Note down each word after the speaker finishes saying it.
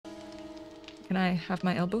Can I have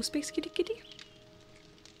my elbow space, kitty kitty?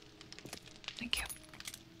 Thank you.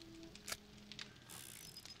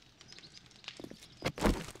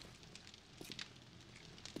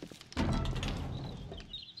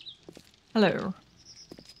 Hello.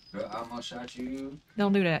 I almost shot you.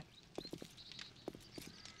 Don't do that.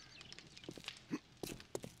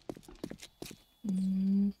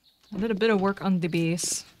 I did a bit of work on the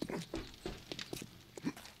base.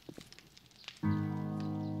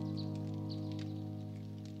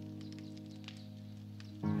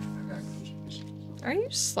 Are you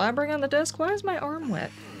slabbering on the desk? Why is my arm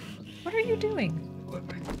wet? What are you doing?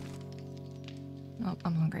 Oh,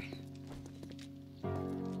 I'm hungry.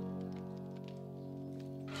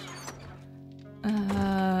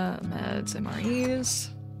 Meds, MREs.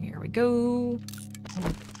 Here we go.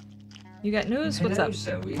 You got news? Hello, What's up?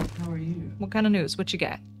 Zoe. How are you? What kind of news? What you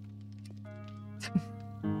got?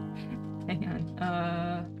 Hang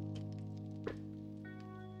on.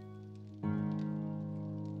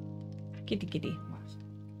 Kitty kitty.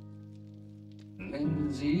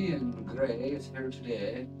 Lindsay and Gray is here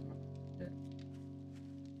today.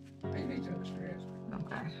 They need to understand.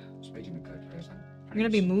 Okay. Speaking of cut dress, You're gonna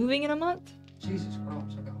be moving in a month? Jesus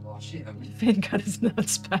Christ, I got a lot of shit. Finn got his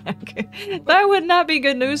nuts back. That would not be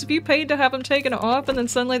good news if you paid to have him taken off and then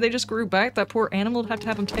suddenly they just grew back. That poor animal would have to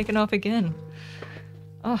have him taken off again.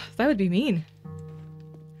 Oh, that would be mean.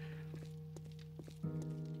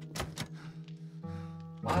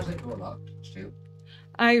 Why is it door locked still?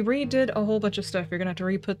 I redid a whole bunch of stuff. You're gonna have to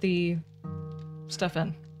re-put the stuff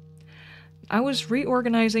in. I was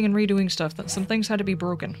reorganizing and redoing stuff. Some things had to be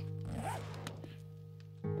broken.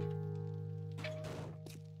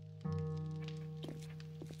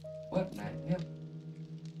 What the hell?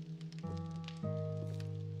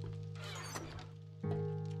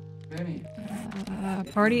 Benny.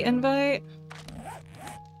 Party invite?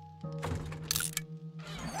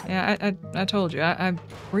 Yeah, I told you. I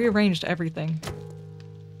rearranged everything.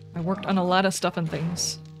 I worked on a lot of stuff and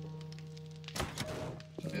things.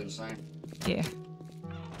 Still the same? Yeah.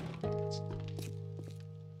 Okay,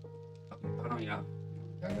 hold on, y'all.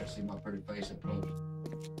 I gotta see my pretty face up close.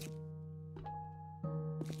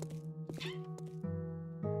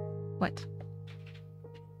 What?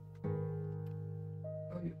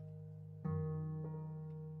 Oh, yeah.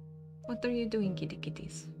 What are you doing, kitty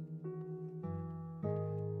kitties?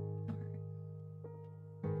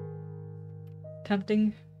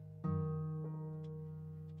 Tempting.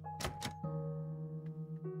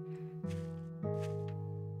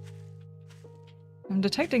 I'm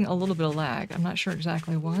detecting a little bit of lag. I'm not sure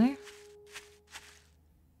exactly why.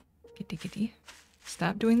 Kitty kitty.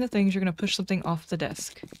 Stop doing the things. You're gonna push something off the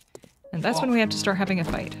desk. And that's when we have to start having a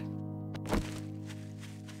fight.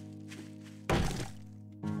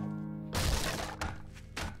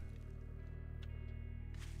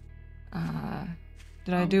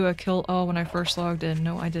 Did I do a kill all when I first logged in?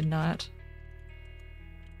 No, I did not.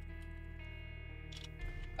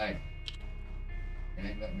 Hey. It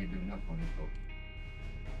ain't letting me do nothing on this door.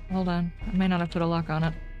 Hold on. I may not have put a lock on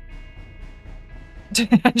it.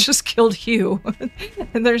 I just killed Hugh.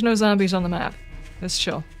 And there's no zombies on the map. Let's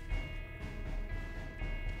chill.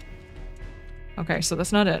 Okay, so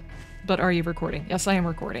that's not it. But are you recording? Yes, I am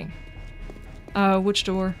recording. Which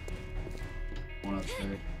door? One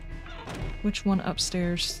upstairs. Which one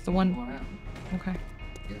upstairs? The one... One out. Okay.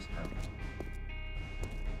 Yes, out.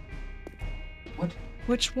 What?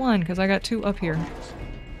 Which one? Because I got two up here. I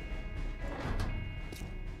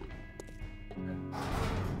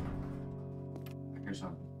hear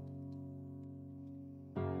something.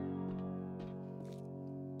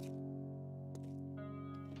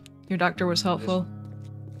 Your doctor was helpful.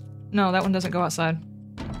 No, that one doesn't go outside.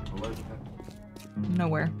 Well, where's it at?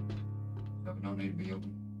 Nowhere. So it don't need to be open.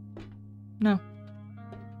 No.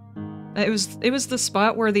 It was the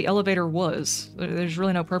spot where the elevator was. There's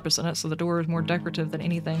really no purpose in it, so the door is more decorative than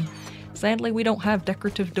anything. Sadly, we don't have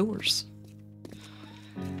decorative doors.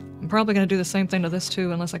 I'm probably going to do the same thing to this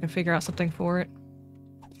too, unless I can figure out something for it.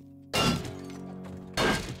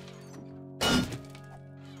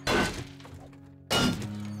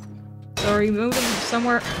 So are you moving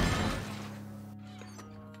somewhere?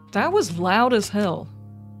 That was loud as hell.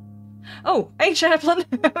 Oh, hey, Chaplain!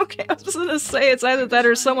 Okay, I was gonna say it's either that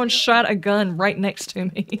or someone shot a gun right next to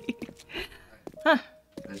me. Huh.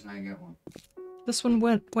 This ain't got one. This one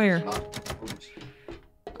went where?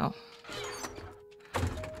 Oh.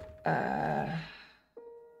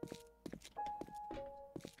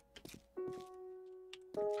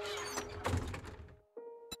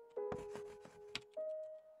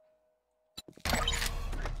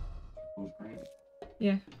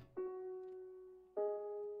 Yeah.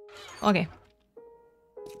 Okay.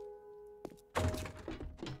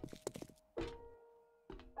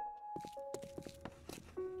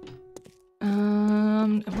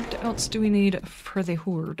 else do we need for the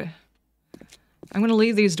Horde? I'm gonna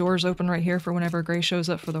leave these doors open right here for whenever Gray shows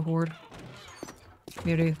up for the Horde.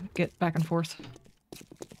 Be able to get back and forth.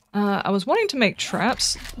 I was wanting to make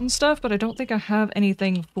traps and stuff, but I don't think I have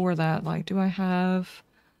anything for that. Like, do I have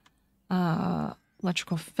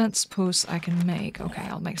electrical fence posts I can make? Okay,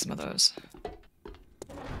 I'll make some of those.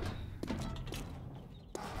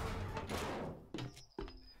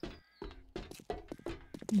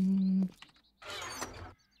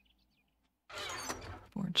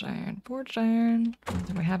 Forged iron, forged iron. I don't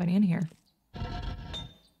think we have any in here.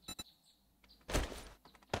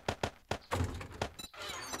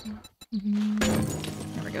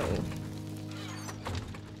 There we go.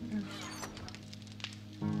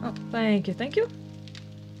 Oh, thank you, thank you.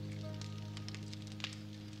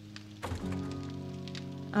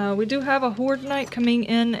 We do have a Horde night coming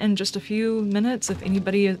in just a few minutes. If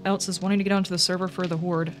anybody else is wanting to get onto the server for the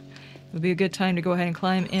Horde, it would be a good time to go ahead and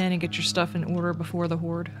climb in and get your stuff in order before the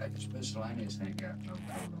Horde. This miscellaneous thing got no code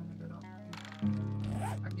on it at all.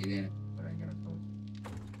 I get in it, but I ain't got a code.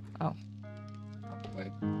 Oh.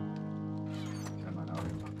 Wait. I'm not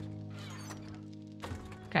already locked.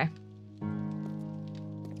 Okay.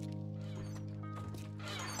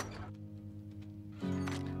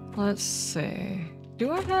 Let's see.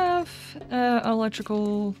 Do I have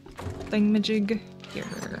electrical thingamajig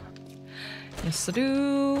here? Yes, I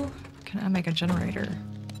do. Can I make a generator?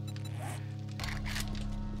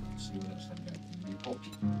 See what else I got. Oh,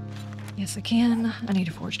 Yes, I can. I need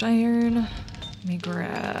a forged iron. Let me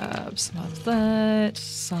grab some of that.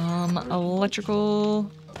 Some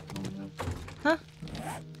electrical. Huh?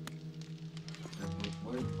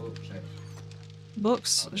 where's the books at?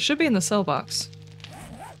 Books. It should be in the cell box.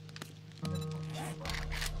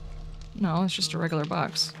 No, it's just a regular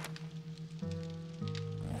box.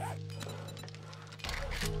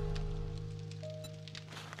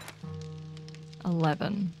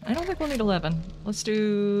 $11. I don't think we'll need 11. Let's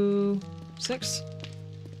do 6.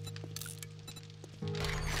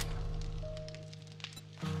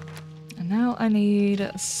 And now I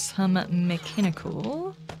need some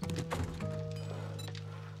mechanical.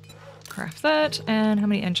 Craft that. And how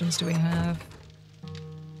many engines do we have?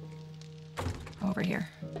 Over here.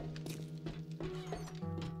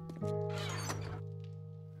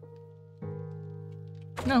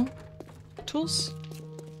 No. Tools?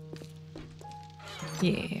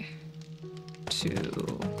 Yeah. 2.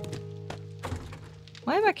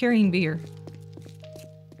 Why am I carrying beer?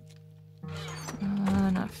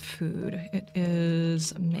 Not food. It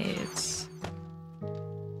is maids.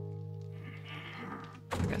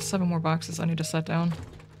 I've got 7 more boxes I need to set down.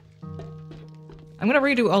 I'm gonna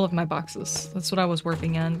redo all of my boxes. That's what I was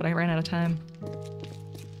working on, but I ran out of time.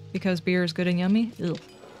 Because beer is good and yummy? Ew.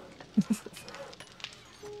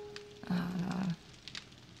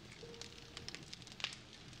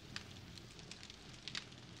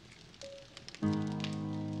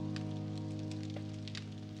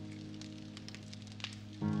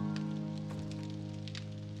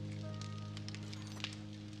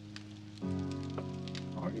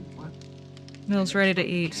 Mill's ready to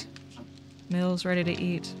eat. Mill's ready to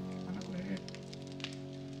eat.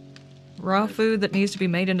 Raw food that needs to be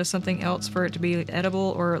made into something else for it to be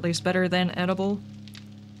edible, or at least better than edible,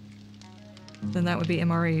 then that would be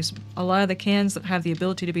MREs. A lot of the cans that have the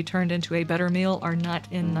ability to be turned into a better meal are not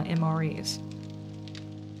in the MREs.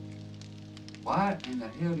 Why in the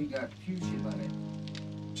hell you got fuchsia by it?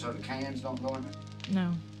 So the cans don't go in there?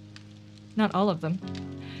 No. Not all of them.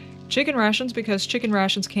 Chicken rations, because chicken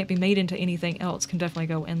rations can't be made into anything else, can definitely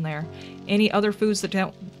go in there. Any other foods that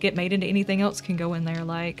don't get made into anything else can go in there,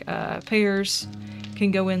 like pears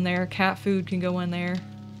can go in there, cat food can go in there.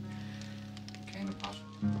 Can of pasta.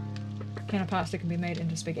 Can of pasta can be made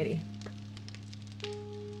into spaghetti.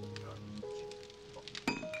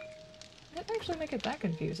 That actually make it that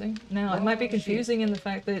confusing. Now, it might be confusing in the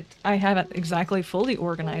fact that I haven't exactly fully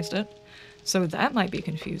organized it, so that might be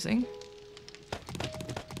confusing.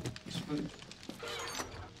 It's food.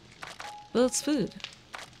 Well, it's food.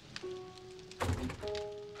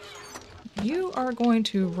 You are going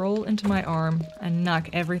to roll into my arm and knock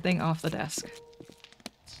everything off the desk.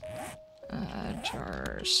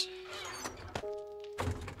 Jars.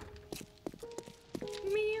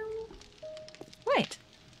 Meow. Wait.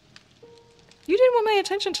 You didn't want my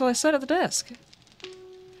attention until I sat at the desk.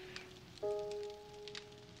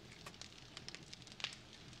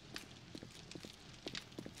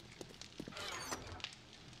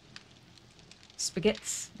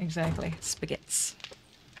 Spaghettis. Exactly. Spaghettis.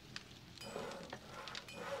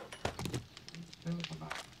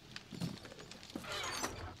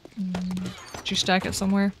 Did you stack it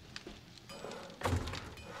somewhere?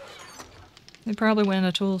 They probably went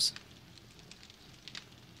into tools.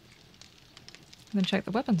 And then check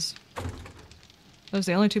the weapons. Those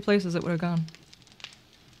are the only two places it would have gone.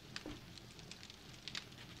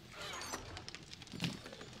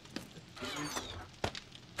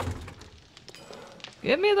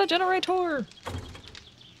 Give me the generator!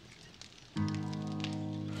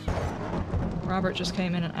 Robert just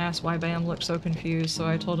came in and asked why Bam looked so confused, so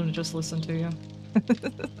I told him to just listen to you.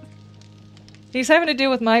 He's having to deal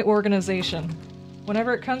with my organization.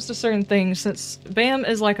 Whenever it comes to certain things, since Bam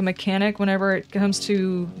is like a mechanic whenever it comes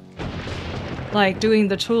to like doing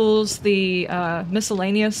the tools, the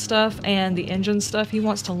miscellaneous stuff, and the engine stuff, he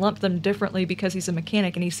wants to lump them differently because he's a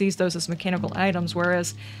mechanic and he sees those as mechanical items,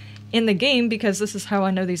 whereas in the game, because this is how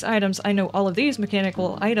I know these items, I know all of these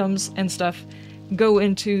mechanical items and stuff go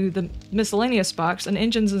into the miscellaneous box, and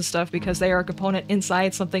engines and stuff because they are a component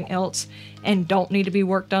inside something else and don't need to be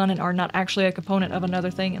worked on and are not actually a component of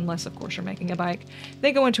another thing, unless of course you're making a bike.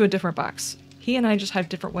 They go into a different box. He and I just have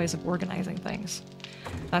different ways of organizing things.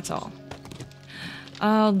 That's all.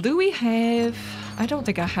 Do we have... I don't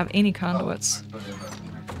think I have any conduits.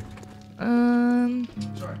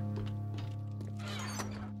 Sorry.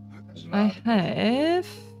 I have...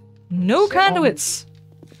 no conduits!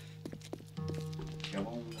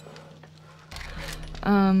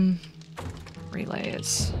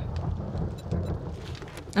 Relays.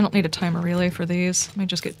 I don't need a timer relay for these. Let me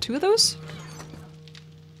just get 2 of those.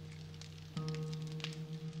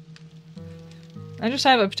 I just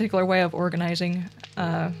have a particular way of organizing.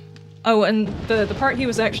 Oh, and the part he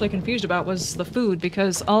was actually confused about was the food,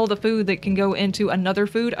 because all the food that can go into another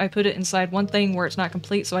food, I put it inside one thing where it's not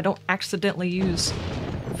complete, so I don't accidentally use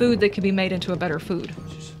food that can be made into a better food.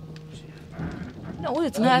 No,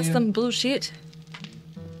 it's not some bullshit.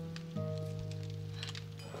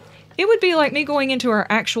 It would be like me going into our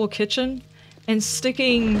actual kitchen and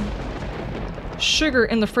sticking sugar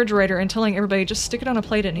in the refrigerator and telling everybody just stick it on a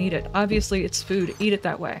plate and eat it. Obviously it's food, eat it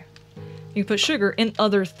that way. You put sugar in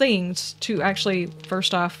other things to actually,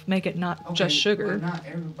 first off, make it not just sugar. But not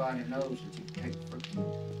everybody knows that you take freaking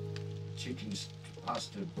chicken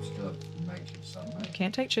pasta stuff and make it something. You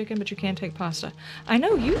can't take chicken, but you can take pasta. I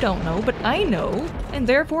know you don't know, but I know, and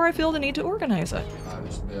therefore I feel the need to organize it.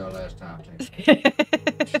 This will be our last time.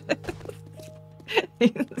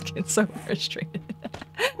 It's so frustrated.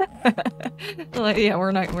 Like, yeah,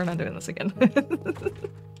 we're not doing this again.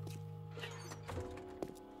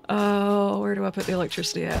 Oh, where do I put the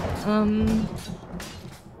electricity at?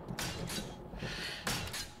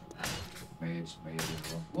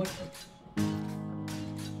 What?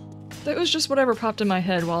 That was just whatever popped in my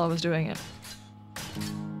head while I was doing it.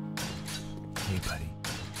 Hey, buddy.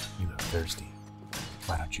 You look thirsty.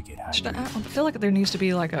 Why don't you get hydrated? I feel like there needs to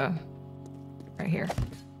be like a... right here.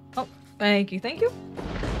 Oh, thank you, thank you.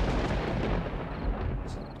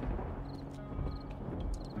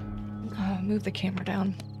 Move the camera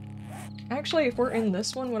down. Actually, if we're in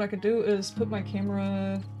this one, what I could do is put my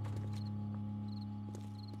camera...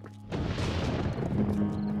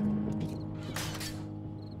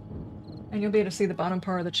 and you'll be able to see the bottom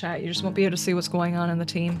part of the chat. You just won't be able to see what's going on in the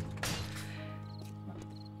team.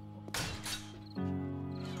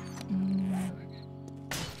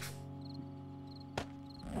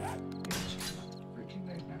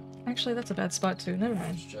 Actually, that's a bad spot too. Never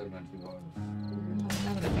mind.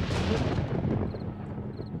 Now that I think about it.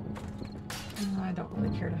 I don't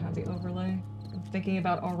really care to have the overlay. I'm thinking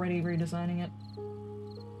about already redesigning it.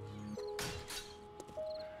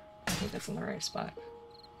 I think that's in the right spot.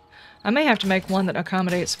 I may have to make one that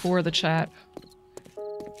accommodates for the chat.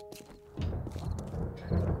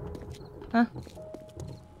 Huh?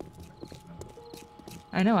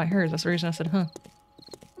 I know, I heard. That's the reason I said, huh.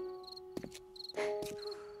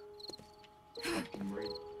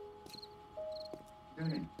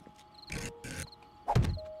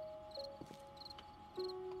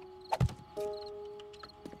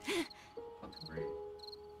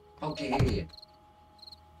 Okay.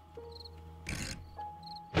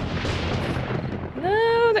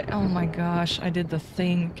 No, oh my gosh, I did the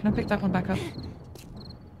thing. Can I pick that one back up?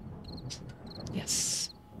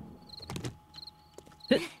 Yes.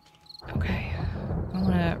 Okay. I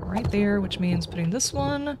want it right there, which means putting this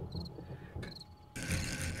one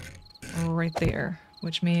right there,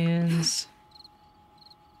 which means...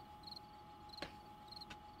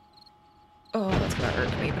 oh, that's gonna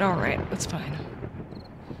hurt me, but alright, that's fine.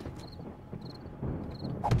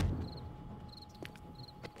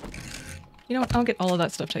 You know what, I'll get all of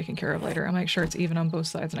that stuff taken care of later. I'll make sure it's even on both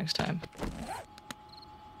sides next time.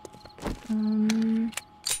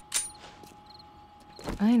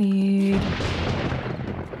 I need...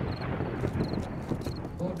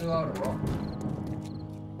 We'll do all the rock.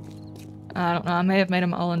 I don't know. I may have made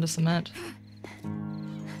them all into cement.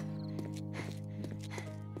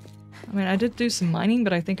 I mean, I did do some mining,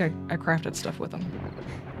 but I think I crafted stuff with them.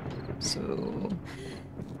 So...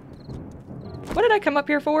 What did I come up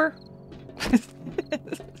here for?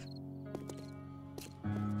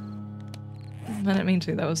 I didn't mean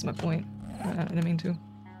to. That was my point. I didn't mean to.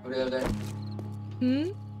 What is that? Hmm?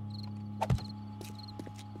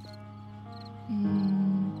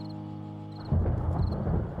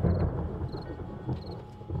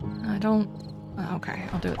 I don't... Okay,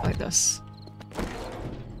 I'll do it like this.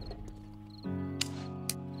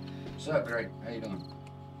 What's up, Greg? How you doing?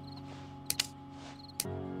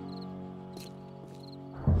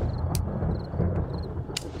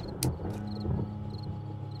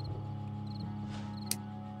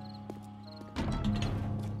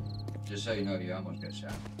 Just so you know, you almost got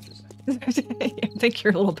shot. Just saying. I think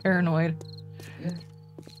you're a little paranoid. Yeah,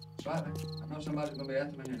 slightly. I know somebody's gonna be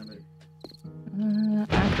after me in a bit.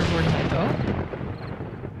 After Horde night, though.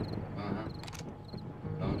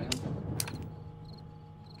 Calm down.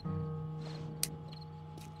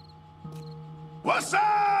 What's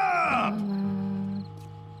up?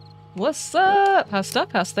 What's up? How's stuff?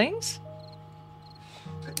 How's things?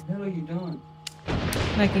 What the hell are you doing?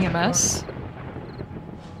 Making a mess.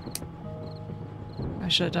 I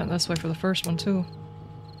should have done it this way for the first one, too.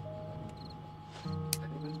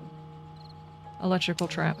 Electrical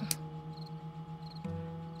trap.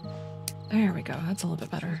 There we go. That's a little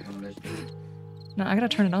bit better. No, I gotta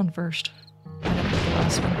turn it on first. I didn't do the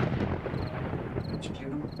last one.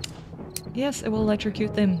 Yes, it will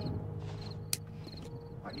electrocute them.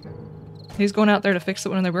 He's going out there to fix it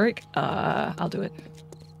when they break? I'll do it.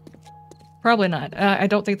 Probably not. I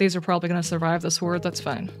don't think these are probably gonna survive this horde. That's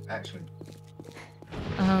fine. Actually,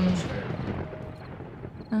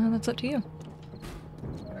 that's up to you.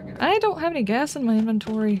 I don't have any gas in my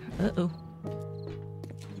inventory. Uh-oh.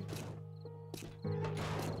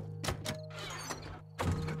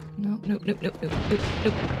 Nope, nope, nope, nope, nope, nope,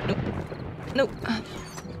 nope, nope, nope.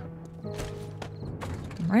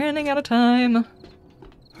 I'm running out of time. I'll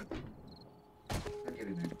get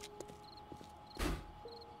it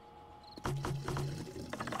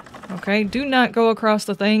in. Okay, do not go across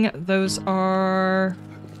the thing. Those are...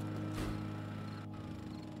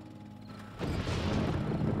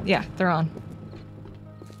 Yeah, they're on.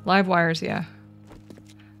 Live wires, yeah.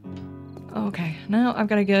 Okay, now I've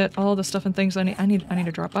got to get all the stuff and things I need. I need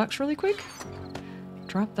a drop box really quick.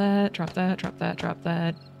 Drop that, drop that, drop that, drop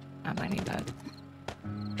that. I might need that.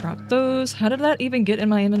 Drop those. How did that even get in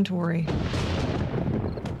my inventory? I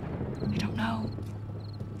don't know.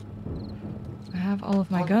 I have all of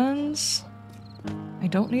my guns. I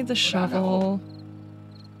don't need the shovel.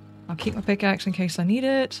 I'll keep my pickaxe in case I need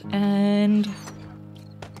it, and...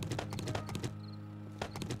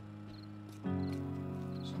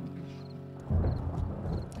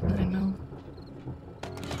 I know.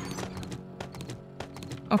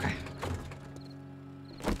 Okay.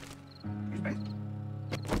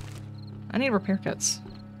 I need repair kits.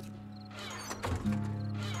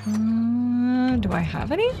 Do I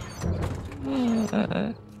have any?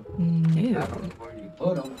 No. Where you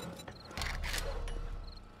put 'em?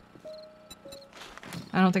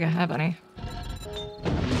 I don't think I have any.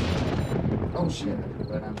 Oh shit!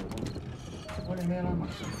 Right under the wood. What the hell am I?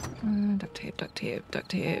 Duct tape, duct tape, duct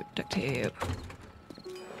tape, duct tape.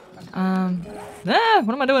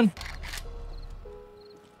 What am I doing?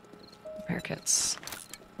 Repair kits.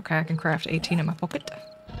 Okay, I can craft 18 in my pocket.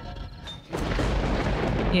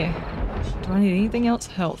 Yeah. Do I need anything else?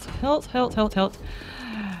 Health. Health, health, health, health.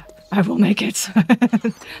 I will make it.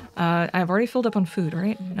 I've already filled up on food,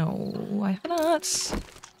 right? No, I have not.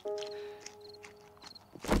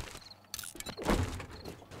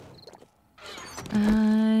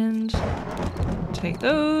 And take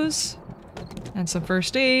those. And some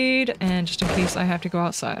first aid, and just in case I have to go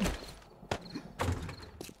outside.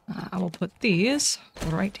 I will put these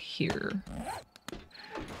right here.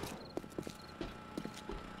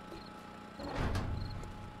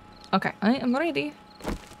 Okay, I am ready.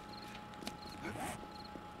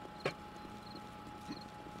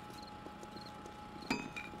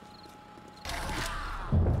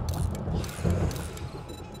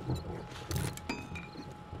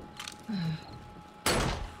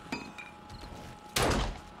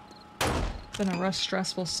 It's been a rough,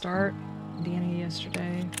 stressful start. Danny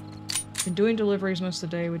yesterday. Been doing deliveries most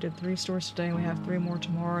of the day. We did 3 stores today, and we have 3 more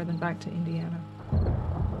tomorrow, then back to Indiana.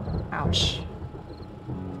 Ouch.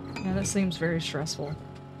 Yeah, that seems very stressful.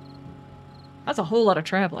 That's a whole lot of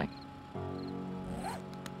traveling.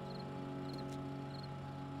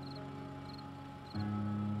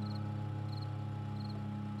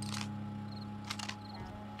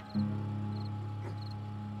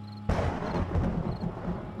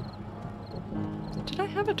 I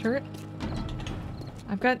have a turret?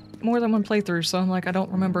 I've got more than one playthrough, so I'm like, I don't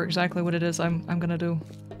remember exactly what it is I'm gonna do.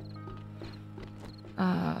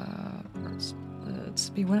 Let's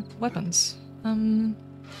be weapons.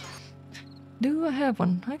 Do I have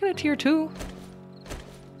one? I got a tier 2.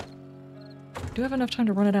 Do I have enough time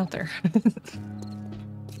to run it out there?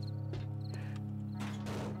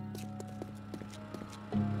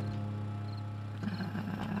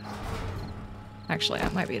 Actually, I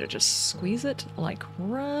might be able to just squeeze it, like,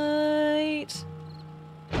 right...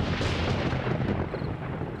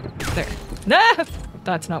 there. No!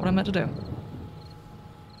 That's not what I meant to do.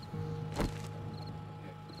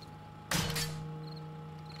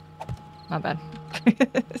 My bad.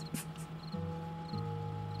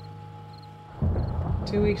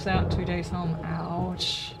 2 weeks out, 2 days home.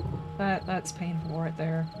 Ouch. That's painful right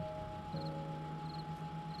there.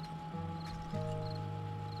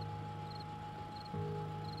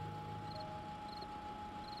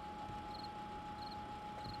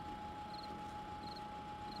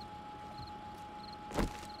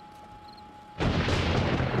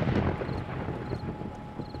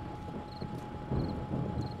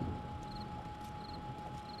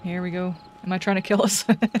 Here we go. Am I trying to kill us?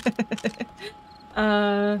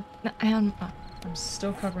 No, I'm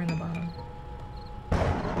still covering the bottom.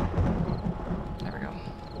 There we go.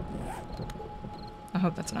 I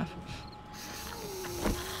hope that's enough.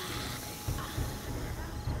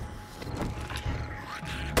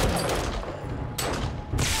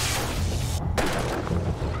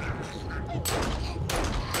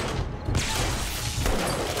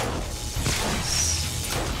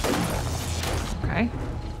 Okay.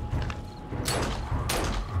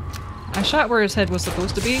 I shot where his head was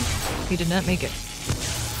supposed to be. He did not make it.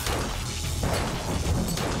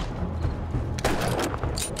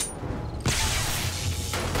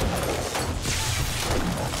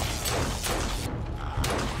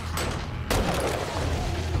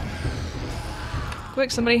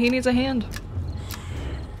 Quick, somebody, he needs a hand.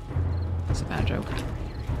 That's a bad joke.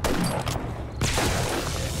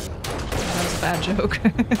 That was a bad joke.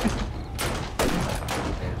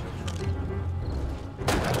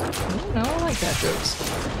 No, I like bad jokes.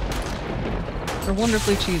 They're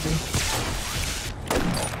wonderfully cheesy.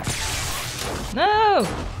 No!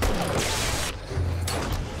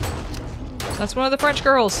 That's one of the French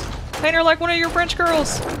girls. Paint her like one of your French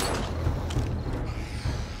girls.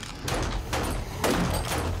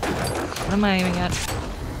 What am I aiming at?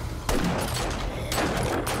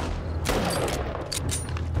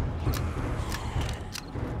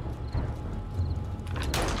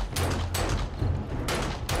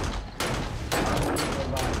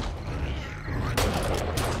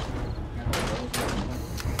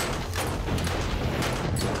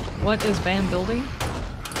 What is Van building?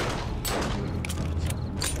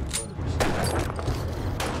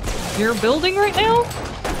 You're building right now?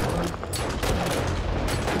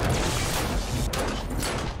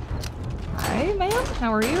 Hi, ma'am.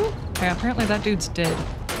 How are you? Okay, apparently that dude's dead.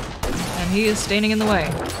 And he is standing in the way.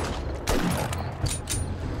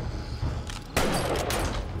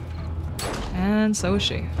 And so is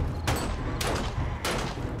she.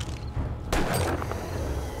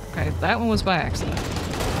 Okay, that one was by accident.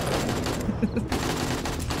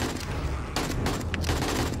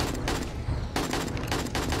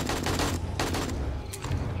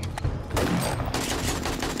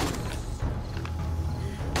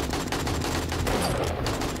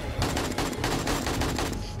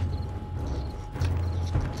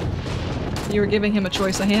 You were giving him a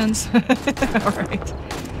choice of hands? Alright.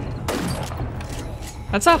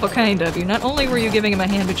 That's awful kind of you. Not only were you giving him a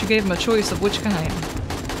hand, but you gave him a choice of which kind.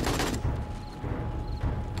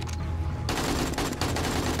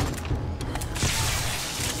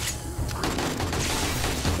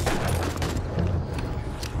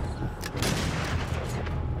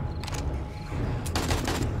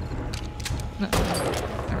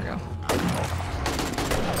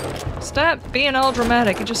 Stop being all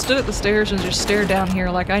dramatic. You just stood at the stairs and just stared down here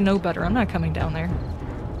like I know better. I'm not coming down there.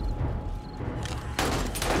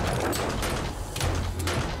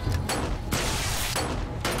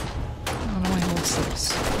 Oh no, I hold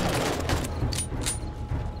 6.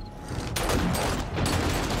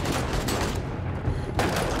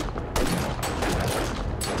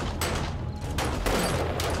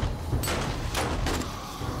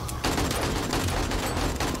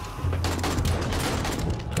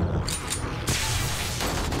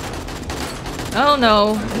 Oh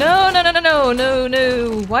no. No, no, no, no, no, no,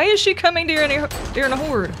 no. Why is she coming during a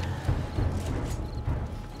horde?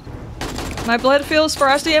 My blood feels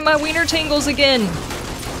frosty and my wiener tingles again.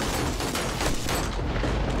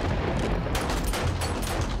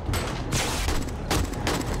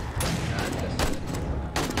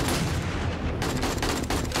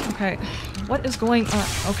 Okay, what is going on?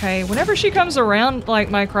 Okay, whenever she comes around,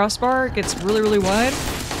 like, my crossbar gets really, really wide.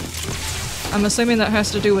 I'm assuming that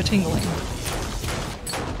has to do with tingling.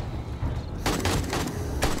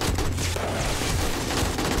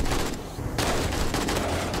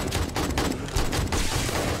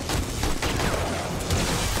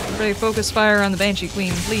 Everybody focus fire on the Banshee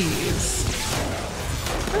Queen, please.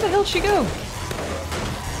 Where the hell'd she go?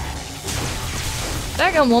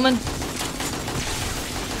 Daggone woman!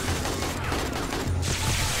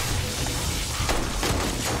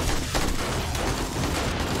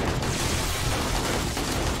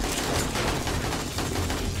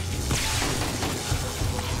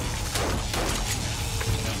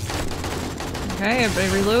 Okay, everybody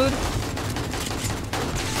reload.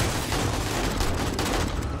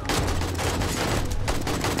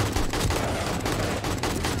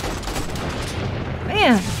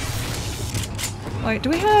 Man! Wait, do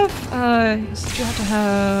we have, did you have to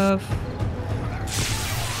have...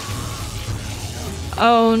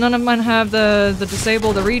 Oh, none of mine have the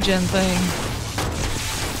disable the regen thing.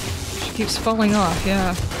 She keeps falling off,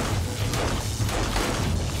 yeah.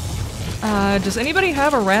 Does anybody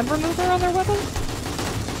have a rad remover on their weapon?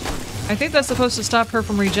 I think that's supposed to stop her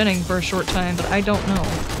from regenning for a short time, but I don't know.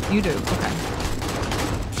 You do, okay.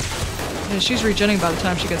 Yeah, she's regenning by the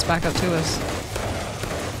time she gets back up to us.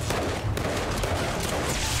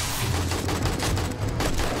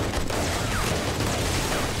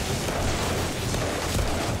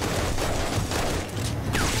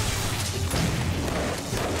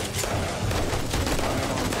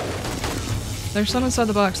 There's some inside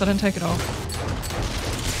the box, I didn't take it all.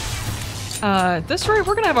 At this rate,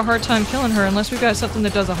 we're gonna have a hard time killing her unless we've got something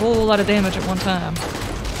that does a whole lot of damage at one time.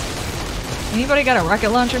 Anybody got a rocket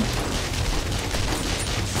launcher? I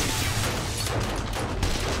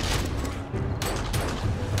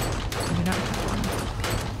do not have one.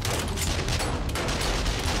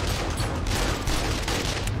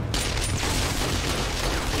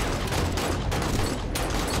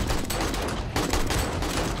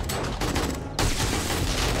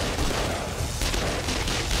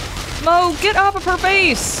 Mo, get off of her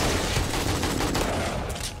base!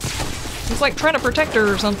 He's like trying to protect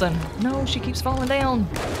her or something. No, she keeps falling down.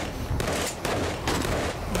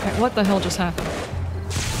 Okay, what the hell just happened?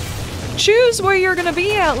 Choose where you're gonna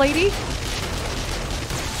be at, lady!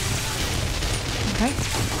 Okay.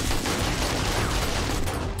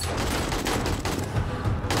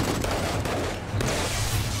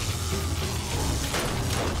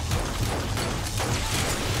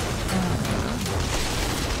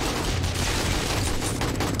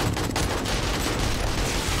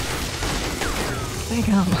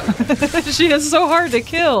 She is so hard to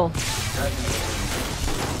kill.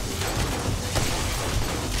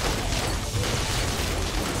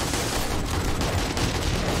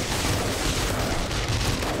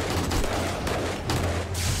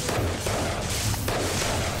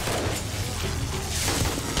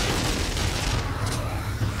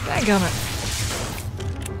 Dadgummit.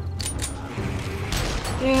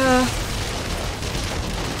 Yeah.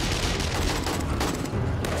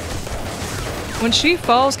 When she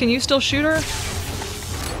falls, can you still shoot her?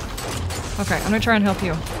 Okay, I'm gonna try and help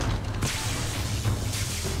you.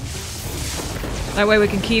 That way we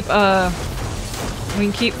can keep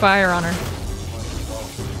fire on her.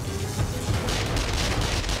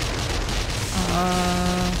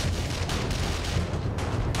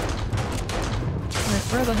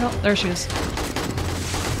 Where the hell? There she is.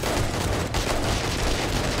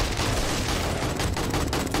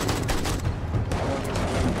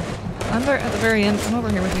 I'm there at the very end. I'm over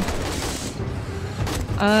here with you.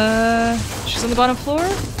 She's on the bottom floor?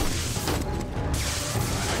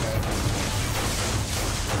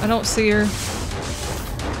 I don't see her.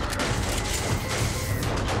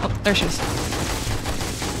 Oh, there she is.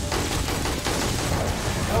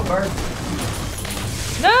 Oh, bird.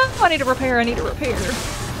 No! I need to repair, I need to repair.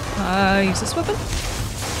 Use this weapon?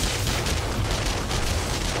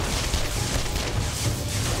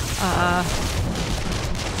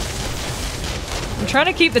 I'm trying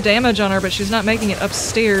to keep the damage on her, but she's not making it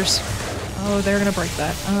upstairs. Oh, they're gonna break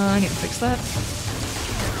that. I need to fix that.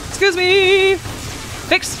 Excuse me!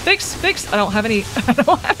 Fix, fix, fix! I don't have any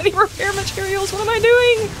repair materials. What am I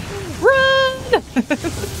doing? Run!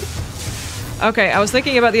 Okay, I was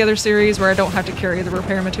thinking about the other series where I don't have to carry the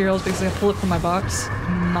repair materials because I can pull it from my box.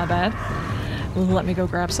 My bad. Let me go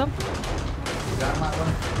grab some. Dynamite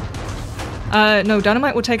one? No,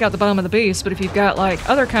 dynamite would take out the bottom of the base, but if you've got, like,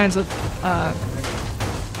 other kinds of,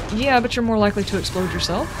 yeah, but you're more likely to explode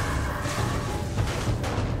yourself.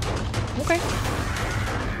 Okay.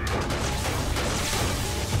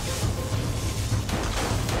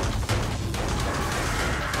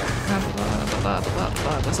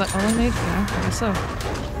 Is that all I need? Yeah, I guess so.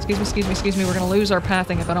 Excuse me. We're gonna lose our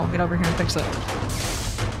pathing if I don't get over here and fix it.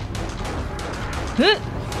 Huh.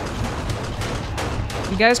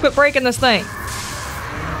 You guys quit breaking this thing.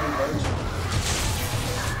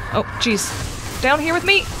 Oh, jeez. Down here with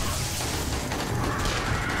me.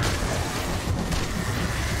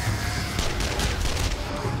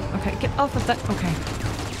 Okay, get off of that. Okay.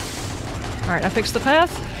 Alright, I fixed the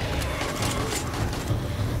path.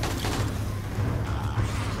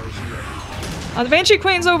 The Banshee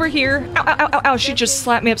Queen's over here. Ow, ow, ow, ow, ow. She just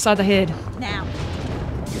slapped me upside the head. Now.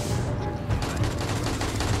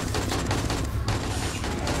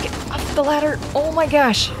 Get off the ladder. Oh my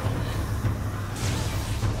gosh.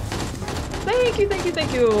 Thank you, thank you,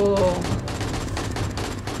 thank you.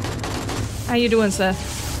 How you doing, Seth?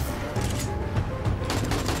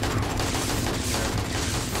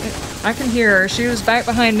 I can hear her. She was back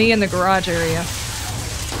behind me in the garage area.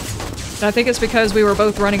 And I think it's because we were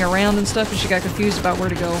both running around and stuff and she got confused about where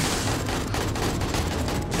to go.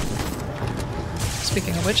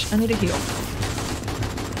 Speaking of which, I need a heal.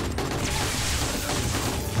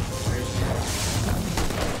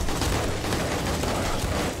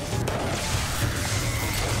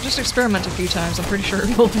 Just experiment a few times. I'm pretty sure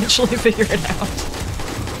you'll eventually figure it out.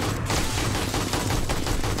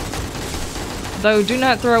 Though, do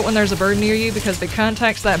not throw it when there's a bird near you, because if it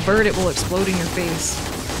contacts that bird, it will explode in your face.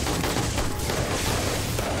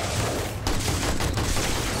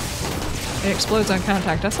 It explodes on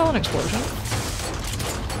contact. I saw an explosion.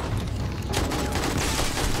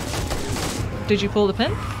 Did you pull the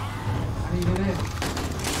pin?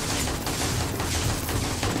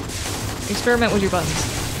 Experiment with your buttons.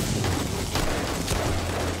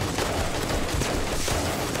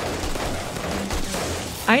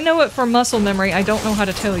 I know it from muscle memory, I don't know how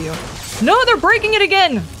to tell you. No, they're breaking it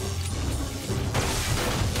again!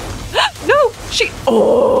 No!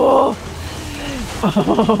 Oh!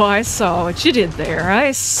 Oh, I saw what you did there.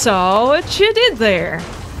 I saw what you did there.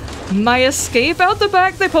 My escape out the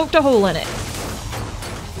back, they poked a hole in it.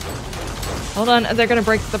 Hold on, they're gonna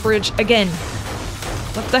break the bridge again.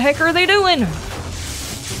 What the heck are they doing?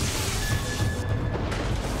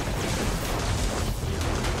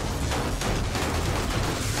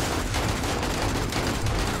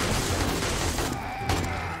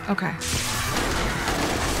 Okay.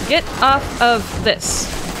 Get off of this.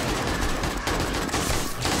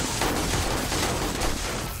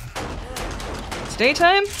 It's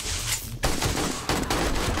daytime?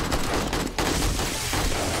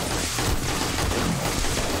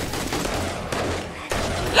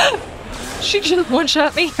 She just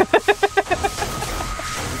one-shot me.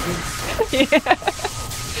 Yeah.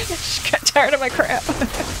 She got tired of my crap.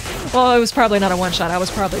 Well, it was probably not a one-shot. I was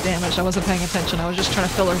probably damaged. I wasn't paying attention. I was just trying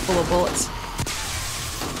to fill her full of bullets.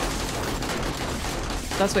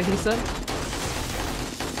 That's what he said?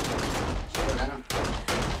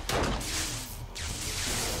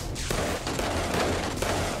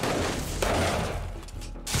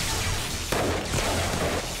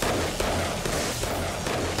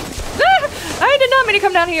 I did not mean to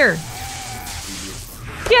come down here.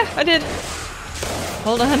 Yeah, I did.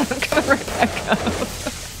 Hold on, I'm coming right back up.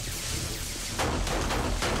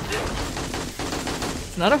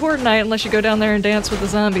 It's not a Horde night unless you go down there and dance with the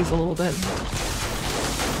zombies a little bit.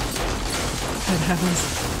 Good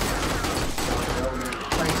heavens.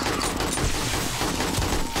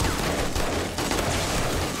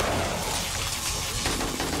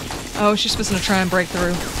 Oh, she's supposed to try and break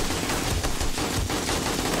through.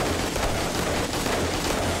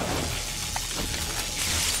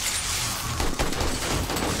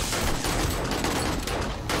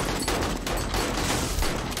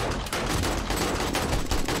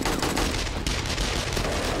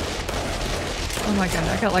 Oh my god,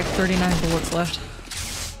 I got like 39 bullets left.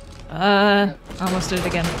 Almost did it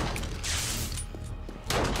again.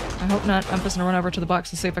 I hope not. I'm just gonna run over to the box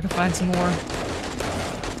and see if I can find some more.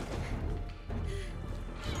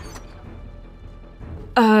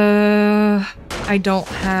 I don't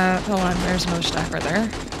have... Hold on, there's another stack right there.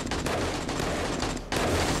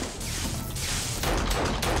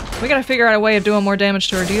 We gotta figure out a way of doing more damage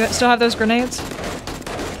to her. Do you still have those grenades?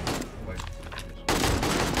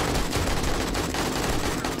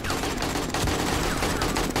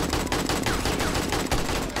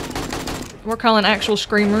 We're calling actual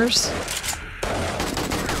screamers.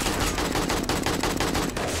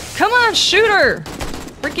 Come on, shoot her!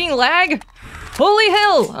 Freaking lag! Holy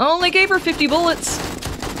hell! I only gave her 50 bullets.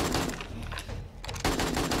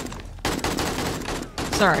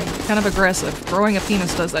 Sorry, kind of aggressive. Growing a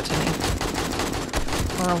penis does that to me.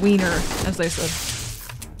 Or a wiener, as they said.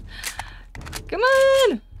 Come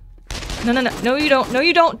on! No, no, no. No, you don't. No,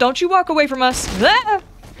 you don't. Don't you walk away from us. Ah!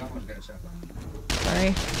 Someone's got a shotgun.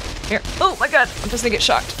 Sorry. Here. Oh my god. I'm just gonna get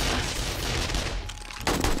shocked.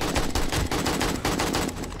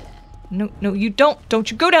 No, no, you don't.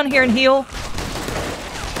 Don't you go down here and heal.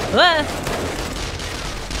 Ah!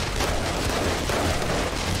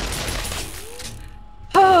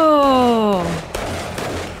 Oh!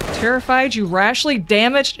 Terrified, you rashly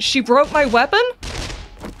damaged. She broke my weapon?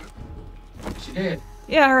 She did.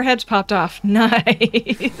 Yeah, her head's popped off.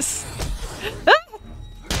 Nice. Ah!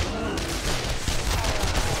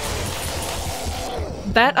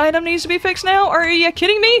 That item needs to be fixed now? Are you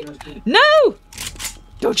kidding me? No!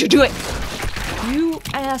 Don't you do it! You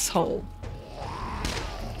asshole.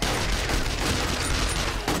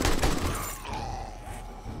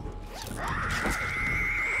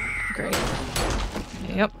 Great.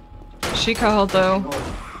 Yep. She called, though.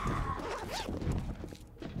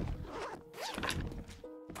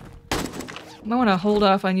 I want to hold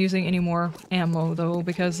off on using any more ammo, though,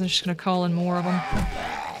 because I'm just going to call in more of them.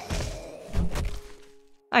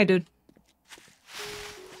 Hi, dude.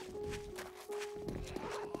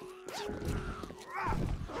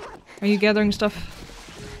 Are you gathering stuff?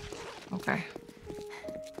 Okay.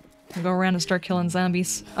 I'll go around and start killing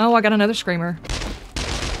zombies. Oh, I got another screamer.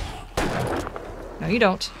 No, you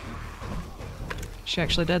don't. She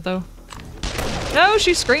actually dead, though. No,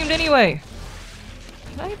 she screamed anyway!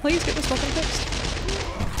 Can I please get this weapon fixed?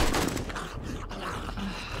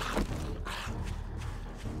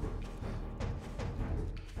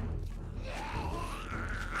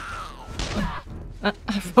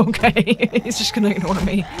 Okay, he's just gonna ignore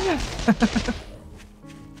me.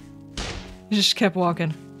 He just kept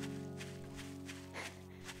walking.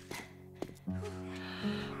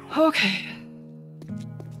 Okay.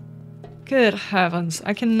 Good heavens,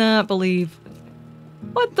 I cannot believe...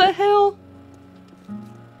 What the hell?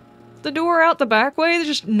 The door out the back way, they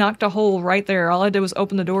just knocked a hole right there. All I did was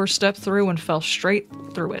open the door, step through, and fell straight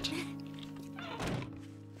through it.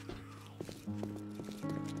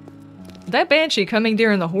 That banshee coming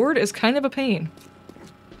during the horde is kind of a pain.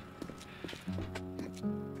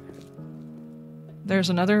 There's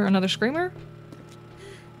another screamer?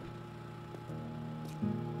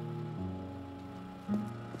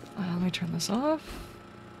 Let me turn this off.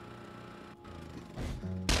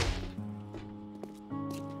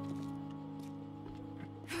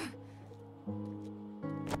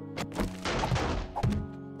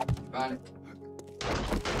 Got it.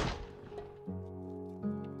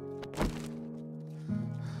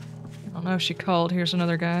 I don't know if she called. Here's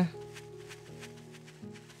another guy.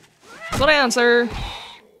 Slow down, sir.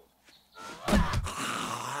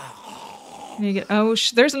 You get, oh,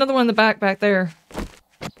 there's another one in the back there.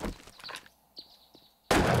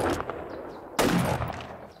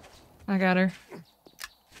 I got her.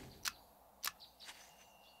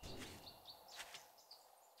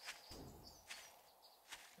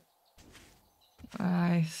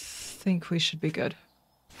 I think we should be good.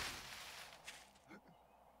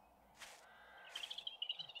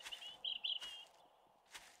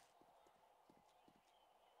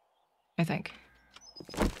 I think.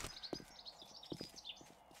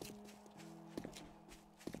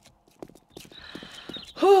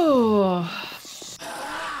 Oh.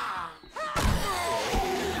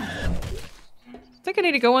 I think I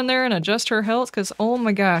need to go in there and adjust her health, because oh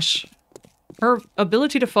my gosh. Her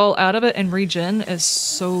ability to fall out of it and regen is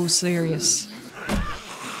so serious.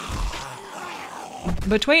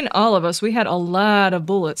 Between all of us, we had a lot of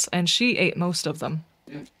bullets, and she ate most of them.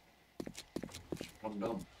 Yeah. I'm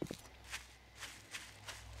done.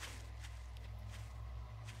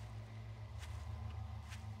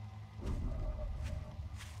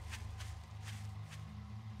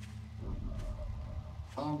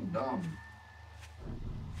 I'm dumb.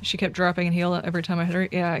 She kept dropping and heal every time I hit her.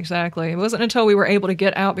 Yeah, exactly. It wasn't until we were able to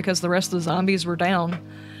get out because the rest of the zombies were down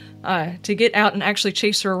to get out and actually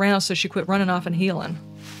chase her around so she quit running off and healing.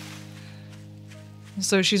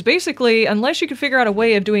 So she's basically, unless you can figure out a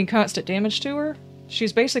way of doing constant damage to her,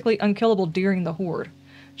 she's basically unkillable during the horde.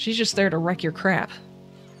 She's just there to wreck your crap.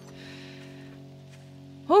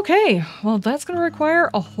 Okay, well that's going to require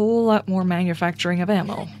a whole lot more manufacturing of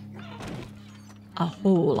ammo. A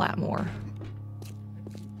whole lot more.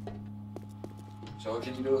 So what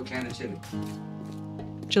can you do with a can of chili?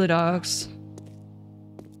 Chili dogs.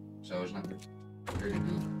 So it's not really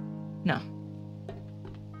good. No.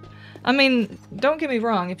 I mean, don't get me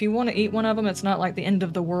wrong, if you want to eat one of them, it's not like the end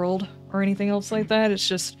of the world or anything else like that. It's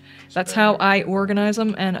just, that's how I organize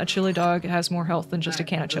them, and a chili dog has more health than just a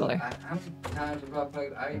can of chili. How many times have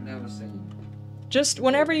I ain't never seen. Just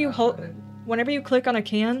whenever you click on a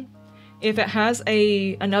can, if it has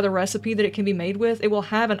another recipe that it can be made with, it will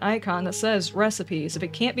have an icon that says recipes. If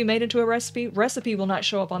it can't be made into a recipe will not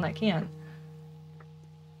show up on that can.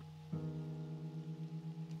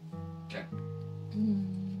 Okay.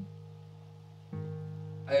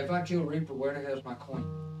 Hey, if I kill Reaper, where the hell's my coin?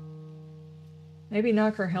 Maybe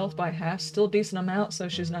knock her health by half. Still a decent amount, so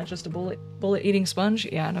she's not just a bullet-eating sponge.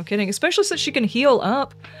 Yeah, no kidding. Especially since she can heal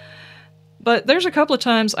up. But there's a couple of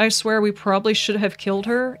times I swear we probably should have killed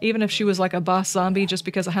her, even if she was like a boss zombie, just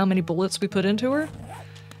because of how many bullets we put into her.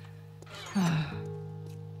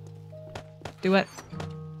 Do it.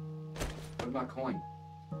 Where's my coin?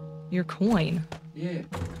 Your coin? Yeah,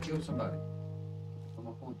 I killed somebody. Where's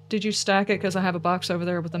my coin? Did you stack it? Because I have a box over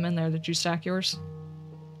there with them in there. Did you stack yours?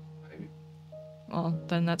 Maybe. Well,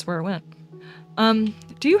 then that's where it went.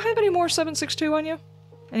 Do you have any more 7.62 on you?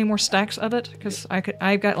 Any more stacks of it? Because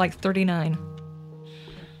I've got like 39.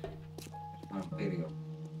 Video.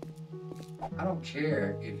 I don't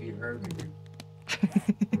care if you heard me.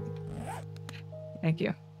 Thank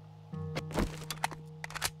you.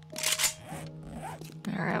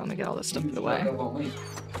 Alright, let me get all this stuff out of the way.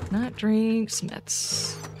 Not drinks,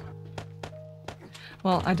 meds.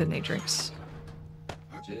 Well, I did need drinks.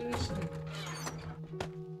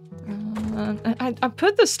 I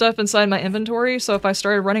put this stuff inside my inventory, so if I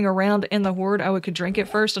started running around in the Horde, I could drink it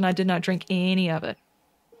first, and I did not drink any of it.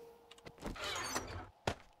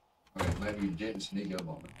 Okay, maybe you didn't sneak up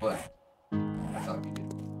on me, but I thought you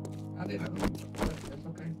did. I didn't know. But that's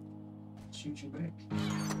okay. Shoot you back.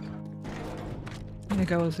 I'm gonna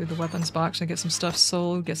go through the weapons box and get some stuff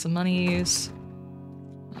sold, get some monies.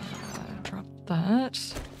 Drop that.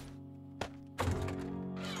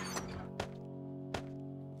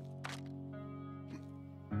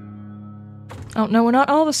 Oh, no, not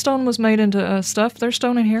all the stone was made into stuff. There's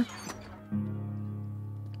stone in here.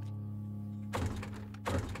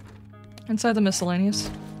 Inside the miscellaneous.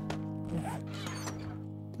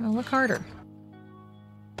 Well, look harder.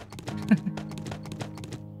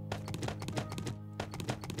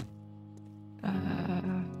 I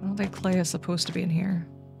don't think clay is supposed to be in here.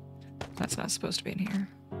 That's not supposed to be in here.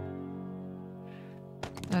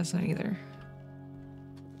 That's not either.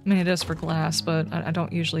 I mean, it is for glass, but I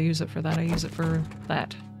don't usually use it for that. I use it for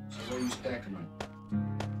that. So where are you stacking them?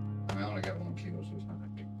 I mean, I only got 1 kilo, so it's not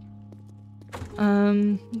that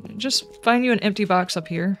big. Just find you an empty box up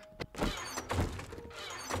here.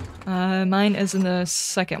 Mine is in the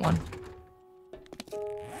second one.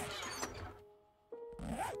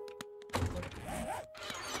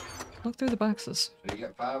 Look through the boxes. So you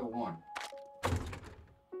got 5 or 1?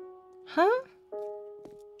 Huh?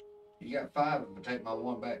 You got 5 and take my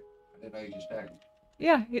 1 back. I didn't know you just stacked them.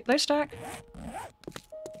 Yeah, they stack.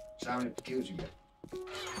 So how many kills you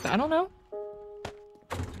got? I don't know.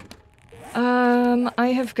 I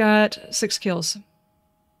have got 6 kills.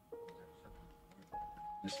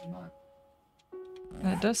 This is mine.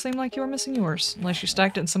 That does seem like you were missing yours, unless you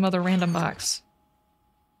stacked it in some other random box.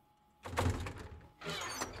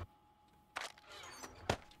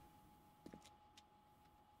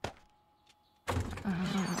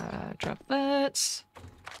 Drop that.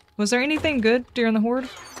 Was there anything good during the Horde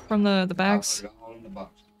from the bags? I put it all in the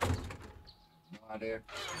box. No idea.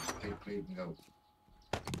 Just clean and go.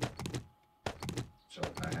 So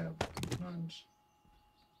I have runs.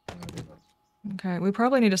 Okay, we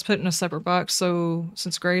probably need to put it in a separate box, so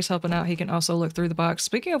since Gray's helping out, he can also look through the box.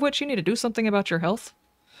 Speaking of which, you need to do something about your health.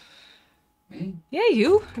 Me? Yeah,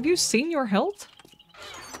 you. Have you seen your health?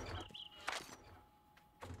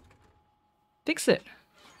 Fix it.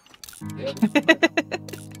 Yeah.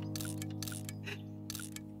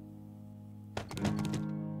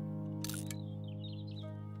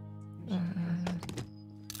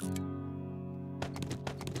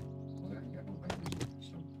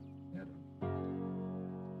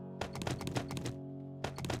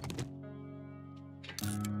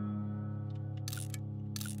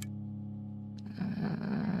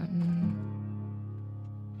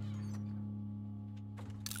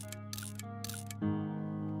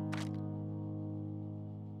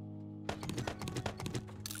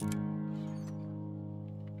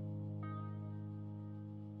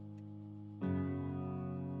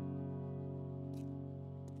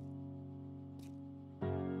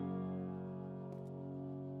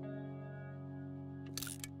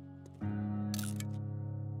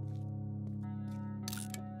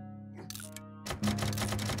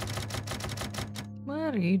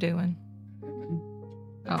 What are you doing?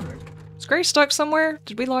 Oh. Is Gray stuck somewhere?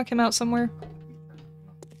 Did we lock him out somewhere?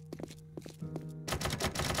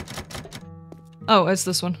 Oh, it's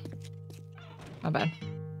this one. My bad.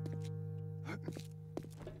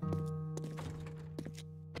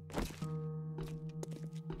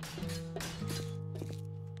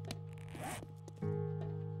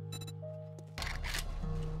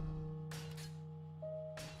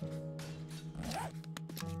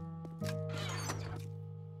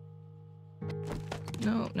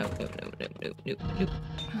 No, no, no, no, no, no, no, no.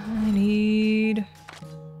 I need...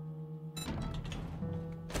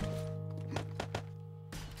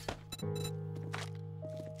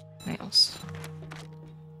 nails.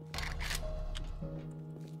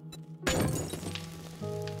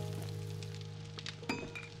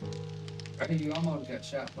 Hey, you almost got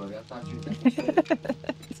shot, buddy. I thought you were gonna say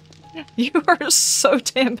it. You are so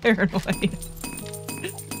damn paranoid. I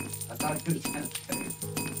thought you was gonna say it.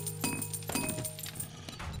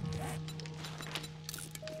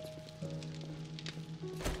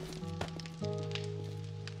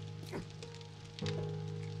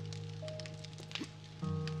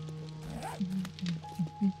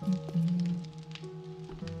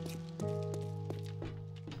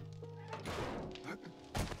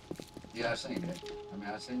 Yeah, I seen it. I mean,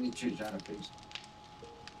 I seen you choose out a piece.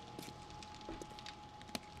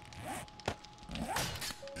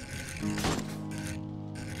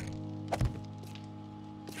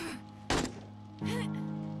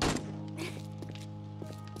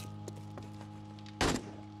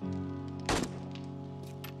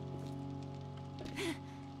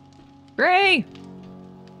 Gray!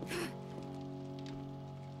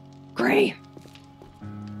 Gray!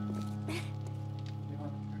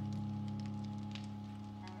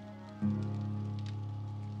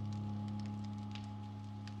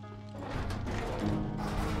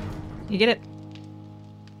 You get it?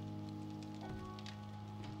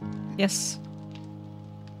 Yes.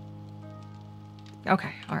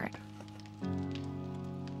 Okay, alright.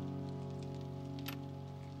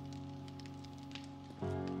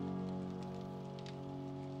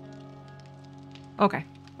 Okay.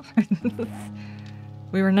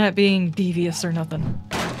 We were not being devious or nothing.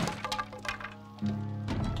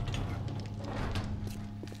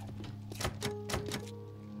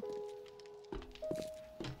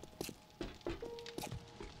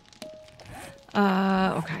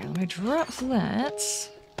 Okay, let me drop that.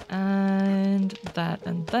 And that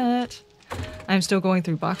and that. I'm still going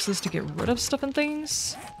through boxes to get rid of stuff and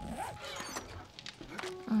things.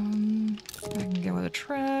 I can get with the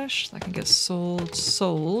trash. That can get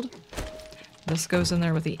sold. This goes in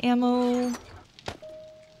there with the ammo.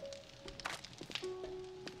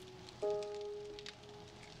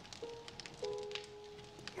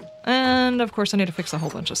 And of course I need to fix a whole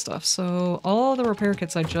bunch of stuff. So all the repair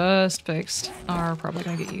kits I just fixed are probably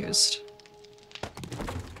gonna get used.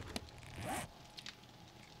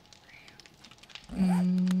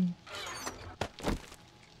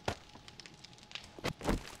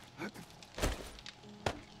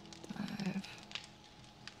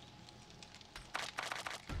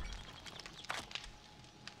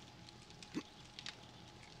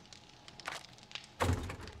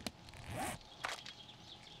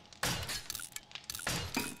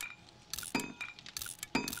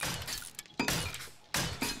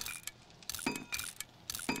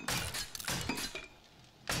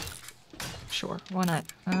 Sure, why not?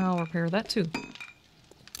 I'll repair that too.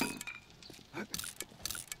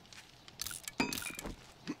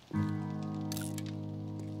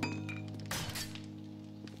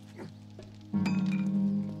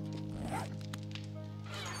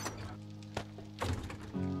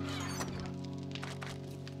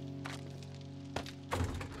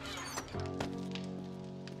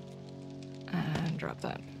 And drop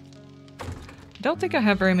that. I don't think I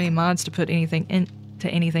have very many mods to put anything into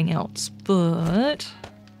anything else, but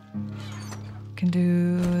can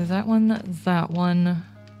do that one, that one,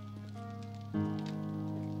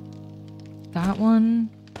 that one.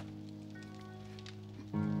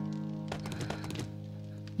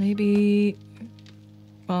 Maybe,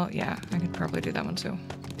 well, yeah, I could probably do that one too.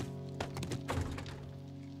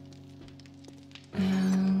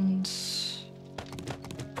 And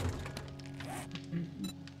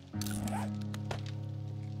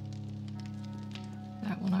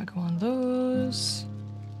that will not go on those.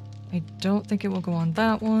 I don't think it will go on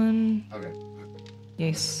that one. Okay.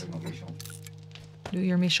 Yes. Take my mission. Do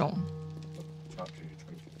your mission. Talk to you,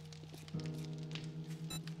 Tracy.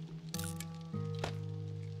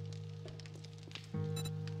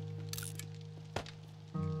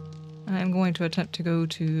 I'm going to attempt to go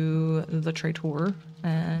to the traitor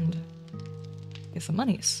and get some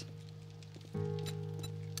monies.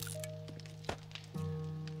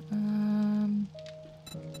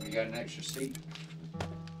 You got an extra seat?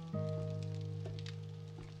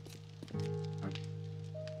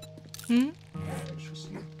 Hmm? You got an extra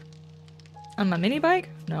seat? On my mini bike?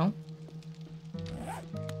 No.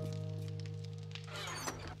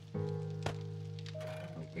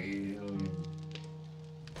 Okay.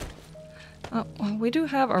 Oh, well, we do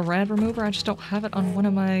have a rad remover. I just don't have it on one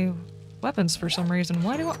of my weapons for some reason.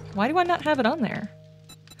 Why do I not have it on there?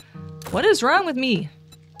 What is wrong with me?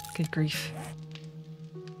 Good grief.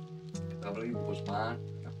 I believe it was mine.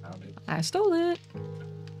 I found it. I stole it.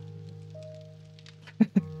 I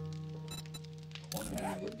wanted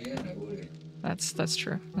to do it again, I would have. That's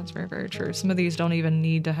true. That's very, very true. Some of these don't even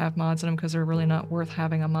need to have mods in them because they're really not worth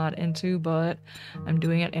having a mod into, but I'm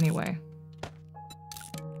doing it anyway.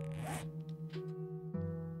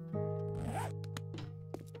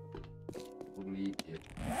 Believe it.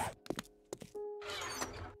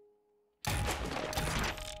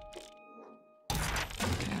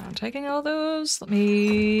 Okay, I'm taking all those. Let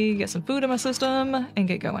me get some food in my system and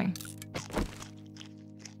get going.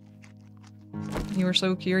 You were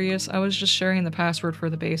so curious. I was just sharing the password for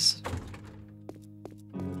the base.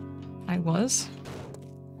 I was?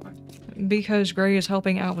 Because Gray is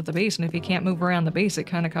helping out with the base, and if he can't move around the base, it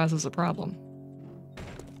kind of causes a problem.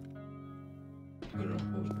 Put it on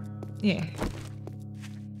poster. Yeah.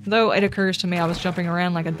 Though it occurs to me I was jumping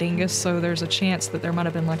around like a dingus, so there's a chance that there might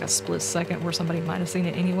have been like a split second where somebody might have seen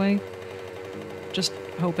it anyway. Just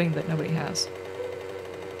hoping that nobody has.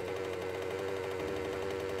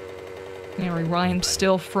 Yeah, rewind,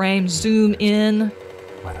 still frame, zoom in.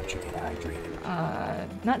 Why don't you get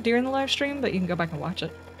hydrated? Not during the live stream, but you can go back and watch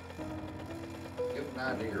it. Give an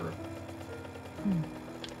idea.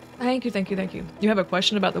 Thank you, thank you, thank you. You have a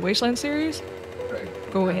question about the Wasteland series? Craig,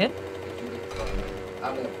 Go ahead. did you get started?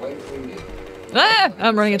 I left way before you did. Ah!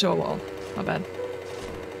 I'm running into a wall. My bad.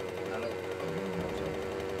 I left.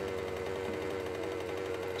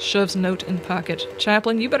 Shoves note in pocket.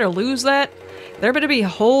 Chaplain, you better lose that. There better be a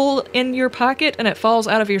hole in your pocket and it falls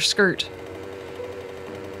out of your skirt.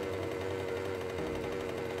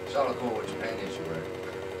 Solid core, which panties you wear.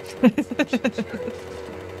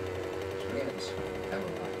 Skins, have a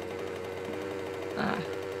bite. Ah.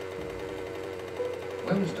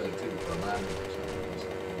 Women's do it too, for alignment or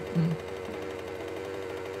something.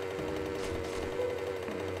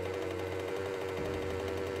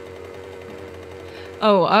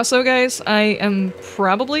 Oh, also guys, I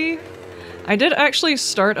did actually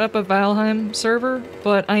start up a Valheim server,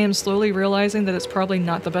 but I am slowly realizing that it's probably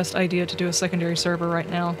not the best idea to do a secondary server right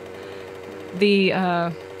now.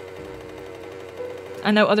 I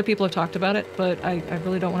know other people have talked about it, but I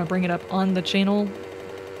really don't want to bring it up on the channel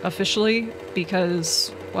officially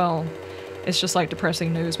because, well, it's just like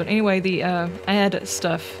depressing news. But anyway, the ad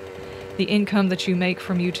stuff, the income that you make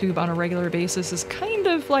from YouTube on a regular basis is kind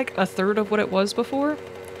of like a third of what it was before.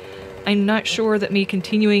 I'm not sure that me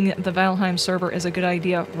continuing the Valheim server is a good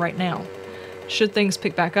idea right now. Should things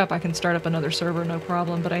pick back up, I can start up another server, no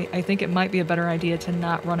problem, but I think it might be a better idea to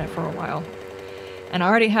not run it for a while. And I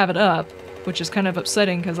already have it up, which is kind of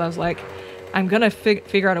upsetting because I was like, I'm gonna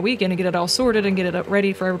figure out a weekend and get it all sorted and get it up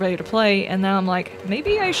ready for everybody to play, and now I'm like,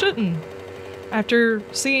 maybe I shouldn't. After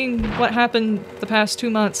seeing what happened the past 2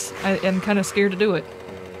 months, I am kind of scared to do it.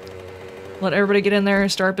 Let everybody get in there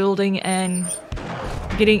and start building and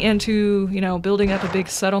getting into, you know, building up a big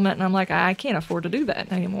settlement, and I'm like, I can't afford to do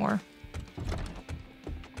that anymore.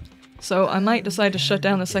 So I might decide to shut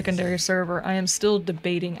down the secondary server. I am still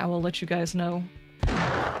debating. I will let you guys know.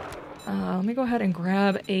 Let me go ahead and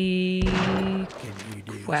grab a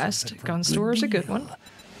quest. Gun store is a good one. I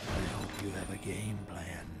hope you have a game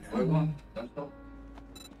plan. Wait, what? That's all?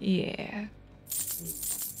 Yeah.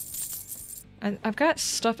 I've got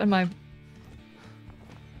stuff in my...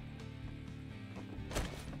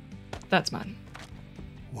 That's mine.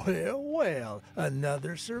 Well, well,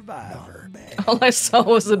 another survivor. All I saw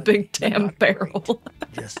was a big damn Not great. barrel.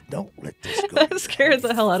 Just don't let this go. That scared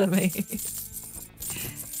the hell out of me.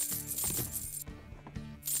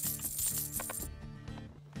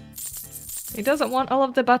 He doesn't want all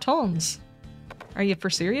of the batons. Are you for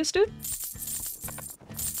serious, dude?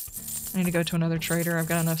 I need to go to another trader. I've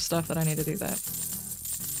got enough stuff that I need to do that.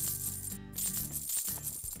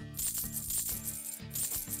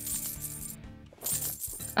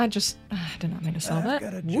 I did not mean to sell I've that.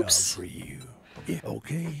 got a Whoops. job for you.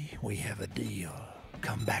 Okay, we have a deal.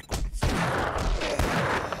 Come back with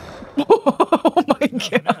Oh my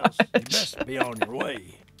nothing else. You god. best be on your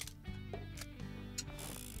way.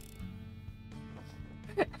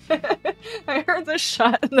 I heard the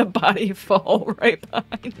shot in the body fall right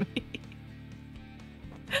behind me.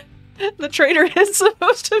 The trader is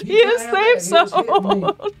supposed to be a safe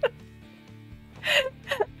zone.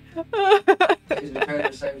 Is it fair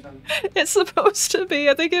to say something? It's supposed to be.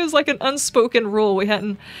 I think it was like an unspoken rule. We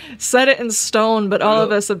hadn't set it in stone, but all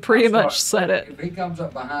of us had pretty much said it. If he comes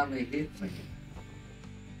up behind me, hit me.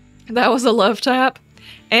 That was a love tap.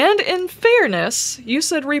 And in fairness, you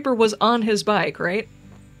said Reaper was on his bike, right?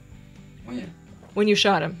 When? When you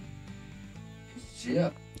shot him.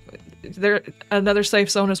 Yeah. there another safe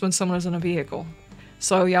zone is when someone is in a vehicle.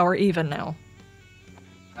 So y'all are even now.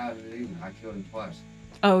 I didn't even. I killed him twice.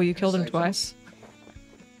 Oh, you killed him twice?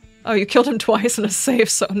 Oh, you killed him twice in a safe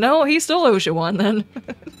zone. No, he still owes you one then.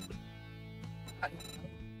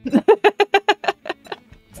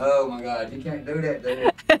 Oh my god, you can't do that,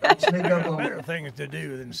 dude. Don't sneak up on me. Better things to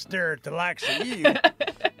do than stare at the likes of you.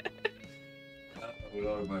 Oh,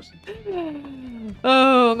 Lord mercy.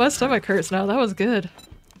 Oh, my stomach hurts now. That was good.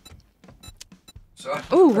 So,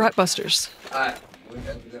 Ooh, Rotbusters. alright, we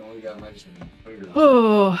gotta make some food.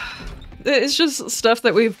 Oh, it's just stuff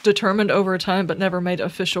that we've determined over time but never made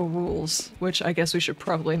official rules, which I guess we should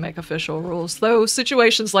probably make official rules. Though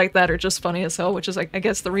situations like that are just funny as hell, which is, I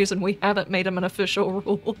guess, the reason we haven't made them an official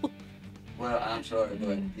rule. Well, I'm sorry,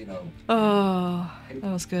 but, you know. Oh, that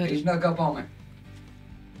was He good. snuck up on me.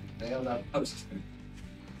 The hell I posted.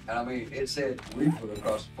 And I mean, it said Reaper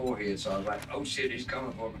across the forehead, so I was like, oh shit, he's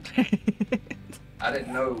coming for me. I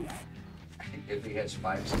didn't know if he had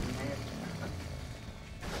spikes in his hand.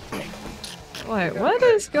 Wait, what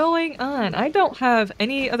is going on? I don't have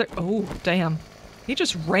any other- oh, damn. He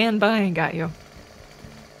just ran by and got you.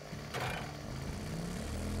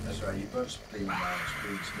 That's right, you put speed off.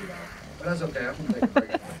 But that's okay, I'm gonna take a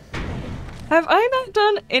break. Have I not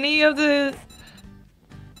done any of the...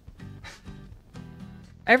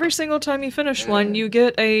 Every single time you finish one, you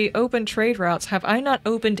get a open trade routes. Have I not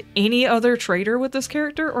opened any other trader with this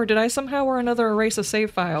character, or did I somehow or another erase a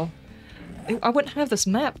save file? I wouldn't have this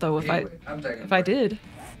map though if Anyway, I'm taking a I break. did.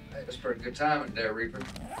 Hey, that's pretty good timing there, Reaper.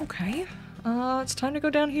 Okay, it's time to go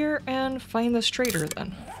down here and find this trader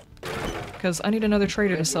then, because I need another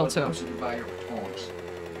trader to sell to. Buy your batons.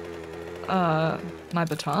 My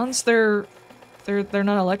batons? They're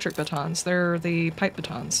not electric batons. They're the pipe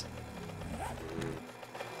batons.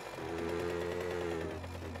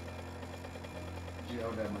 You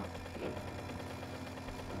know that much.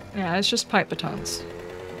 Yeah, it's just pipe batons.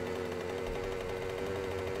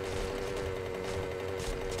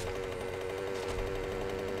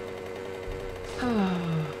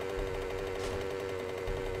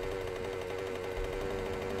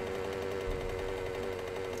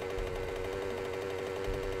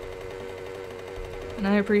 And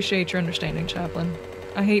I appreciate your understanding, Chaplain.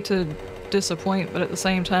 I hate to disappoint, but at the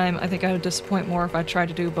same time, I think I would disappoint more if I tried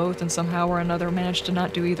to do both and somehow or another managed to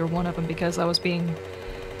not do either one of them because I was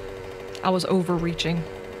overreaching.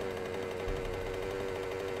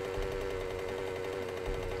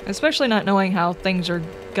 Especially not knowing how things are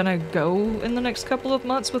gonna go in the next couple of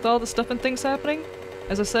months with all the stuff and things happening.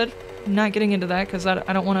 As I said, not getting into that because I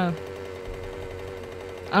don't want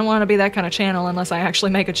to be that kind of channel unless I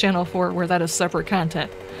actually make a channel for it where that is separate content.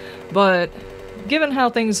 But given how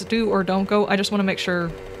things do or don't go, I just want to make sure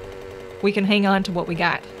we can hang on to what we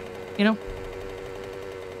got, you know?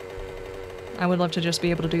 I would love to just be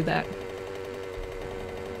able to do that.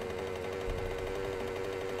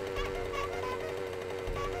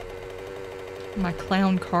 My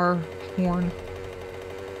clown car horn.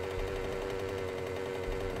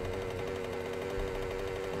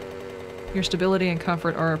 Your stability and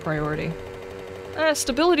comfort are a priority.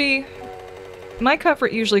 Stability... My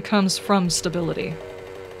comfort usually comes from stability.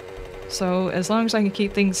 So as long as I can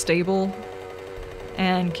keep things stable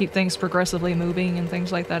and keep things progressively moving and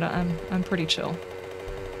things like that, I'm pretty chill.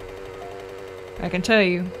 I can tell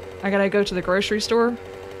you, I gotta go to the grocery store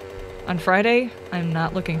on Friday. I'm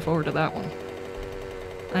not looking forward to that one.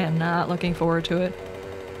 I am not looking forward to it.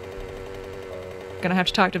 Gonna have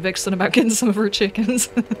to talk to Vixen about getting some of her chickens.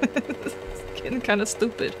 It's getting kind of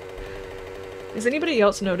stupid. Has anybody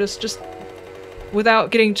else noticed, just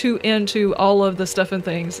without getting too into all of the stuff and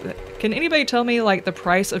things, can anybody tell me like the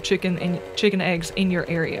price of chicken and chicken eggs in your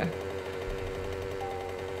area?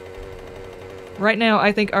 Right now,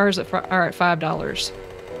 I think ours are at $5.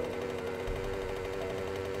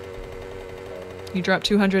 You dropped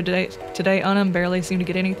 200 today on them, barely seem to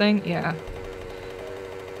get anything? Yeah.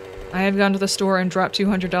 I have gone to the store and dropped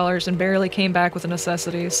 $200 and barely came back with the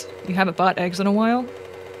necessities. You haven't bought eggs in a while?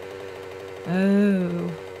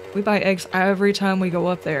 Oh. We buy eggs every time we go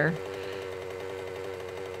up there.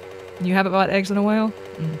 You haven't bought eggs in a while?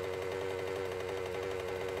 Mm.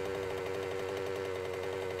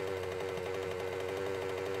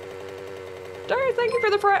 Darn, thank you for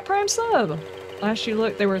the Prime sub! Last you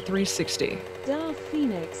looked, they were $3.60. Darth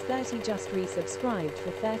Phoenix 30 just resubscribed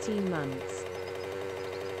for 13 months.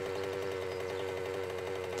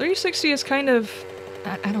 $3.60 is kind of...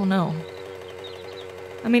 I don't know.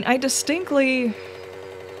 I mean, I distinctly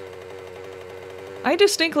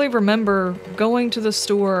remember going to the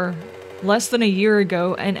store less than a year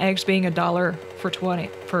ago and eggs being $1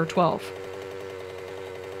 for 12.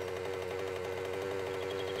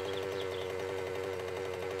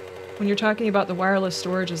 When you're talking about the wireless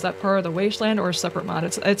storage, is that part of the wasteland or a separate mod?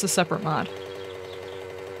 It's a separate mod.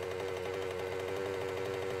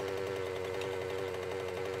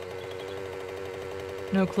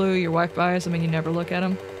 No clue, your wife buys them and you never look at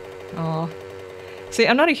them? Aw. See,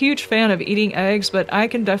 I'm not a huge fan of eating eggs, but I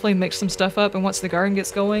can definitely mix some stuff up, and once the garden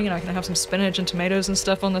gets going and I can have some spinach and tomatoes and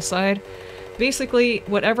stuff on the side, basically,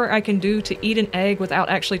 whatever I can do to eat an egg without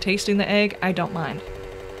actually tasting the egg, I don't mind.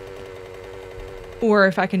 Or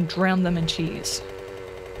if I can drown them in cheese,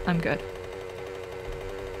 I'm good.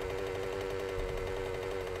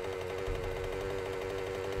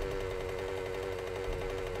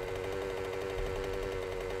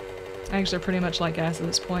 Eggs are pretty much like gas at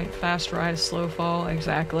this point. Fast rise, slow fall,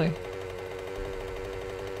 exactly.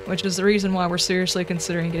 Which is the reason why we're seriously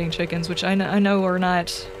considering getting chickens, which I know are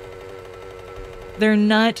not... They're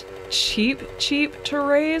not cheap to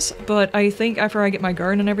raise, but I think after I get my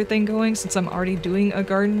garden and everything going, since I'm already doing a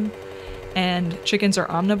garden and chickens are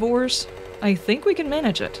omnivores, I think we can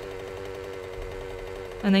manage it.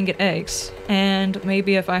 And then get eggs. And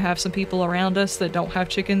maybe if I have some people around us that don't have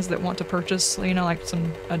chickens that want to purchase, you know, like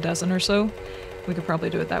a dozen or so, we could probably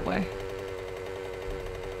do it that way.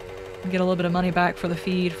 Get a little bit of money back for the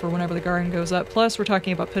feed for whenever the garden goes up. Plus, we're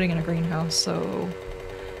talking about putting in a greenhouse, so...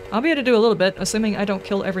 I'll be able to do a little bit, assuming I don't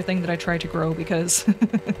kill everything that I try to grow, because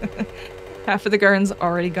half of the garden's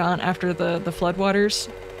already gone after the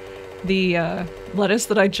floodwaters. The lettuce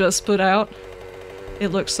that I just put out, it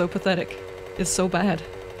looks so pathetic. It's so bad.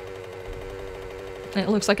 And it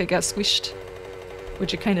looks like it got squished,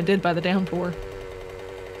 which it kind of did by the downpour.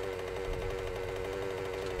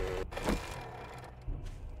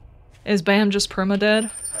 Is Bam just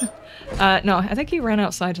perma-dead? No, I think he ran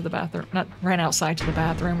outside to the bathroom. Not ran outside to the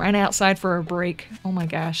bathroom. Ran outside for a break. Oh my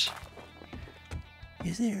gosh.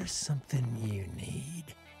 Is there something you need?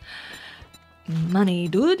 Money,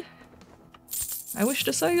 dude. I wish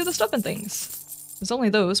to sell you the stuff and things. There's only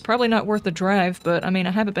those. Probably not worth the drive, but I mean,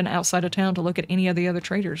 I haven't been outside of town to look at any of the other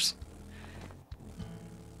traders.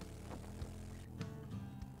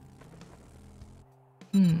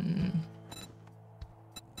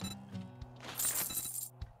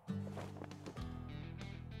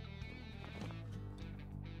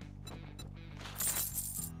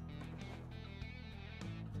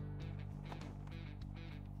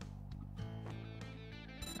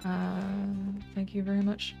 Thank you very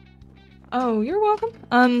much. Oh, you're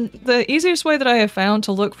welcome. The easiest way that I have found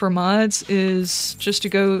to look for mods is just to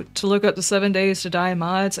go to look up the 7 days to die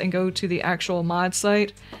mods and go to the actual mod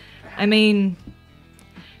site. I mean,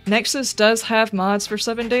 Nexus does have mods for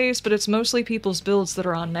 7 days, but it's mostly people's builds that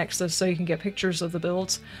are on Nexus, so you can get pictures of the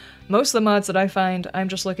builds. Most of the mods that I find, I'm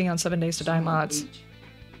just looking on 7 days to die mods.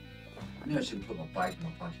 I knew I should put my bike in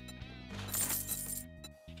my pocket.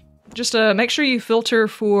 Just make sure you filter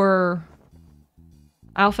for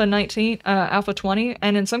Alpha 19, Alpha 20,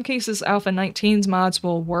 and in some cases Alpha 19's mods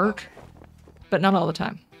will work, but not all the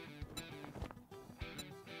time.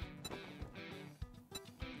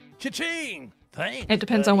 Cha-ching! Thanks. It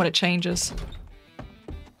depends on what it changes.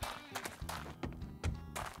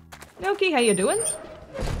 Noki, how you doing?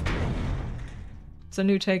 It's a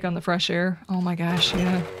new take on the fresh air. Oh my gosh,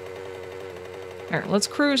 yeah. Alright, let's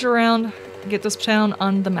cruise around, get this town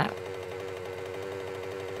on the map.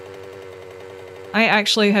 I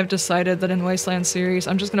actually have decided that in Wasteland series,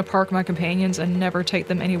 I'm just going to park my companions and never take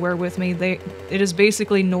them anywhere with me. It is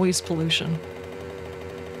basically noise pollution.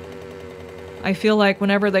 I feel like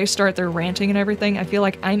whenever they start their ranting and everything, I feel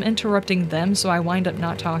like I'm interrupting them, so I wind up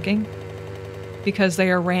not talking. Because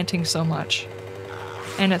they are ranting so much.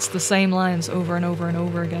 And it's the same lines over and over and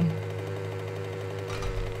over again.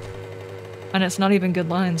 And it's not even good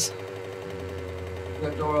lines.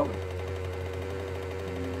 That door open.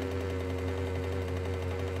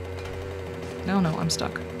 No, I'm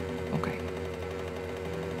stuck. Okay.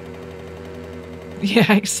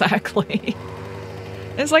 Yeah, exactly.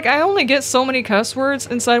 It's like I only get so many cuss words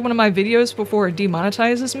inside one of my videos before it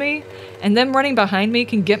demonetizes me, and them running behind me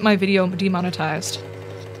can get my video demonetized.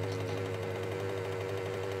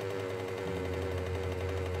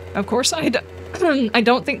 Of course, I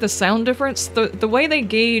don't think the sound difference, the way they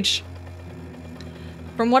gauge,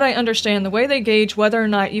 from what I understand, the way they gauge whether or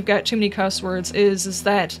not you've got too many cuss words is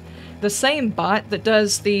that the same bot that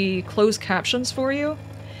does the closed captions for you,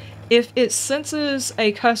 if it senses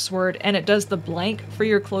a cuss word and it does the blank for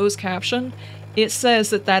your closed caption, it says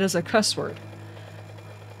that that is a cuss word.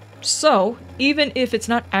 So, even if it's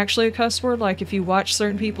not actually a cuss word, like if you watch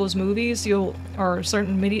certain people's movies, or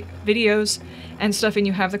certain videos and stuff, and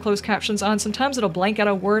you have the closed captions on, sometimes it'll blank out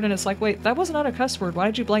a word and it's like, wait, that was not a cuss word. Why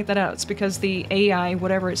did you blank that out? It's because the AI,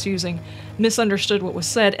 whatever it's using, misunderstood what was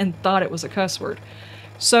said and thought it was a cuss word.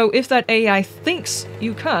 So if that AI thinks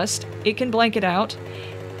you cussed, it can blank it out,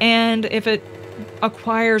 and if it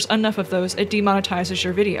acquires enough of those, it demonetizes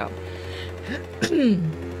your video.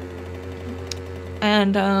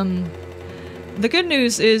 And the good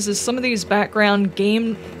news is some of these background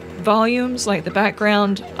game volumes, like the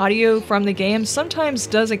background audio from the game, sometimes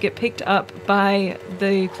doesn't get picked up by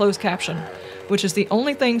the closed caption, which is the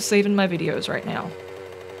only thing saving my videos right now.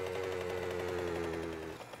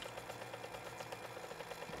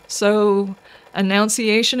 So,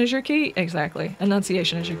 enunciation is your key? Exactly.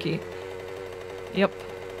 Enunciation is your key. Yep.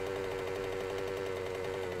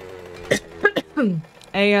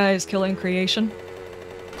 AI is killing creation.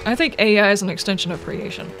 I think AI is an extension of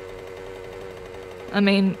creation. I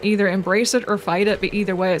mean, either embrace it or fight it, but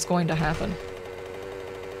either way it's going to happen.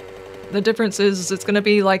 The difference is it's going to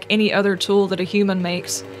be like any other tool that a human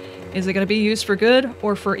makes. Is it going to be used for good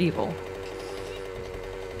or for evil?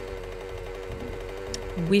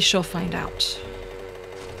 We shall find out.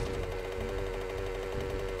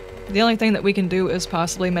 The only thing that we can do is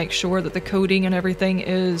possibly make sure that the coding and everything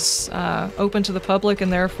is open to the public,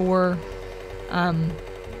 and therefore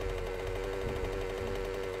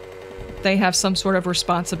they have some sort of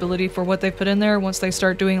responsibility for what they put in there. Once they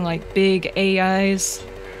start doing like big AIs,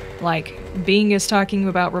 like Bing is talking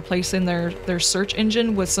about replacing their search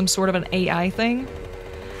engine with some sort of an AI thing.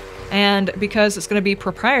 And because it's going to be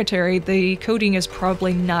proprietary, the coding is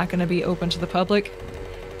probably not going to be open to the public.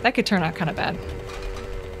 That could turn out kind of bad.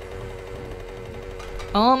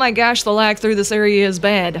 Oh my gosh, the lag through this area is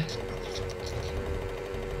bad.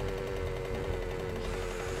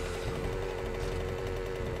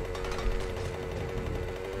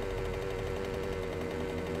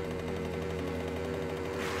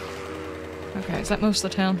 Okay, is that most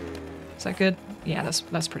of the town? Is that good? Yeah,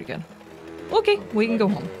 that's pretty good. Okay, we can go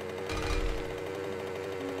home.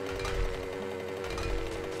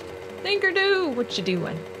 Tinker-do! What you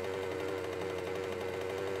doing?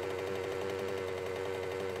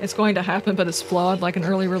 It's going to happen, but it's flawed like an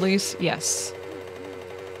early release? Yes.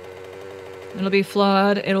 It'll be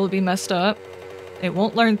flawed, it'll be messed up. It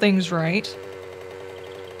won't learn things right.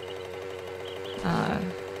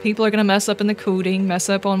 People are gonna mess up in the coding, mess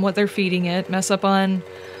up on what they're feeding it, mess up on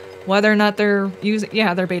whether or not they're using—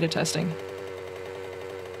 yeah, they're beta testing.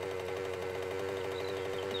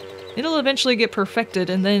 It'll eventually get perfected,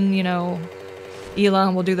 and then, you know,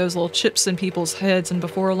 Elon will do those little chips in people's heads, and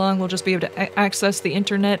before long we'll just be able to access the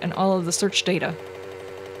internet and all of the search data.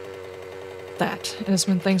 That is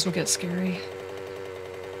when things will get scary.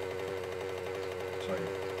 So,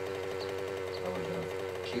 I was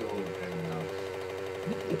killed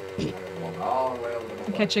and walked all the way over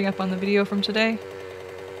to my Catching up on the video from today.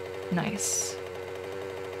 Nice.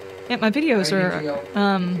 Yeah, my videos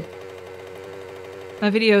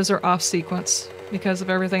are off sequence because of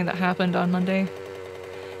everything that happened on Monday.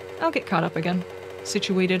 I'll get caught up again.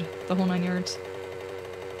 Situated, the whole 9 yards.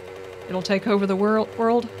 It'll take over the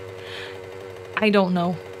world. I don't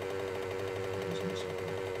know.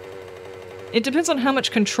 It depends on how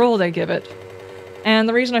much control they give it. And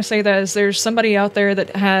the reason I say that is there's somebody out there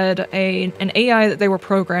that had an AI that they were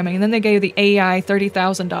programming, and then they gave the AI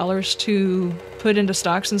 $30,000 to put into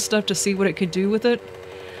stocks and stuff to see what it could do with it.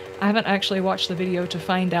 I haven't actually watched the video to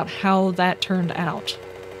find out how that turned out.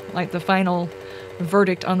 Like the final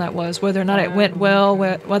verdict on that was whether or not it went well,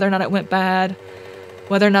 whether or not it went bad,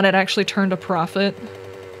 whether or not it actually turned a profit,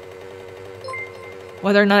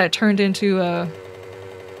 whether or not it turned into a...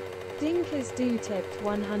 Dinkers do tipped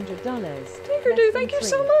 $100. Tinker-do, thank you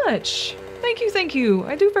so much! Thank you!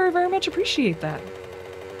 I do very, very much appreciate that.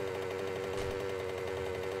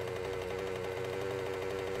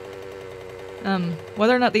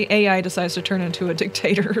 Whether or not the AI decides to turn into a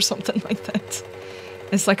dictator or something like that.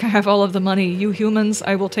 It's like, I have all of the money. You humans,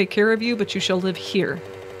 I will take care of you, but you shall live here.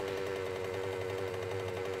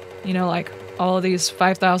 You know, like all of these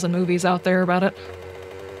 5,000 movies out there about it.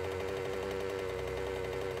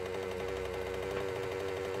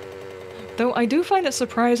 Though I do find it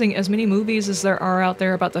surprising, as many movies as there are out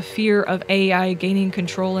there about the fear of AI gaining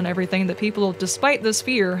control and everything, that people, despite this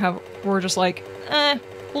fear, were just like,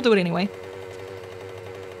 we'll do it anyway.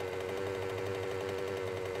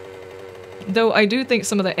 Though I do think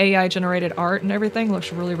some of the AI-generated art and everything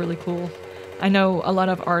looks really, really cool. I know a lot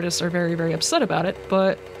of artists are very, very upset about it,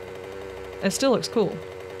 but it still looks cool.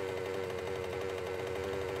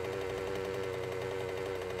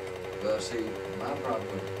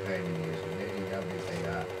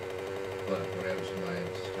 but whatever somebody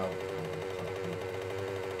else is talking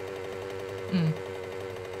Mm.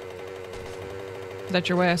 Is that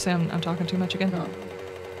your way I say I'm talking too much again? No.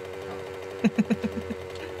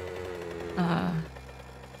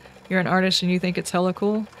 You're an artist and you think it's hella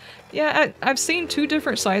cool? Yeah, I've seen two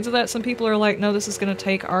different sides of that. Some people are like, no, this is going to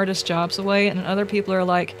take artist jobs away. And other people are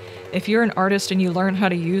like, if you're an artist and you learn how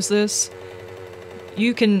to use this,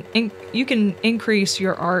 you can increase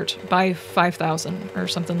your art by 5,000 or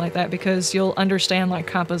something like that because you'll understand like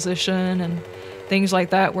composition and things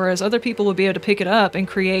like that. Whereas other people will be able to pick it up and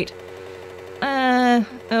create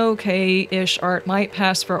okay-ish art, might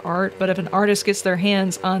pass for art, but if an artist gets their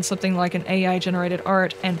hands on something like an AI-generated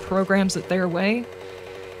art and programs it their way,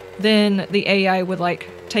 then the AI would, like,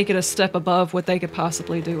 take it a step above what they could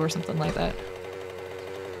possibly do or something like that.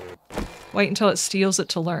 Wait until it steals it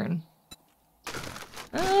to learn.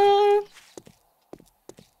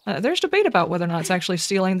 There's debate about whether or not it's actually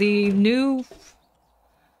stealing. The new...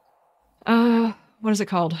 what is it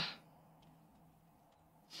called?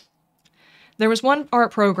 There was one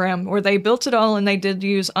art program where they built it all and they did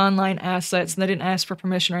use online assets and they didn't ask for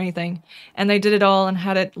permission or anything. And they did it all and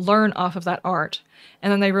had it learn off of that art.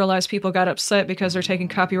 And then they realized people got upset because they're taking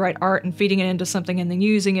copyright art and feeding it into something and then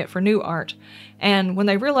using it for new art. And when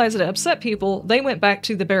they realized that it upset people, they went back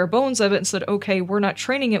to the bare bones of it and said, okay, we're not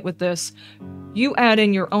training it with this. You add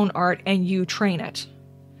in your own art and you train it.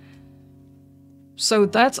 So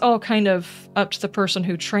that's all kind of up to the person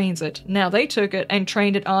who trains it. Now they took it and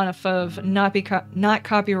trained it on of not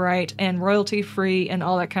copyright and royalty free and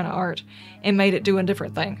all that kind of art and made it do a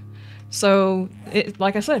different thing. So,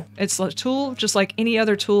 like I said, it's a tool just like any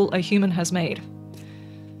other tool a human has made.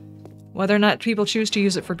 Whether or not people choose to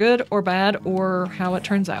use it for good or bad or how it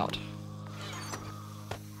turns out.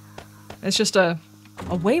 It's just a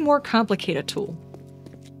way more complicated tool.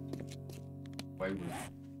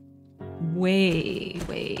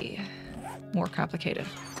 Way more complicated.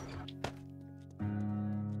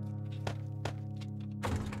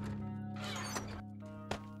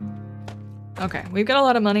 Okay, we've got a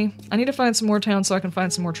lot of money. I need to find some more towns so I can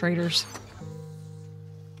find some more traders.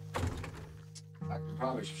 I could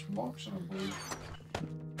probably smoke some of these.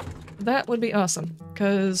 That would be awesome,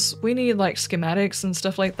 because we need, like, schematics and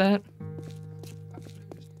stuff like that.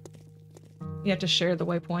 You have to share the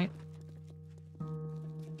waypoint.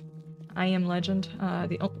 I Am Legend.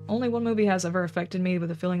 The only one movie has ever affected me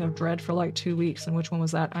with a feeling of dread for like 2 weeks, and which one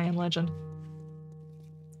was that? I Am Legend.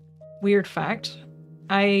 Weird fact.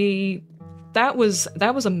 That was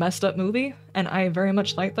a messed up movie, and I very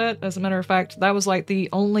much like that. As a matter of fact, that was like the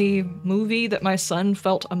only movie that my son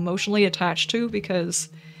felt emotionally attached to, because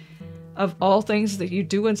of all things that you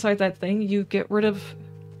do inside that thing, you get rid of...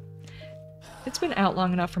 It's been out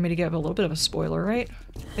long enough for me to give a little bit of a spoiler, right?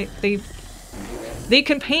 The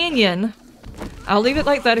companion, I'll leave it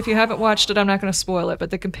like that. If you haven't watched it, I'm not going to spoil it, but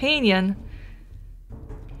the companion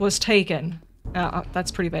was taken.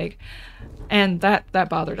 That's pretty vague. And that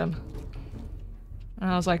bothered him. And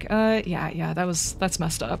I was like, yeah, that's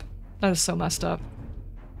messed up. That is so messed up.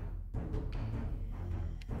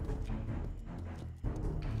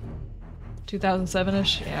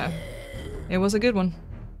 ...2007-ish, yeah. It was a good one.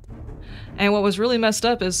 And what was really messed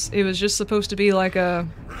up is it was just supposed to be like a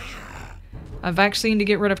vaccine to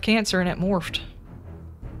get rid of cancer, and it morphed.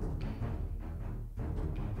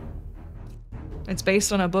 It's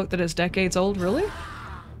based on a book that is decades old, really?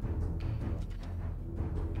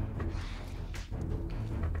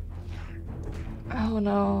 Oh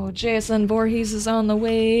no, Jason Voorhees is on the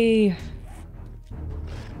way.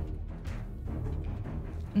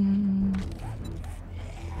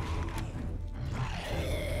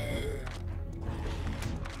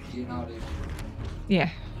 Yeah.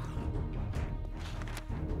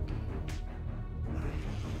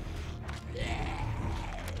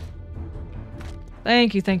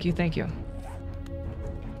 Thank you, thank you, thank you.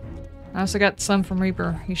 I also got some from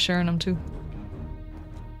Reaper. He's sharing them too.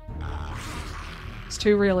 It's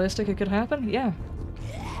too realistic it could happen? Yeah.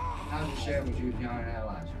 How's it share with you if you aren't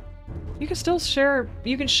allies? You can still share,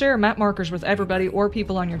 you can share map markers with everybody or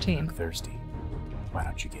people on your team. Thirsty. Why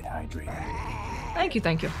don't you get hydrated? Thank you,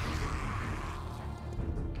 thank you.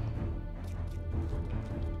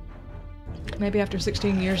 Maybe after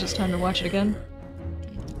 16 years it's time to watch it again?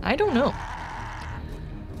 I don't know.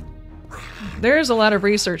 There's a lot of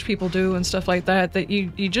research people do and stuff like that that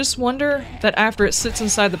you just wonder that after it sits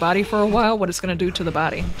inside the body for a while, what it's going to do to the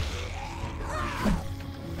body.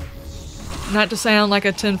 Not to sound like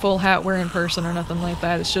a tinfoil hat wearing person or nothing like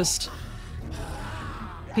that, it's just...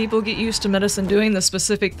 People get used to medicine doing the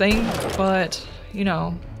specific thing, but, you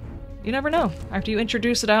know, you never know. After you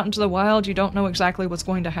introduce it out into the wild, you don't know exactly what's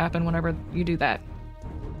going to happen whenever you do that.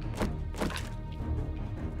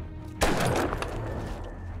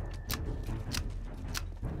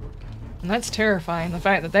 And that's terrifying, the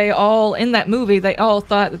fact that they all, in that movie, they all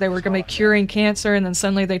thought that they were going to be curing cancer, and then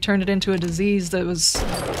suddenly they turned it into a disease that was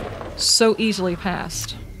so easily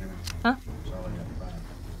passed. Huh?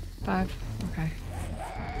 5? Okay.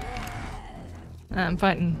 I'm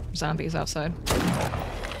fighting zombies outside.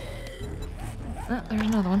 Oh, there's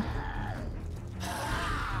another one.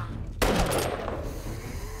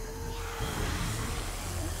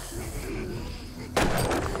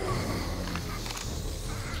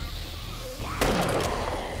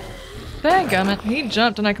 Dadgummit, he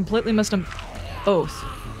jumped and I completely missed them both.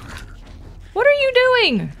 What are you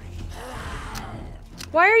doing?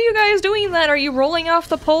 Why are you guys doing that? Are you rolling off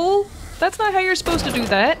the pole? That's not how you're supposed to do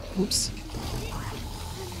that. Oops.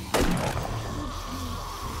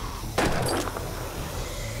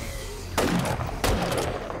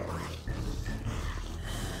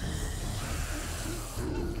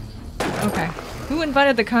 Okay. Who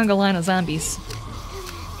invited the conga line of zombies?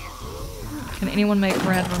 Can anyone make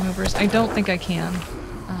rad removers? I don't think I can.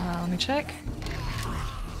 Let me check.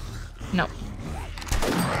 No.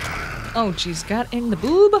 Oh, jeez, got in the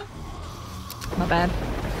boob? My bad.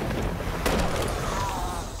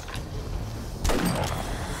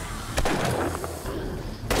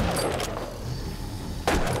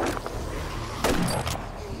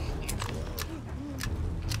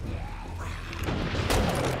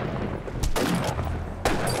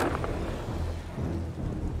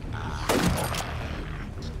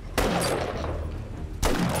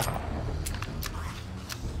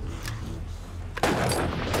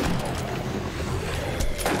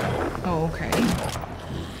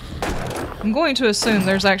 I'm going to assume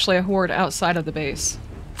there's actually a horde outside of the base.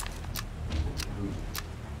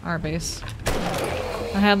 Our base.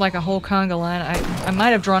 I had like a whole conga line. I might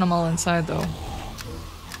have drawn them all inside though.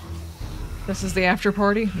 This is the after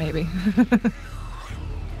party? Maybe.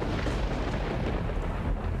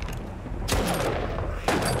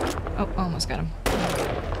 Oh, almost got him.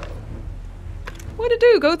 What'd it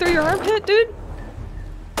do? Go through your armpit, dude?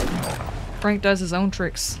 Frank does his own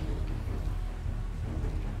tricks.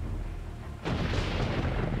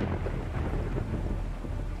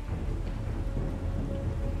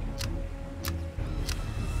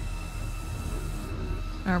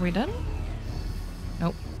 Are we done?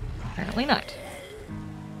 Nope. Apparently not.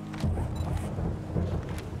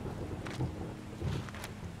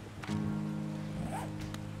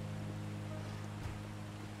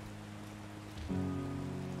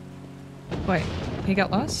 Wait, he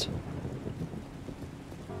got lost?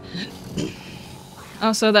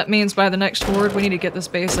 Oh, so that means by the next horde we need to get this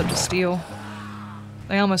base up to steel.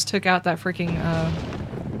 They almost took out that freaking,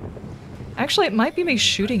 Actually, it might be me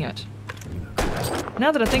shooting it.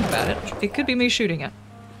 Now that I think about it, it could be me shooting it.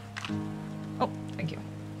 Oh, thank you.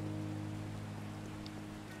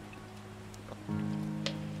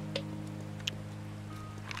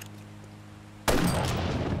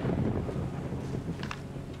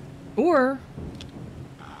 Or,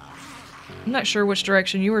 I'm not sure which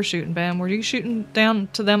direction you were shooting, Bam. Were you shooting down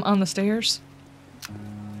to them on the stairs?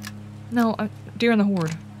 No, deer in the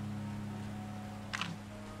horde.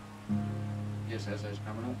 Yes, that's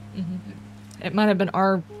coming up. Mm-hmm. It might have been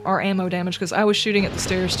our ammo damage, because I was shooting at the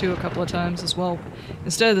stairs too a couple of times as well.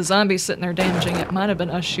 Instead of the zombies sitting there damaging it, might have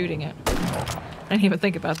been us shooting it. I didn't even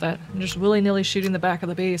think about that. I'm just willy-nilly shooting the back of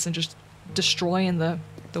the base and just destroying the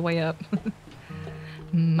way up.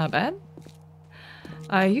 My bad.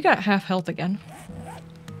 You got half health again.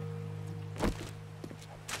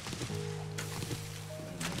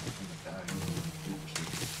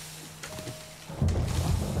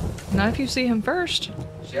 Not if you see him first.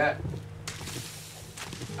 Shot.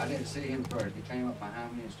 I didn't see him first. He came up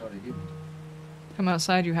behind me and started hitting me. Come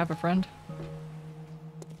outside, you have a friend.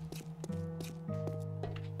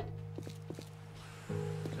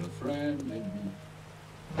 It's a friend in me.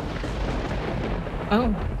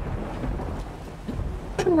 Oh.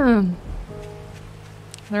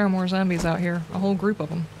 There are more zombies out here. A whole group of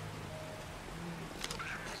them.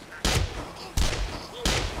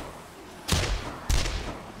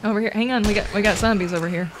 Over here. Hang on, we got zombies over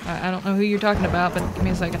here. I don't know who you're talking about, but give me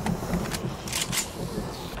a second.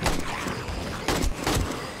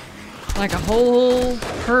 Like a whole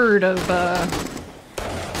herd of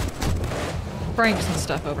Franks and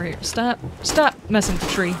stuff over here. Stop messing with the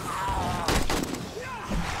tree.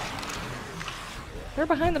 They're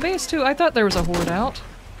behind the base too. I thought there was a horde out.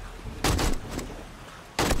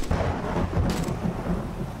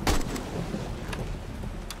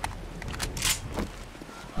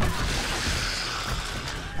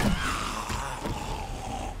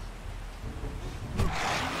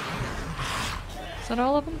 that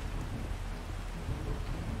all of them?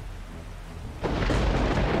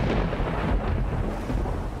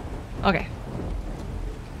 Okay.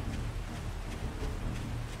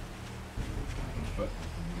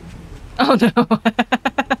 Oh no.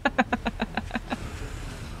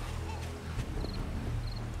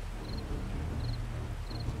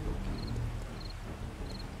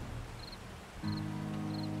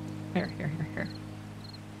 Here.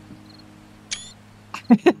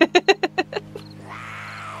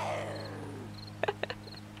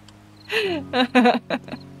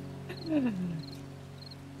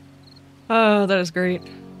 Oh, that is great.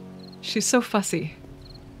 She's so fussy.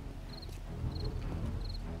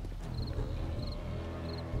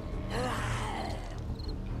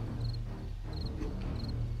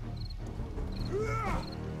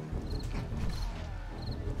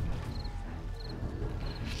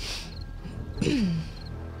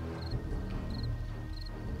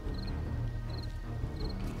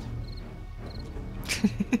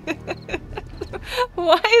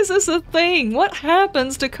 Why is this a thing? What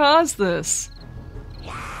happens to cause this?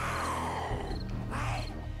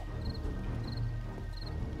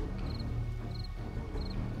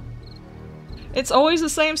 It's always the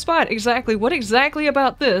same spot. Exactly. What exactly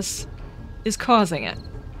about this is causing it?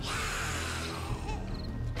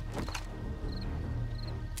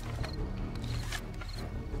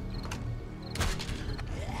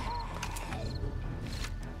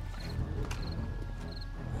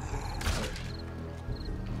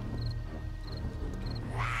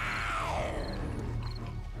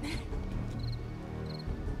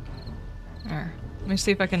 There. Let me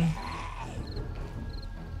see if I can...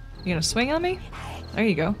 You gonna swing on me? There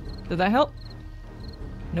you go. Did that help?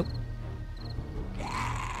 Nope.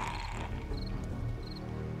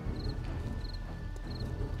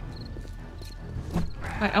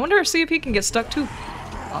 I wonder if see if he can get stuck too.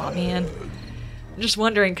 Aw, man. I'm just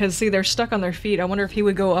wondering, because see, they're stuck on their feet. I wonder if he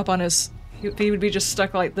would go up on his... If he would be just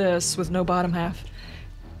stuck like this with no bottom half.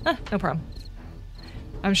 No problem.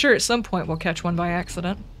 I'm sure at some point we'll catch one by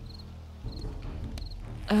accident.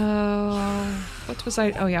 What was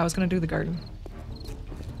I? Oh yeah, I was gonna do the garden.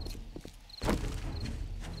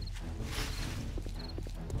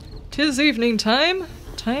 Tis evening time.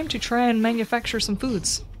 Time to try and manufacture some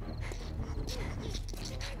foods.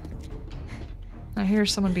 I hear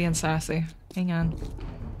someone being sassy. Hang on.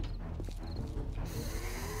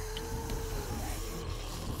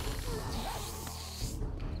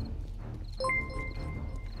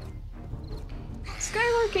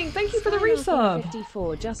 Skylarking, thank you for the resub!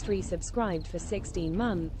 54 just resubscribed for 16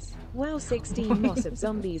 months. Wow, 16 moss of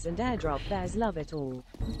zombies and airdrop bears, love it all.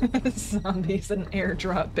 Zombies and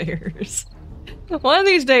airdrop bears. One of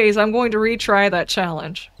these days I'm going to retry that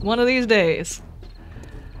challenge. One of these days.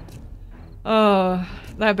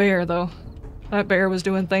 That bear though. That bear was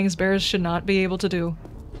doing things bears should not be able to do.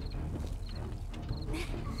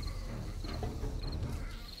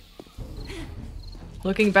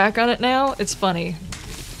 Looking back on it now, it's funny.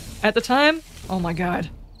 At the time, oh my god.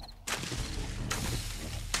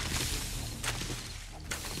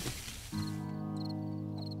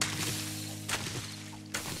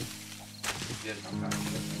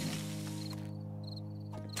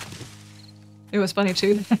 It was funny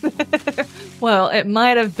too. Well, it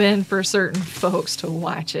might have been for certain folks to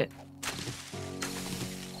watch it.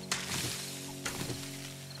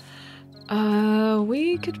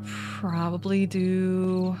 We could probably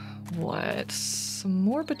do... what? Some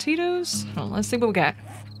more potatoes? Oh, let's see what we got.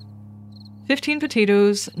 15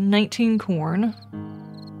 potatoes, 19 corn.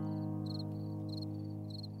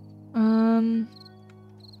 I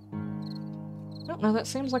don't know, that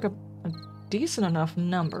seems like a decent enough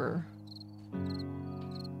number.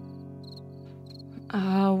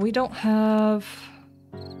 We don't have...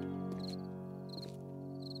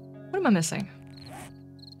 What am I missing?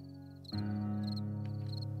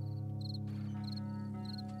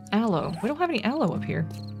 Aloe. We don't have any aloe up here.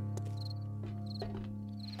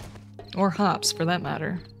 Or hops, for that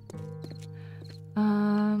matter.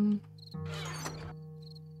 I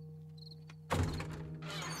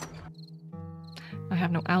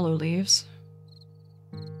have no aloe leaves.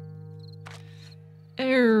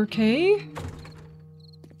 Okay.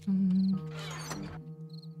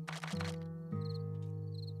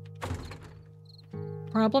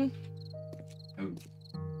 Problem?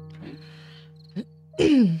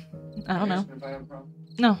 I don't know.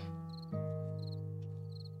 No.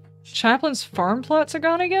 Chaplin's farm plots are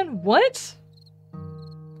gone again? What?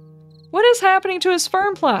 What is happening to his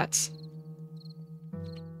farm plots?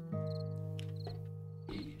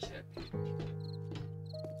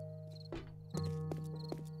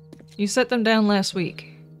 You set them down last week.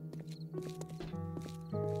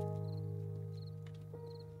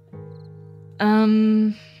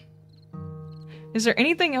 Is there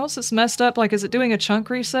anything else that's messed up? Like, is it doing a chunk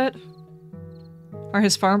reset? Are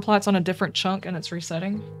his farm plots on a different chunk and it's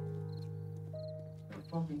resetting?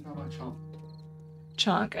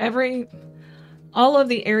 Chunk. All of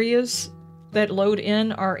the areas that load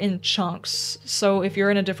in are in chunks. So if you're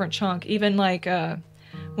in a different chunk, even like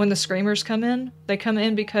when the screamers come in, they come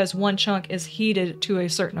in because one chunk is heated to a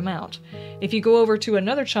certain amount. If you go over to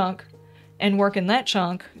another chunk and work in that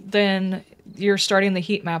chunk, then you're starting the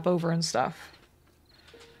heat map over and stuff.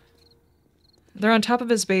 They're on top of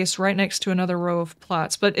his base right next to another row of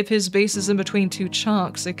plots, but if his base is in between two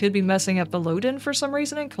chunks, it could be messing up the load-in for some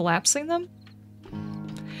reason and collapsing them.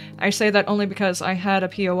 I say that only because I had a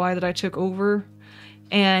POI that I took over,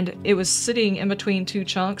 and it was sitting in between two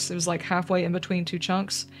chunks. It was like halfway in between two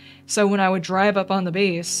chunks. So when I would drive up on the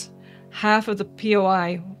base, half of the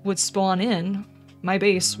POI would spawn in, my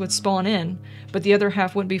base would spawn in, but the other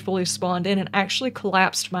half wouldn't be fully spawned in, and actually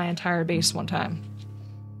collapsed my entire base one time.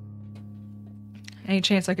 Any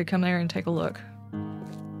chance I could come there and take a look?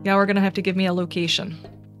 Y'all are gonna have to give me a location.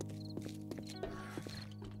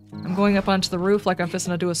 I'm going up onto the roof like I'm fisting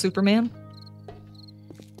to do a Superman.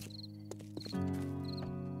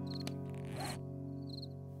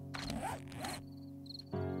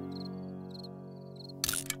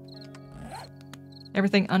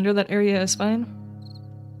 Everything under that area is fine.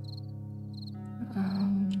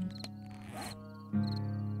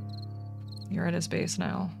 You're at his base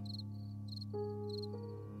now.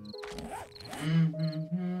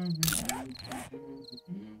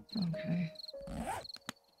 Okay.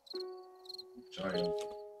 Sorry. I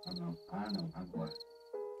know. I'm glad.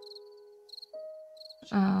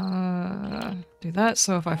 Do that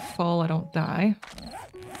so if I fall, I don't die.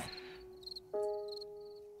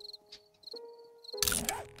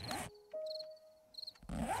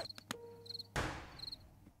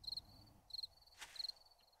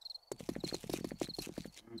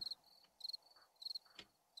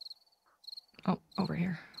 Oh, over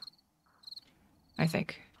here. I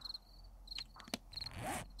think.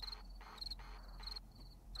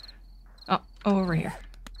 Oh, over here.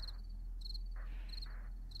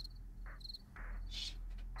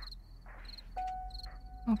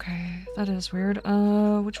 Okay, that is weird.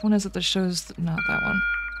 Which one is it that shows not that one?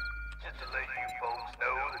 Just to let you folks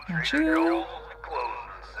know, the Not trader you. controls will be closing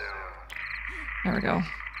soon. There we go.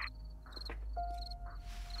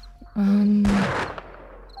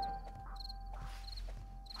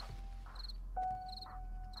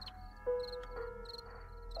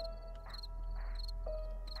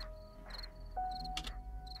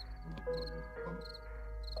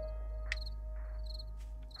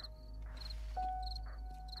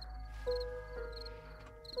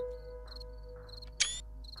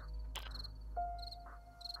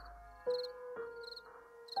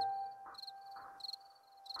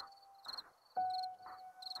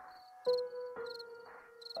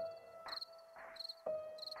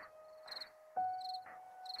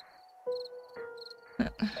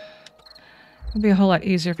 It'd be a whole lot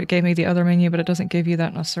easier if it gave me the other menu, but it doesn't give you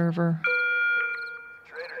that in a server.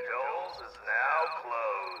 Trader Joel's is now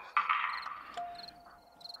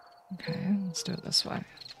closed. Okay, let's do it this way.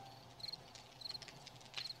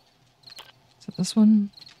 Is it this one?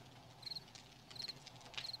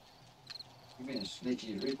 You mean as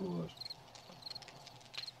sneaky as Rico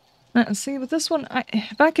was? See, with this one,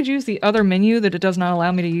 if I could use the other menu that it does not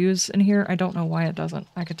allow me to use in here, I don't know why it doesn't.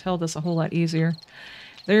 I could tell this a whole lot easier.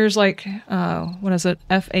 There's like, what is it,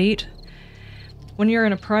 F8? When you're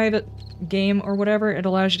in a private game or whatever, it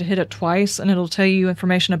allows you to hit it twice and it'll tell you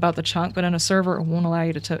information about the chunk, but in a server it won't allow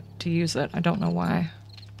you to use it. I don't know why.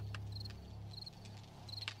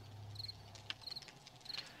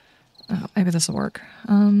 Oh, maybe this will work.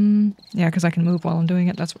 Yeah, because I can move while I'm doing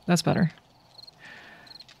it. That's better.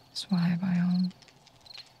 Swy biome.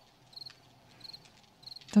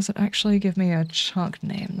 Does it actually give me a chunk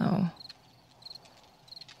name though?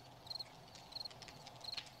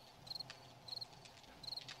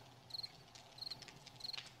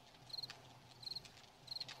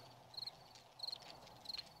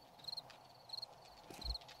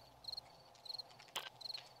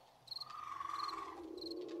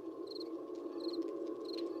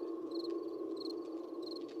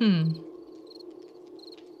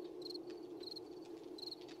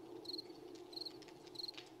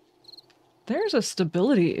 There's a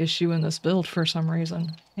stability issue in this build for some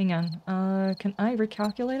reason. Hang on. Can I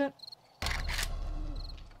recalculate it?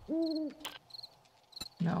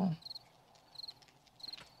 No.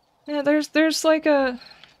 Yeah, there's like a...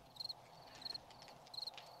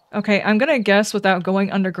 Okay, I'm gonna guess without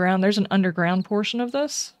going underground. There's an underground portion of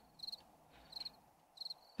this.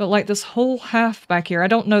 But like this whole half back here, I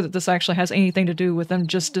don't know that this actually has anything to do with them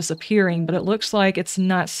just disappearing, but it looks like it's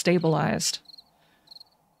not stabilized.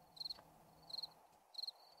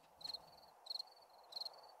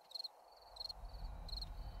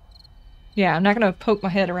 Yeah, I'm not gonna poke my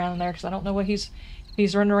head around in there because I don't know what he's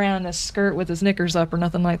running around in his skirt with his knickers up or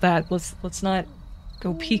nothing like that. Let's not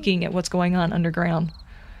go peeking at what's going on underground.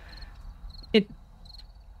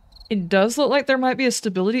 It does look like there might be a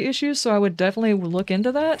stability issue, so I would definitely look into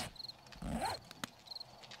that.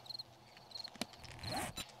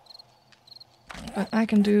 But I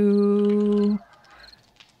can do...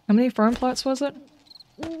 How many farm plots was it?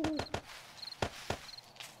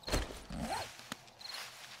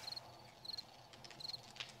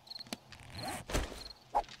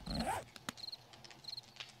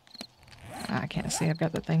 I can't see, I've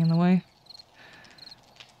got that thing in the way.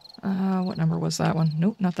 What number was that one?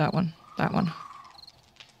 Nope, not that one. That one.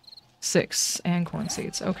 6, and corn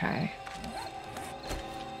seeds, okay.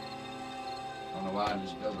 I don't know why I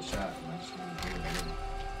just double shot him. I just wanted to get it.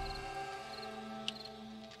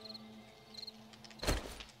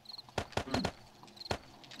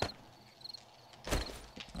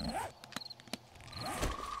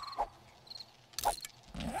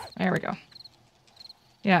 There we go.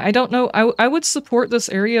 Yeah, I don't know. I would support this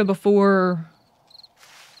area before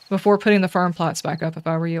putting the farm plots back up if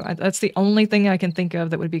I were you. That's the only thing I can think of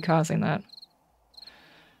that would be causing that.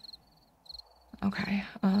 Okay.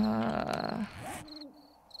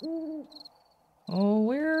 Oh,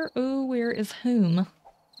 where is whom?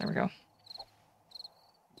 There we go.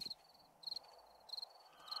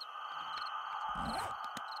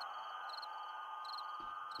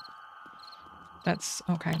 That's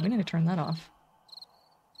okay. We need to turn that off.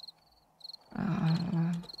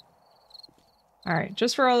 Alright,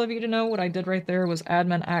 just for all of you to know, what I did right there was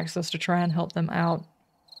admin access to try and help them out.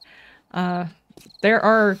 There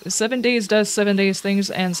are 7 days does 7 days things,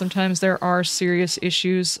 and sometimes there are serious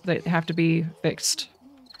issues that have to be fixed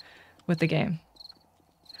with the game.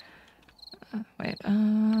 Wait,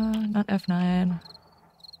 not F9.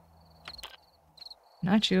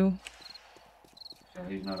 Not you. So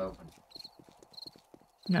he's not open.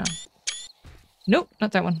 No. Nope,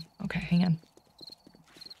 not that one. Okay, hang on.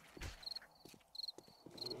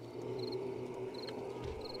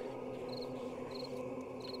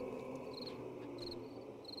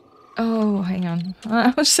 Oh, hang on.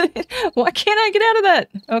 I was saying, why can't I get out of that?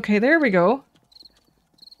 Okay, there we go.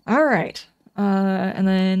 Alright. And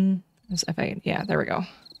then it's F8. Yeah, there we go.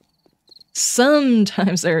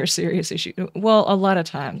 Sometimes there are serious issues. Well, a lot of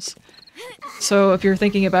times. So if you're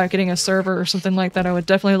thinking about getting a server or something like that, I would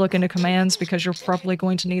definitely look into commands because you're probably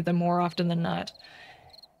going to need them more often than not.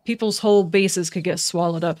 People's whole bases could get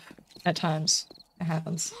swallowed up at times. It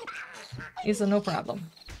happens. It's no problem.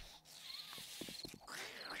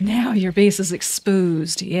 Now your base is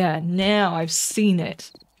exposed. Yeah, now I've seen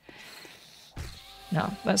it.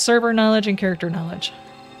 No, that's server knowledge and character knowledge.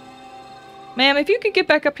 Ma'am, if you could get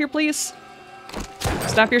back up here, please.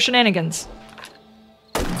 Stop your shenanigans.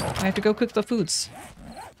 I have to go cook the foods.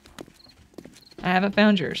 I haven't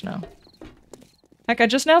found yours, no. Heck, I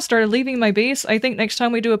just now started leaving my base. I think next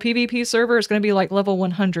time we do a PvP server, it's going to be like level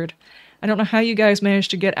 100. I don't know how you guys managed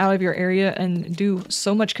to get out of your area and do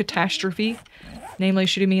so much catastrophe. Namely,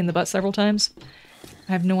 shooting me in the butt several times.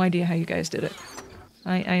 I have no idea how you guys did it.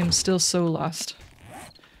 I am still so lost.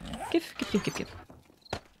 Give.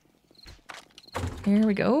 There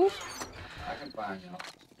we go. I can find y'all.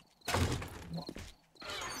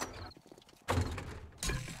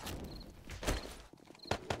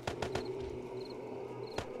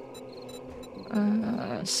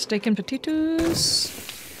 Steak and potatoes.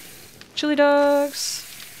 Chili dogs.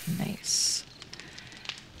 Nice.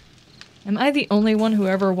 Am I the only one who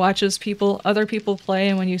ever watches other people play,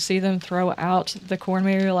 and when you see them throw out the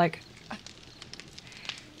cornmeal, you're like... I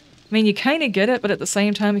mean, you kind of get it, but at the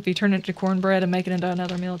same time, if you turn it into cornbread and make it into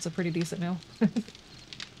another meal, it's a pretty decent meal.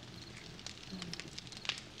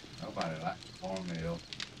 Nobody likes cornmeal.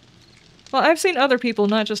 Well, I've seen other people,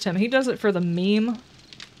 not just him. He does it for the meme.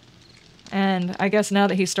 And I guess now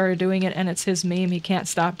that he started doing it and it's his meme, he can't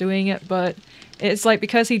stop doing it, but it's like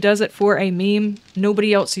because he does it for a meme,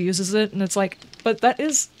 nobody else uses it, and it's like, but that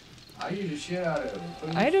is... I use the shit out of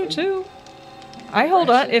it. I do too. I hold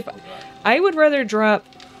on, if... I would rather drop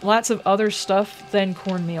lots of other stuff than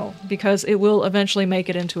cornmeal, because it will eventually make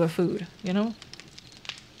it into a food, you know?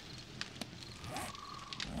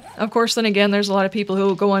 Of course, then again, there's a lot of people who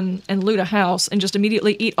will go on and loot a house and just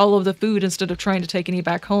immediately eat all of the food instead of trying to take any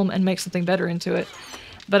back home and make something better into it.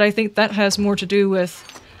 But I think that has more to do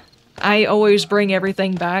with I always bring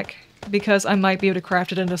everything back because I might be able to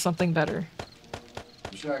craft it into something better.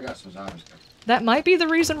 I'm sure I got some zombies coming. That might be the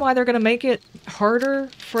reason why they're going to make it harder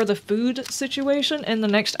for the food situation in the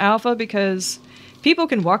next alpha, because people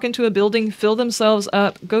can walk into a building, fill themselves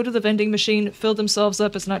up, go to the vending machine, fill themselves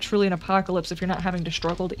up. It's not truly an apocalypse if you're not having to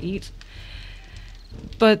struggle to eat.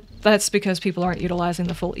 But that's because people aren't utilizing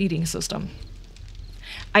the full eating system.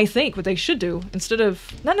 I think what they should do, instead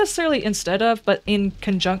of, not necessarily instead of, but in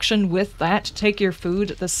conjunction with that, take your food,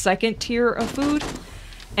 the second tier of food,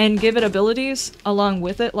 and give it abilities along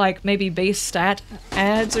with it, like maybe base stat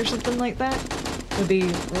ads or something like that. Would be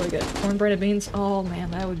really good. Cornbread and beans, oh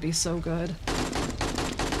man, that would be so good.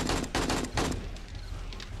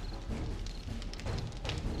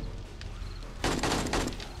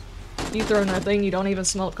 You throw nothing, you don't even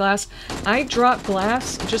smelt glass. I dropped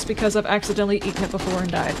glass just because I've accidentally eaten it before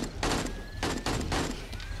and died.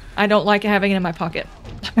 I don't like having it in my pocket.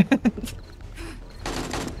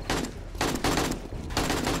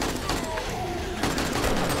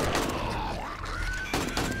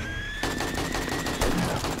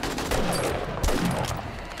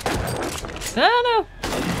 Oh no!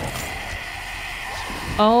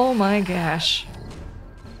 Oh my gosh.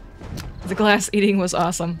 The glass eating was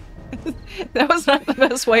awesome. That was not the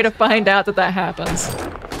best way to find out that that happens.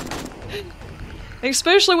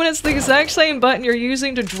 Especially when it's the exact same button you're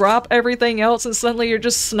using to drop everything else and suddenly you're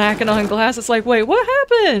just snacking on glass. It's like, wait, what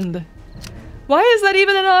happened? Why is that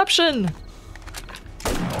even an option?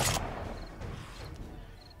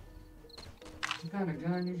 What kind of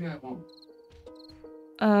gun you got one?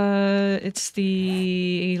 It's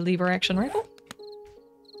the lever action rifle.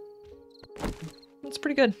 That's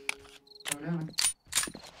pretty good. Go down.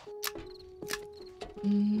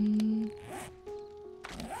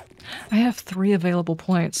 I have 3 available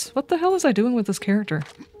points. What the hell was I doing with this character?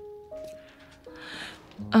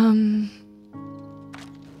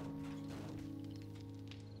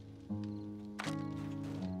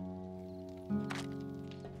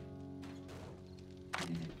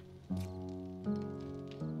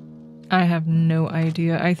 I have no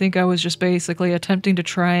idea. I think I was just basically attempting to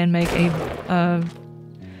try and make a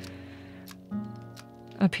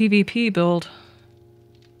PvP build.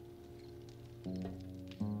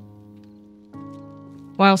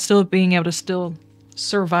 While still being able to still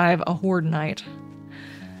survive a Horde night.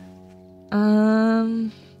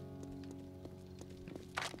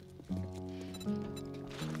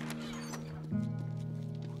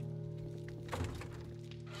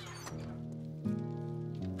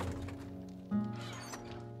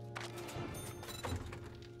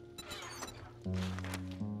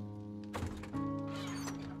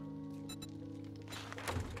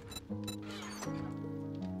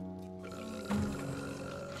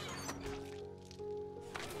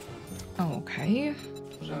 Okay.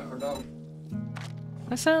 Is that her dog?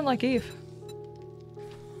 That sounded like Eve.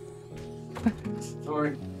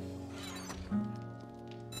 Sorry.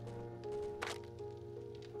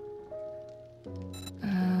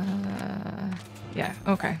 Yeah,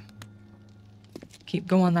 okay. Keep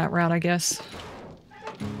going that route, I guess.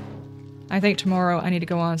 I think tomorrow I need to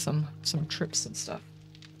go on some trips and stuff.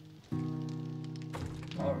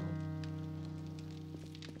 Oh.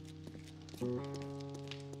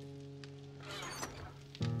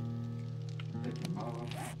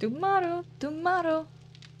 Tomorrow.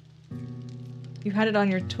 You had it on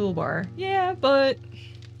your toolbar. Yeah, but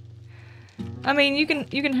I mean, you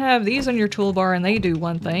can have these on your toolbar and they do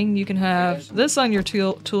one thing. You can have this on your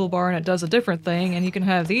toolbar and it does a different thing, and you can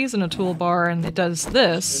have these in a toolbar and it does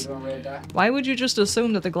this. Why would you just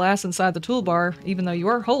assume that the glass inside the toolbar, even though you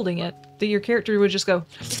are holding it, that your character would just go?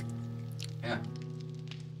 Yeah.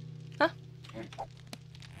 Huh? Yeah.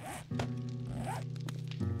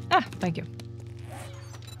 Ah, thank you.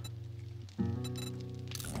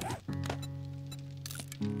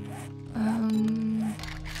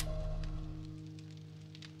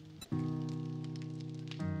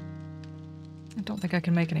 I don't think I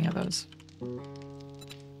can make any of those.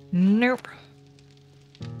 Nope.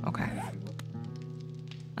 Okay.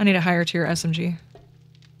 I need a higher tier SMG.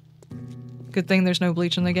 Good thing there's no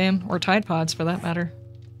bleach in the game, or Tide Pods for that matter.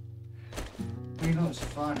 You know what's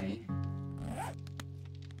funny?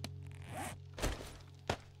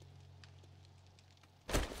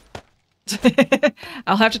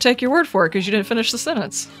 I'll have to take your word for it because you didn't finish the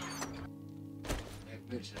sentence. That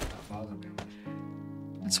bitch does not bother me much.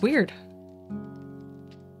 That's weird.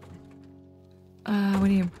 We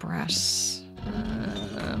need brass.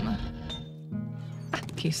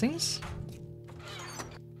 Casings.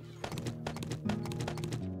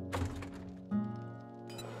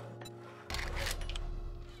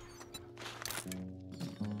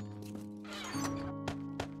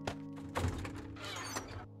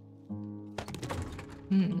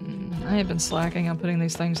 I have been slacking on putting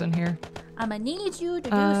these things in here. I'ma need you to do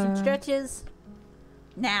some stretches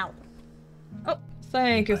now. Oh,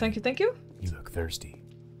 thank you, thank you, thank you. You look thirsty.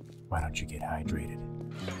 Why don't you get hydrated?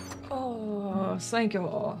 Oh, thank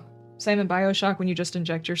you. Same in BioShock when you just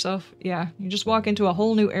inject yourself. Yeah, you just walk into a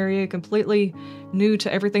whole new area, completely new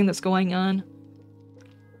to everything that's going on.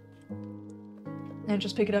 And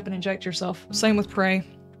just pick it up and inject yourself. Same with Prey.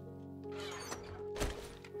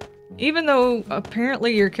 Even though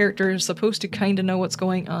apparently your character is supposed to kind of know what's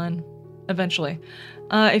going on eventually.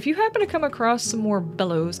 If you happen to come across some more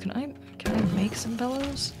bellows, can I make some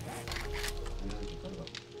bellows?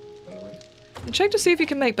 Check to see if you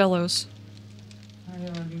can make bellows.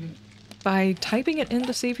 By typing it in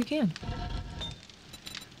to see if you can.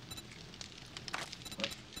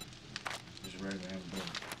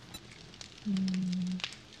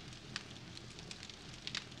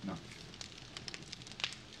 No.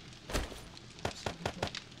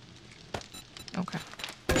 Okay.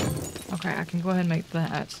 Okay, I can go ahead and make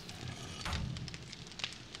that.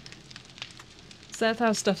 So that's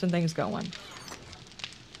how stuff and things going.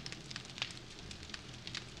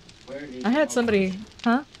 I had somebody,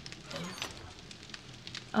 huh?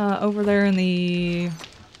 Over there in the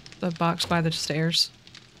box by the stairs.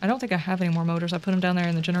 I don't think I have any more motors. I put them down there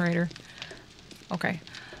in the generator. Okay.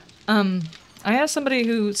 I had somebody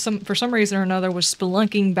who, for some reason or another, was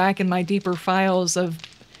spelunking back in my deeper files of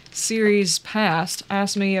series past,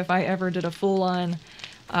 asked me if I ever did a full-on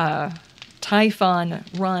Typhon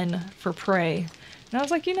run for Prey. And I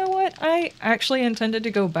was like, you know what? I actually intended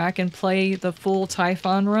to go back and play the full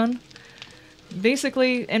Typhon run.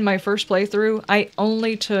 Basically, in my first playthrough, I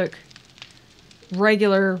only took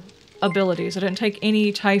regular abilities. I didn't take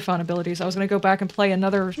any Typhon abilities. I was going to go back and play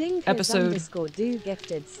another episode.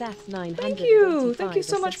 Gifted Seth 985 Thank you! Thank you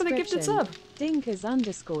so much for the gifted sub.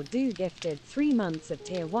 Dinkers_do gifted 3 months of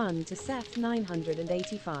tier 1 to Seth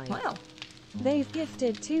 985. Wow. They've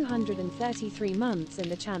gifted 233 months in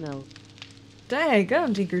the channel.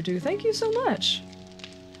 Daggum, Dinker-do. Thank you so much.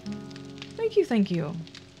 Thank you, thank you.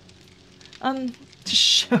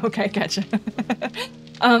 Okay, gotcha.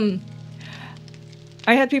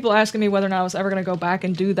 I had people asking me whether or not I was ever going to go back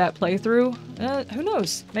and do that playthrough. Who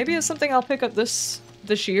knows? Maybe it's something I'll pick up this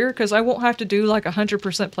year, because I won't have to do like 100%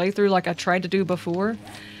 playthrough like I tried to do before.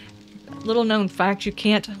 Little known fact, you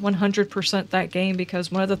can't 100% that game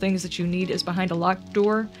because one of the things that you need is behind a locked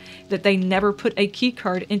door that they never put a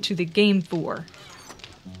keycard into the game for.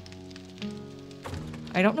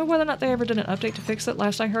 I don't know whether or not they ever did an update to fix it.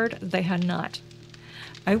 Last I heard, they had not.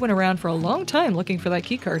 I went around for a long time looking for that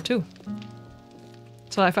keycard too.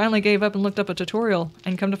 So I finally gave up and looked up a tutorial,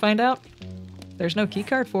 and come to find out, there's no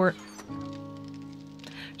keycard for it.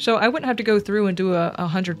 So I wouldn't have to go through and do a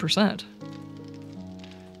 100%.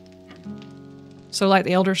 So like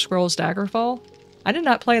the Elder Scrolls Daggerfall, I did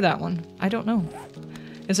not play that one. I don't know.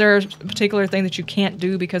 Is there a particular thing that you can't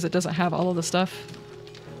do because it doesn't have all of the stuff?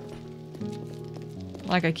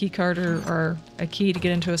 Like a keycard or a key to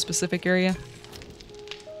get into a specific area?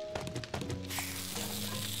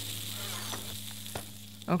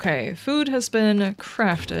 Okay, food has been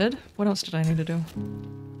crafted. What else did I need to do?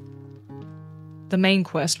 The main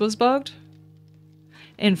quest was bugged.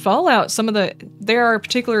 In Fallout, there are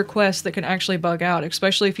particular quests that can actually bug out,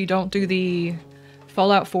 especially if you don't do the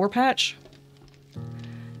Fallout 4 patch.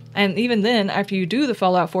 And even then, after you do the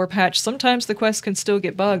Fallout 4 patch, sometimes the quests can still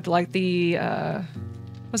get bugged, like the,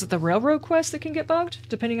 was it the railroad quest that can get bugged,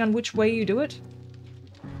 depending on which way you do it?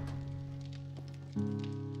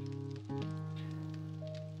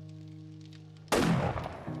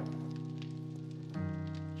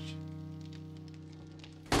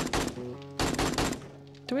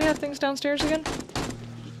 Do we have things downstairs again?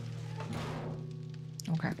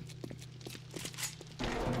 Okay.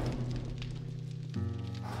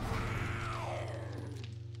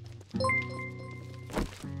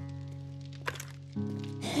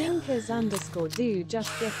 Dinkers_do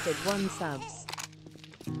just gifted 1 subs.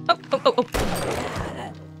 Oh.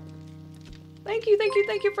 Thank you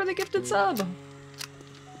for the gifted sub.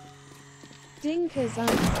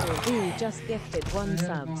 Dinkers_do just gifted 1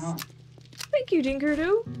 subs. Thank you,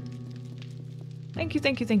 Dinker-do. Thank you.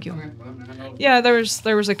 Yeah, there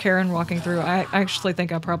was a Karen walking through. I actually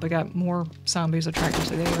think I probably got more zombies attracted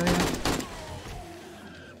to the area.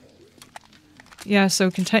 Yeah,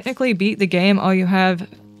 so can technically beat the game. All you have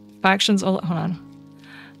factions. Hold on.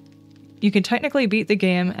 You can technically beat the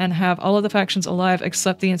game and have all of the factions alive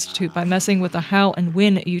except the Institute by messing with the how and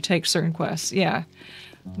when you take certain quests. Yeah.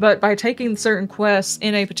 But by taking certain quests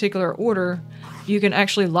in a particular order, you can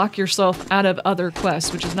actually lock yourself out of other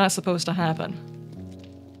quests, which is not supposed to happen.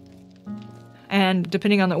 And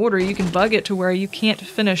depending on the order, you can bug it to where you can't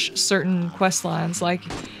finish certain quest lines. Like,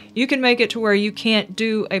 you can make it to where you can't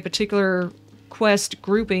do a particular quest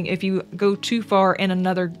grouping if you go too far in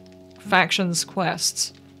another faction's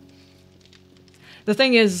quests. The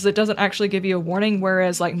thing is, it doesn't actually give you a warning,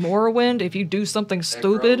 whereas like Morrowind, if you do something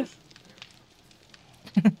stupid...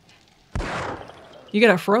 You get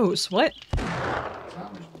a froze. What?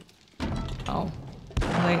 Oh.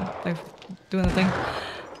 They're doing the thing.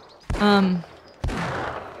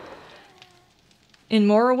 In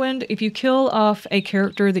Morrowind, if you kill off a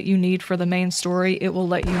character that you need for the main story, it will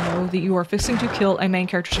let you know that you are fixing to kill a main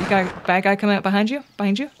character. So you got a bad guy coming out behind you?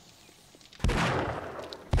 Behind you?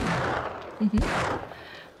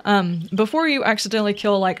 Before you accidentally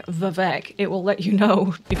kill, like, Vivek, it will let you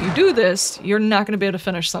know, if you do this, you're not going to be able to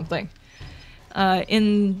finish something.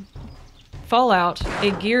 In Fallout,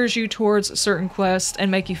 it gears you towards certain quests and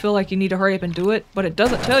make you feel like you need to hurry up and do it. What it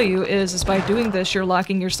doesn't tell you is by doing this, you're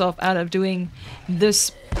locking yourself out of doing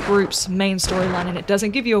this group's main storyline, and it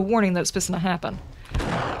doesn't give you a warning that it's supposed to happen.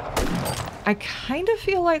 I kind of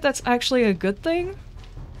feel like that's actually a good thing.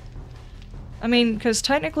 I mean, because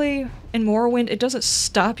technically, in Morrowind, it doesn't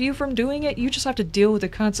stop you from doing it, you just have to deal with the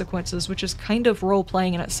consequences, which is kind of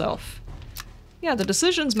role-playing in itself. Yeah, the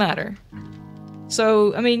decisions matter.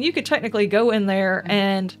 So, I mean, you could technically go in there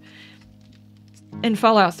and, in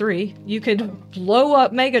Fallout 3, you could blow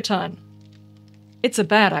up Megaton. It's a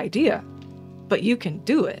bad idea, but you can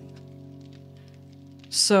do it.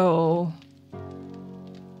 So...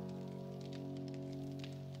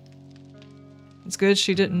 It's good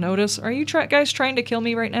she didn't notice. Are you guys trying to kill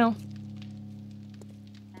me right now?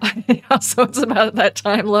 Also, it's about that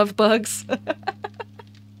time, love bugs.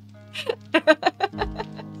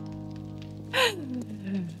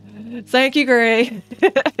 Thank you, Gray.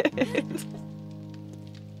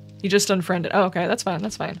 You just unfriended. Oh, okay, that's fine,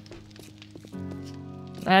 that's fine.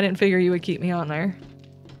 I didn't figure you would keep me on there.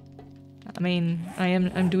 I mean,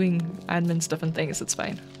 I'm doing admin stuff and things, it's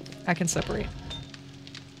fine. I can separate.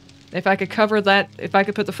 If I could cover that, if I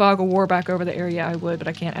could put the fog of war back over the area, I would, but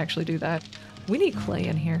I can't actually do that. We need clay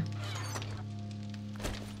in here.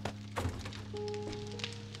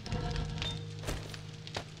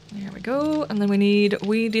 There we go, and then we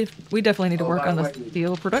definitely need to work on the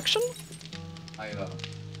steel production.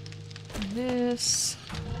 This.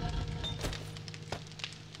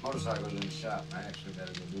 Motorcycle's in the shop. I actually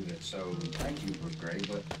gotta go do that. So thank you for Gray,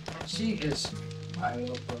 but she is my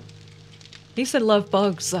little bug. He said love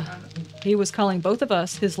bugs. He was calling both of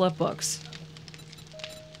us his love bugs.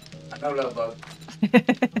 I know love bug.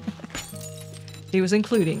 He was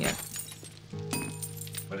including it.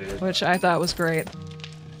 But it is Which I thought was great.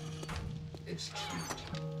 it's cute.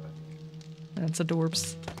 That's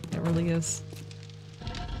adorbs. It really is.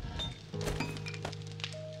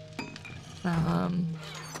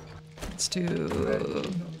 Let's do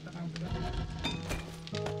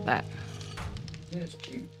that. Yeah, it's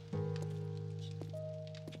cute.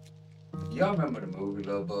 Y'all remember the movie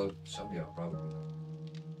Love Bug? Some of y'all probably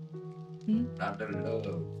know. Not the Love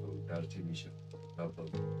Bug. That was a TV show. Love Bug.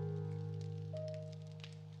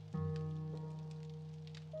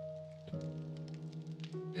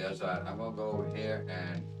 Yeah, that's right. I'm gonna go over here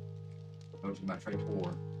and go to my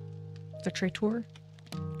traitor. The traitor?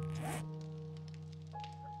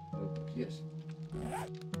 Yes.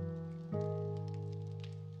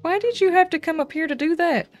 Why did you have to come up here to do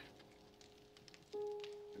that?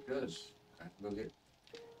 Because I can go get.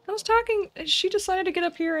 I was talking, she decided to get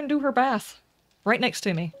up here and do her bath. Right next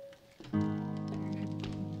to me.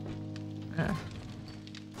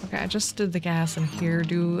 Okay, I just did the gas in here.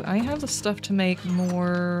 Do I have the stuff to make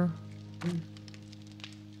more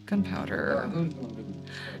gunpowder? Who's gonna do this?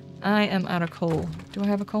 I am out of coal. Do I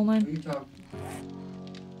have a coal Who mine? you talking?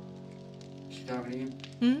 She talking to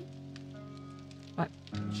you? What?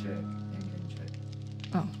 Check. Check.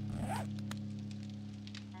 Oh.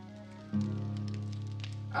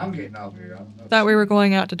 I'm getting off here. I don't know. Thought we were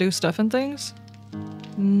going out to do stuff and things?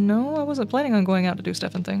 No, I wasn't planning on going out to do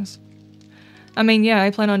stuff and things. I mean, yeah,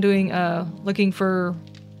 I plan on doing, looking for,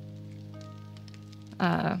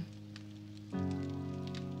 I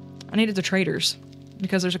needed the traders,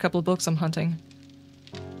 because there's a couple of books I'm hunting.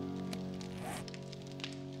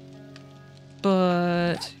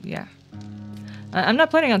 But, yeah. I'm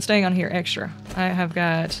not planning on staying on here extra. I have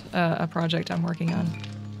got a project I'm working on,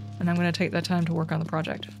 and I'm going to take that time to work on the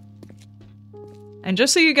project. And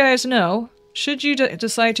just so you guys know, should you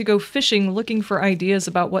decide to go fishing looking for ideas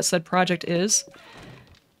about what said project is,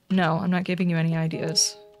 no, I'm not giving you any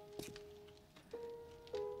ideas.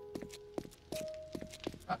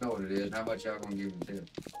 I know what it is. How much y'all gonna give me tip?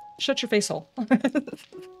 Shut your face hole.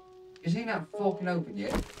 Is he not fucking open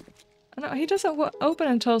yet? No, he doesn't open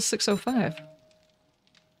until 6:05.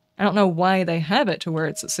 I don't know why they have it to where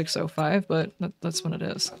it's at 6:05, but that's when it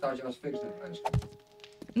is. I thought you was fixing it first.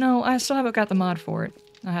 No, I still haven't got the mod for it.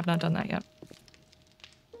 I have not done that yet.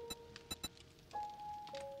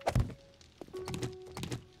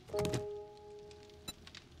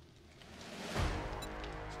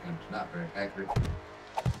 It's not very accurate.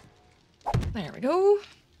 There we go.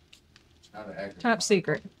 It's not an accurate. Top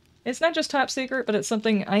secret. It's not just top secret, but it's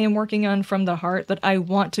something I am working on from the heart that I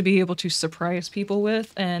want to be able to surprise people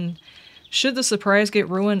with, and should the surprise get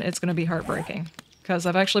ruined, it's going to be heartbreaking. Because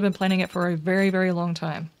I've actually been planning it for a very, very long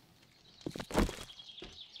time.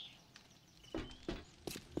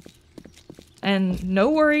 And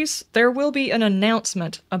no worries, there will be an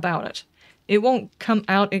announcement about it. It won't come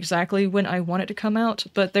out exactly when I want it to come out,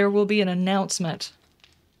 but there will be an announcement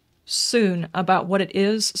soon about what it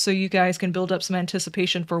is, so you guys can build up some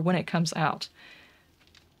anticipation for when it comes out.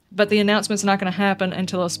 But the announcement's not going to happen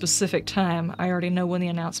until a specific time. I already know when the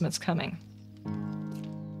announcement's coming.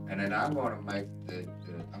 And then I'm going to make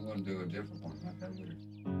I'm going to do a different one.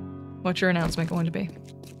 What's your announcement going to be?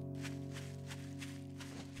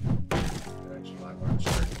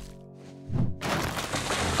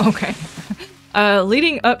 Okay.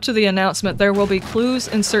 Leading up to the announcement, there will be clues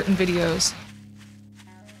in certain videos.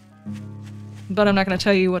 But I'm not going to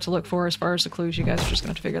tell you what to look for as far as the clues. You guys are just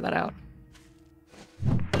going to have to figure that out.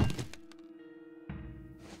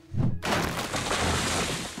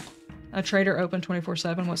 A trader open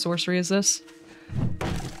 24/7. What sorcery is this?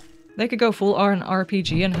 They could go full on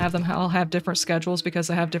RPG and have them all have different schedules because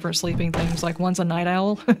they have different sleeping things. Like one's a night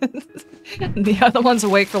owl. And the other one's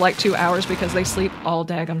awake for like 2 hours because they sleep all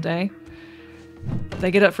daggum day.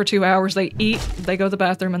 They get up for 2 hours, they eat, they go to the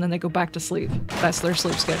bathroom, and then they go back to sleep. That's their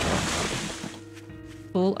sleep schedule.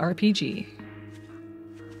 Full RPG.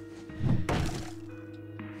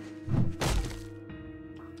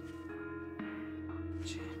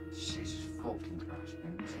 Jesus fucking Christ,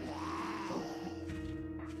 man.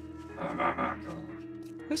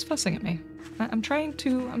 Who's fussing at me? I'm trying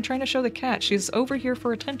to show the cat. She's over here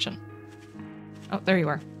for attention. Oh, there you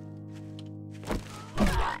are.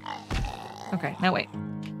 Okay, now wait.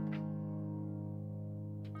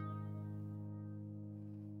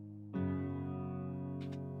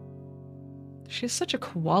 She's such a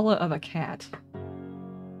koala of a cat.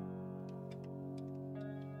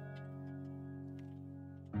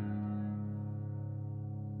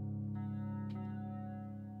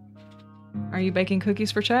 Are you baking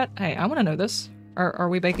cookies for chat? Hey, I want to know this. Are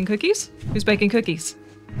we baking cookies? Who's baking cookies?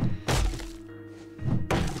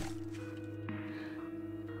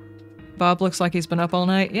 Bob looks like he's been up all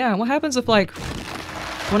night. Yeah, what happens if, like,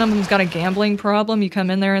 one of them's got a gambling problem, you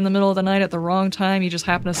come in there in the middle of the night at the wrong time, you just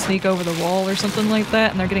happen to sneak over the wall or something like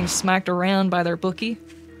that, and they're getting smacked around by their bookie?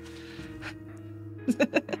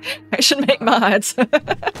 I should make mods.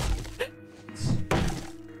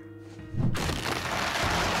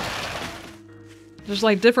 There's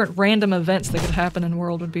like different random events that could happen in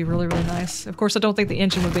World would be really, really nice. Of course, I don't think the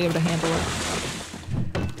engine would be able to handle it.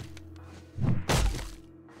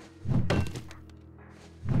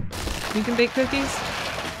 You can bake cookies?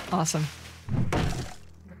 Awesome.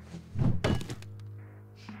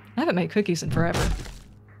 I haven't made cookies in forever.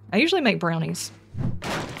 I usually make brownies.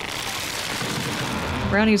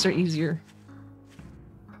 Brownies are easier.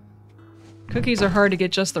 Cookies are hard to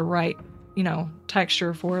get just the right, you know,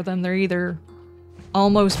 texture for them. They're either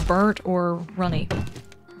almost burnt or runny.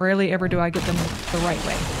 Rarely ever do I get them the right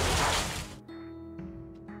way.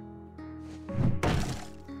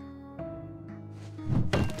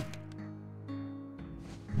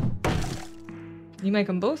 You make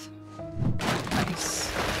them both?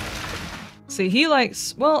 Nice. See, he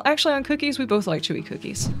likes... Well, actually on cookies, we both like chewy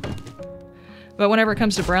cookies. But whenever it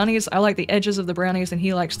comes to brownies, I like the edges of the brownies and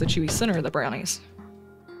he likes the chewy center of the brownies.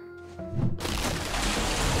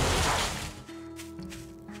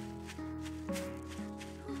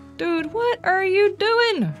 Dude, what are you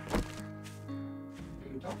doing?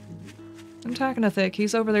 I'm talking to Thick.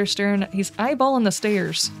 He's over there staring at... He's eyeballing the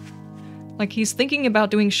stairs. Like he's thinking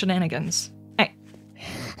about doing shenanigans. Hey.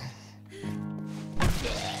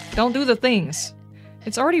 Don't do the things.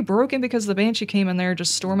 It's already broken because the Banshee came in there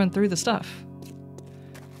just storming through the stuff.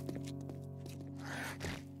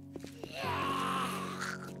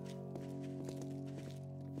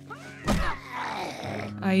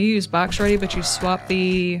 I use box ready, but you swap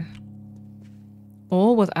the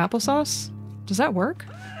bowl with applesauce? Does that work?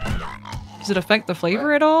 Does it affect the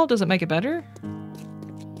flavor at all? Does it make it better?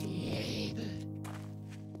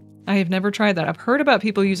 I have never tried that. I've heard about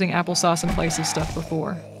people using applesauce in place of stuff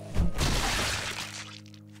before.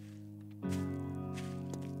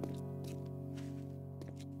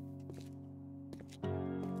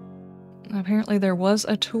 Apparently there was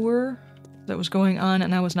a tour that was going on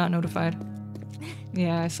and I was not notified.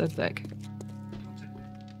 Yeah, I said thick.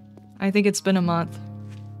 I think it's been a month.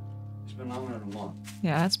 It's been longer than a month.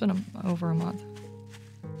 Yeah, it's been over a month.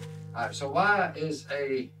 Alright, so why is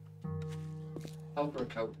a helper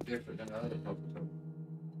coat different than the other helper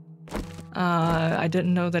coat? I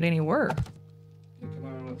didn't know that any were. Come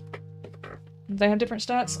on, look. They have different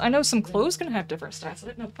stats? I know some clothes can have different stats. I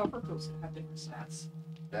didn't know puffer coats can have different stats.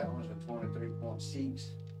 That one's a 23.6.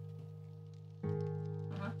 And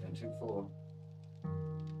 2.4.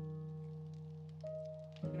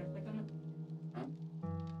 Huh?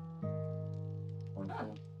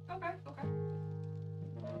 1.4. Okay.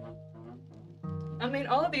 I mean,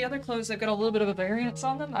 all of the other clothes, they've got a little bit of a variance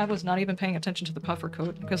on them. I was not even paying attention to the puffer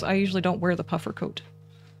coat, because I usually don't wear the puffer coat.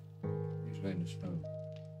 Usually in the snow.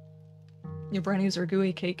 Your brownies are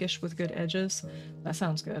gooey, cakeish with good edges. That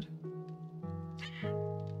sounds good.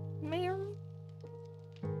 Meow.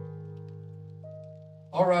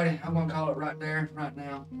 Alrighty, I'm gonna call it right there, right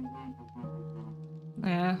now.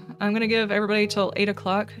 Yeah, I'm gonna give everybody till 8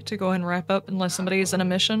 o'clock to go and wrap up unless somebody's in a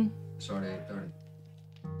mission. It's already 8:30.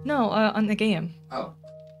 No, on the game. Oh,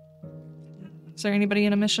 Is there anybody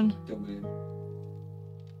in a mission? don't be.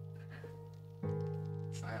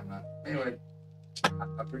 I am not. Anyway, I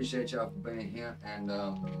appreciate y'all for being here, and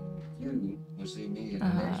you will see me in the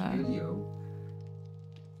next video.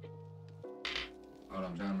 Hold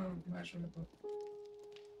on, I'm trying to remember the match.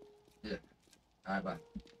 Yeah. Alright, bye.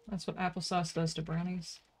 That's what applesauce does to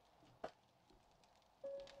brownies.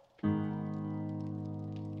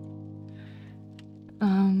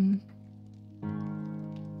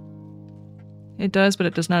 It does, but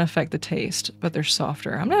it does not affect the taste, but they're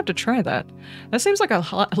softer. I'm gonna have to try that. That seems like a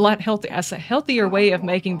lot healthy. That's a healthier way of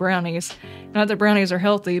making brownies. Not that brownies are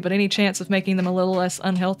healthy, but any chance of making them a little less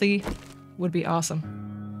unhealthy would be awesome.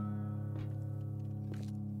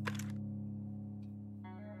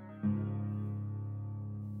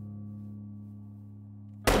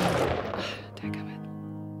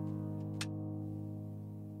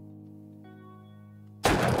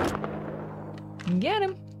 Get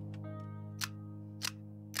him.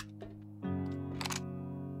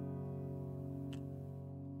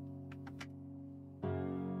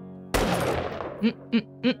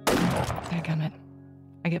 Dadgummit.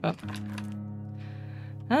 I give up.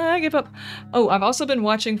 I give up. Oh, I've also been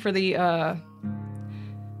watching for the,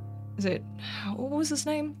 is it, what was his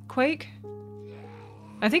name? Quake?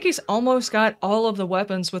 I think he's almost got all of the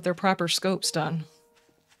weapons with their proper scopes done.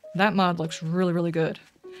 That mod looks really, really good.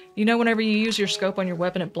 You know, whenever you use your scope on your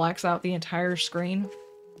weapon, it blacks out the entire screen.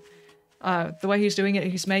 The way he's doing it,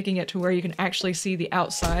 he's making it to where you can actually see the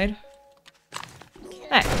outside.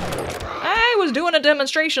 Hey, I was doing a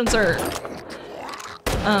demonstration, sir.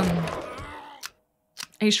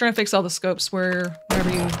 He's trying to fix all the scopes where whenever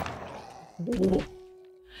you... Whoa.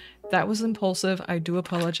 That was impulsive. I do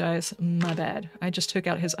apologize. My bad. I just took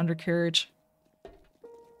out his undercarriage.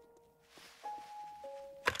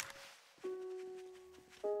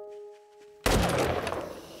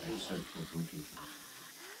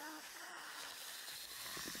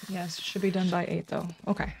 Yes, should be done by 8 though.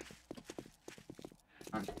 Okay.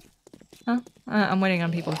 Huh? I'm waiting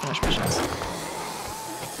on people to finish missions.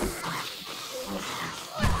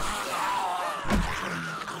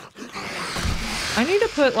 I need to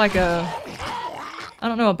put like a, I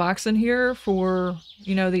don't know, a box in here for,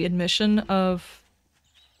 you know, the admission of,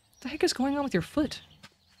 what the heck is going on with your foot?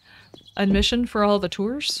 Admission for all the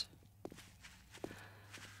tours?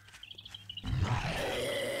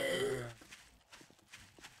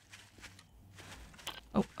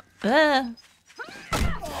 Oh, good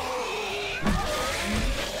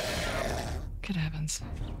heavens.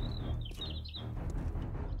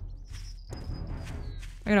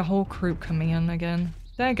 I got a whole crew coming in again.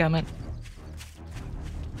 Dadgummit.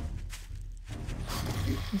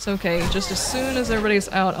 It's okay. Just as soon as everybody's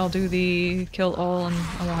out, I'll do the kill all and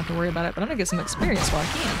I won't have to worry about it. But I'm gonna get some experience while I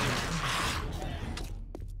can.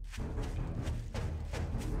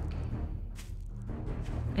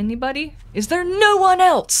 Anybody? Is there no one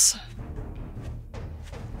else?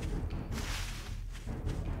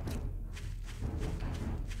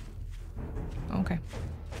 Okay.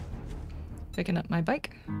 Picking up my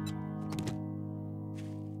bike.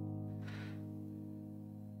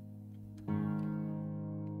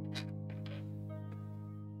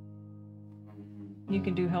 You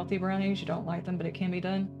can do healthy brownies. You don't like them, but it can be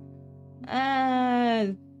done.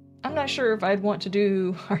 I'm not sure if I'd want to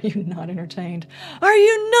do... Are you not entertained? Are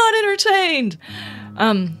you not entertained?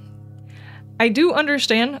 I do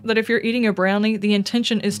understand that if you're eating a brownie, the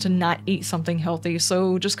intention is to not eat something healthy,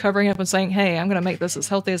 so just covering up and saying, hey, I'm gonna make this as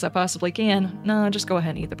healthy as I possibly can, nah, just go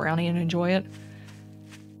ahead and eat the brownie and enjoy it.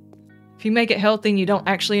 If you make it healthy and you don't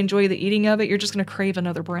actually enjoy the eating of it, you're just gonna crave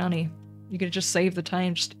another brownie. You could just save the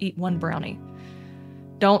time, just eat one brownie.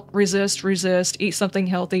 Don't resist, eat something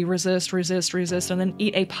healthy, resist, and then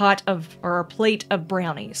eat a pot of, or a plate of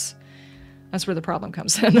brownies. That's where the problem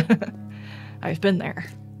comes in. I've been there.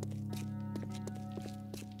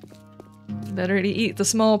 Better to eat the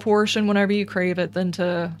small portion whenever you crave it than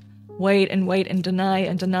to wait and deny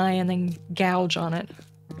and then gouge on it.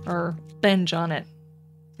 Or binge on it.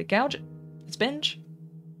 Is it gouge? It's binge?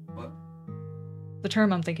 What? The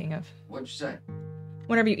term I'm thinking of. What'd you say?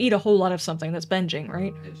 Whenever you eat a whole lot of something, that's binging,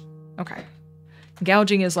 right? Yes. Okay.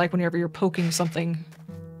 Gouging is like whenever you're poking something.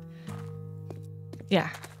 Yeah.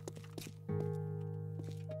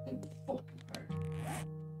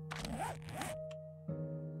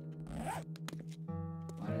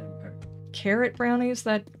 Carrot brownies?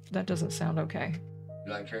 That doesn't sound okay.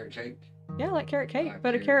 You like carrot cake? Yeah, I like carrot cake, like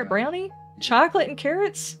but a carrot carrot brownie? Chocolate and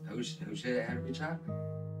carrots? Who said it had to be chocolate?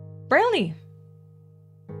 Brownie!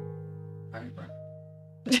 Honey brown.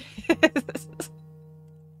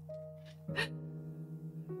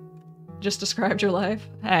 Just described your life.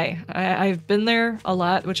 Hey, I've been there a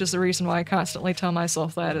lot, which is the reason why I constantly tell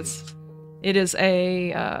myself that it is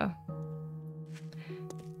an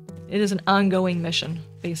ongoing mission,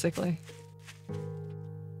 basically.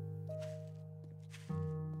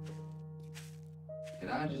 Did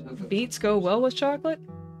I just look up Beets go well with chocolate?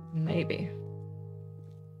 Maybe.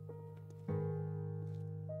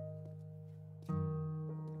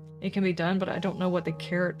 It can be done, but I don't know what the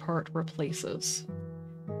carrot part replaces.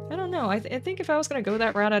 I don't know. I think if I was gonna go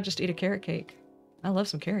that route, I'd just eat a carrot cake. I love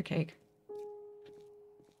some carrot cake.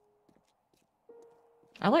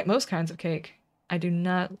 I like most kinds of cake. I do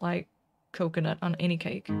not like coconut on any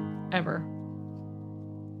cake. Ever.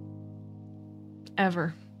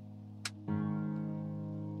 Ever.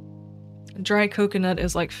 Dry coconut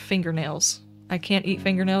is like fingernails. I can't eat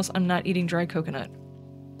fingernails. I'm not eating dry coconut.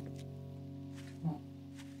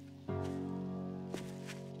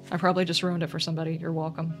 I probably just ruined it for somebody. You're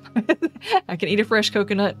welcome. I can eat a fresh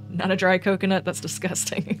coconut, not a dry coconut. That's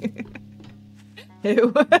disgusting.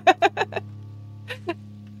 Ew.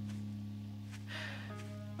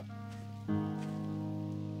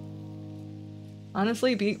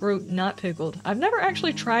 Honestly, beetroot not pickled. I've never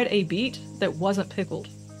actually tried a beet that wasn't pickled.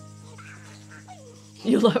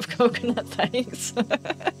 You love coconut, thanks.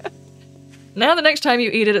 Now the next time you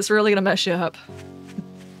eat it, it's really gonna mess you up.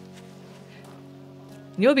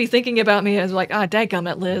 You'll be thinking about me as like, ah,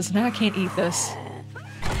 dadgummit, Liz. Now I can't eat this.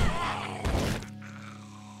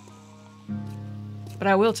 But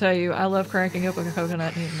I will tell you, I love cracking open a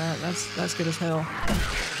coconut and eating that. That's good as hell.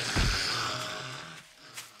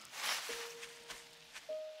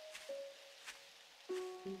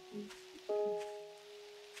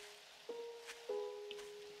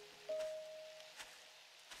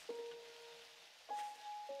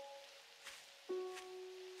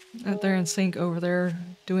 Out there in sync over there,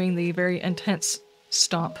 doing the very intense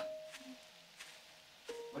stomp.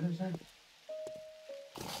 What is that?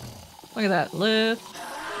 Look at that. Lift.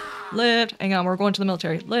 Lift. Hang on, we're going to the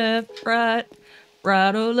military. Lift. Right.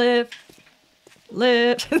 Right. Oh, lift.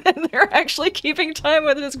 Lift. They're actually keeping time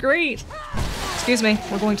with it. It's great. Excuse me.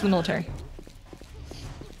 We're going to the military.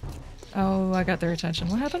 Oh, I got their attention.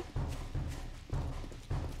 What happened?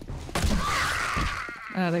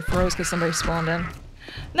 They froze because somebody spawned in.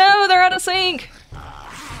 No, they're out of sync!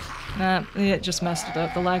 Nah, it just messed it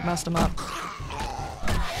up. The lag messed them up.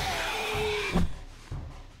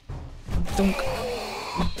 Dunk.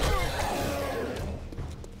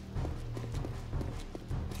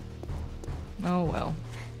 Oh well.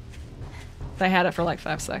 They had it for like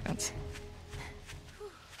 5 seconds.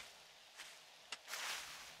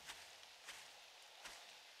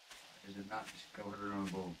 Is it not discovered on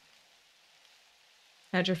board?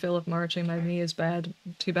 Had your fill of marching. My knee is bad.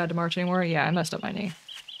 Too bad to march anymore. Yeah, I messed up my knee.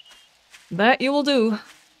 That you will do.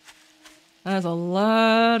 That is a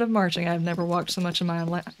lot of marching. I've never walked so much in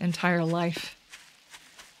my entire life.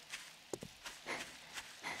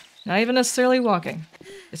 Not even necessarily walking.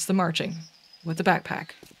 It's the marching. With the backpack.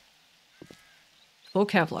 Full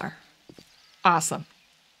Kevlar. Awesome.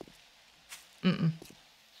 Mm-mm.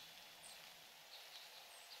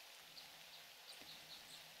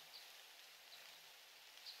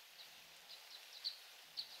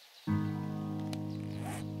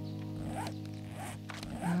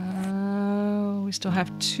 We still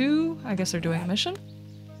have 2. I guess they're doing a mission.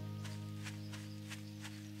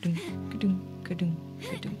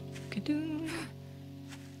 Ka-doo.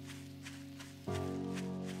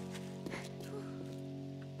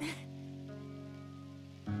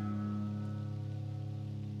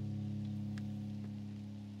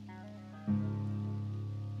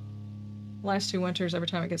 Last 2 winters, every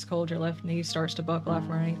time it gets cold, your left knee starts to buckle out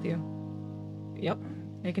from underneath you. Yep,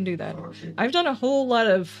 it can do that. I've done a whole lot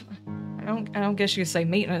of, I don't guess you could say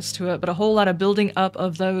maintenance to it, but a whole lot of building up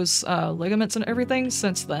of those ligaments and everything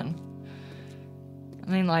since then. I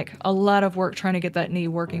mean, like, a lot of work trying to get that knee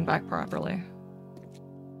working back properly.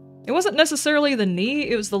 It wasn't necessarily the knee,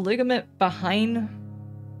 it was the ligament behind.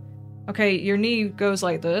 Okay, your knee goes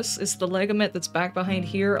like this. It's the ligament that's back behind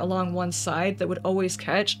here along one side that would always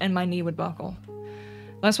catch, and my knee would buckle.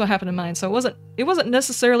 That's what happened to mine. So it wasn't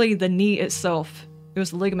necessarily the knee itself. It was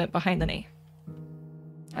the ligament behind the knee.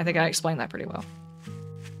 I think I explained that pretty well.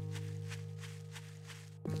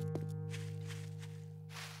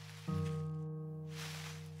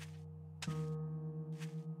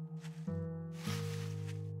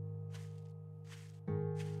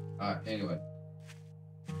 Alright, anyway.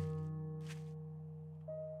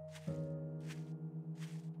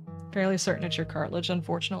 Fairly certain it's your cartilage,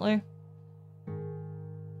 unfortunately.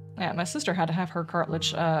 Yeah, my sister had to have her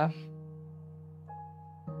cartilage, not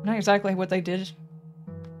exactly what they did.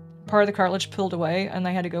 Part of the cartilage pulled away, and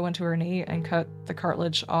they had to go into her knee and cut the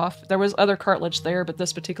cartilage off. There was other cartilage there, but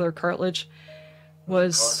this particular cartilage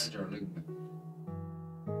was... Cartilage or ligament?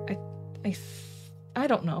 I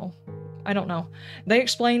don't know. I don't know. They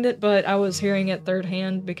explained it, but I was hearing it third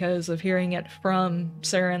hand because of hearing it from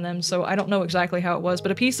Sarah and them, so I don't know exactly how it was,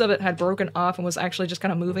 but a piece of it had broken off and was actually just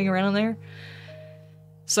kind of moving around in there.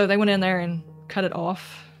 So they went in there and cut it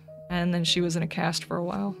off, and then she was in a cast for a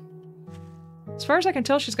while. As far as I can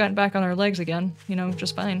tell, she's gotten back on her legs again, you know,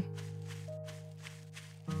 just fine.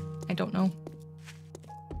 I don't know.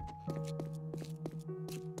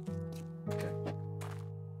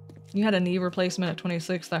 You had a knee replacement at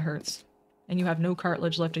 26, that hurts. And you have no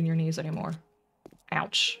cartilage left in your knees anymore.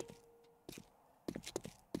 Ouch.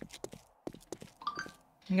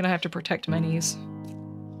 I'm gonna have to protect my knees.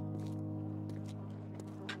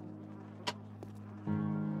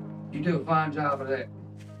 You do a fine job of that.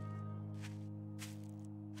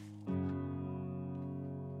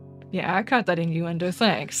 Yeah, I caught that innuendo,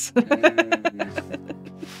 thanks.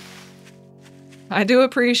 I do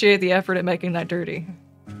appreciate the effort at making that dirty.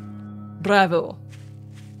 Bravo.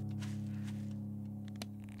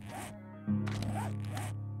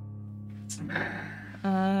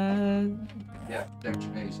 Yeah, that's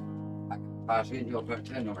your knees. I can pass in your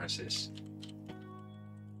tendon assist.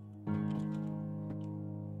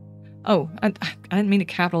 Oh, I didn't mean to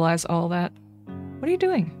capitalize all that. What are you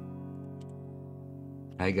doing?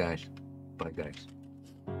 Hey guys. Bye guys.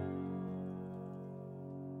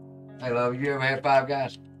 Hey love, you ever had Five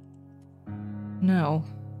Guys? No.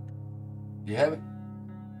 You haven't?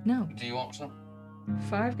 No. Do you want some?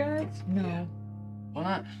 Five Guys? No. Yeah. Why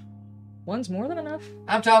not? One's more than enough?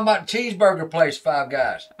 I'm talking about the cheeseburger place, Five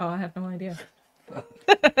Guys. Oh, I have no idea.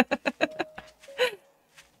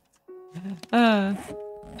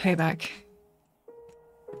 Payback.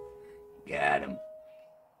 Got him.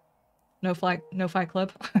 No fight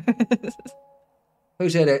club. Who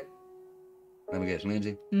said that? Let me guess,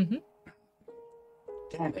 Lindsay? Mm-hmm.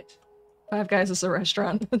 Damn it. Five Guys is a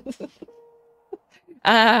restaurant.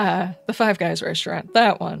 Ah, the Five Guys restaurant.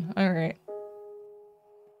 That one. All right.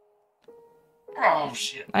 Oh,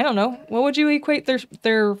 shit. I don't know. What would you equate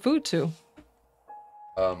their food to?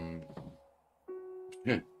 Home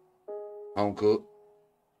cooked,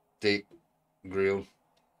 thick, grilled,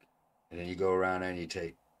 and then you go around and you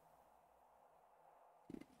take.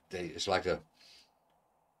 It's like a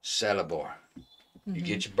salad bar. Mm-hmm. You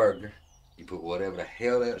get your burger, you put whatever the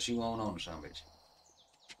hell else you want on the sandwich.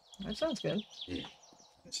 That sounds good. Yeah,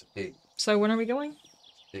 it's a thick, So when are we going?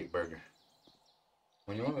 thick burger.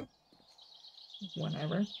 When you want it.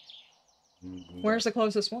 Whenever. Mm-hmm. Where's the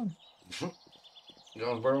closest one?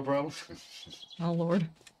 Jonesboro, probably. Oh, Lord.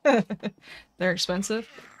 They're expensive.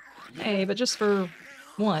 Hey, but just for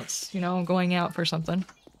once, you know, going out for something.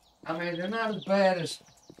 I mean, they're not as bad as.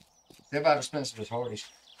 They're about as expensive as Hardee's.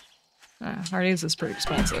 Hardee's is pretty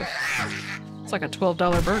expensive. It's like a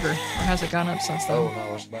 $12 burger. Or has it gone up since then? Oh,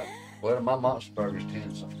 no, it's about. Well, my monster burger's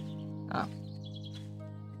 10 something. Oh.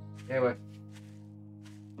 Anyway.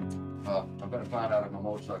 I'm gonna find out if my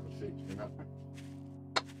motorcycle's fixed or not.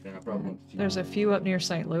 Then I probably won't see There's a few up near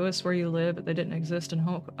St. Louis where you live, but they didn't exist in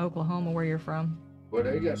Oklahoma where you're from. Well,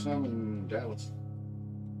 they got some in Dallas.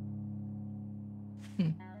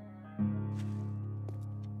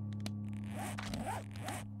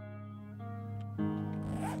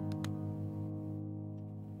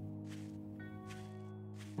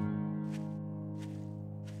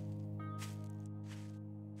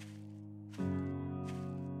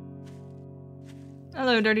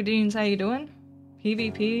 Hello, Dirty Deans. How you doing?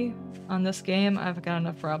 PvP on this game, I've got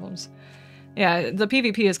enough problems. Yeah, the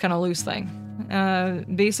PvP is kind of a loose thing.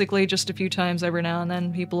 Basically, just a few times every now and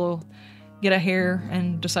then, people will get a hair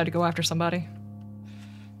and decide to go after somebody.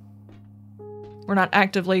 We're not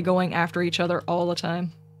actively going after each other all the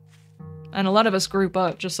time. And a lot of us group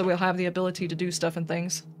up just so we'll have the ability to do stuff and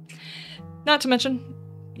things. Not to mention,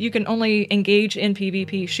 you can only engage in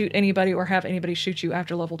PvP, shoot anybody, or have anybody shoot you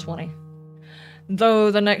after level 20.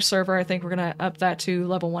 Though the next server, I think we're going to up that to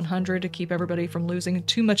level 100 to keep everybody from losing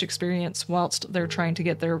too much experience whilst they're trying to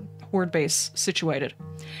get their Horde base situated.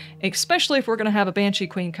 Especially if we're going to have a Banshee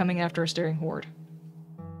Queen coming after a staring Horde.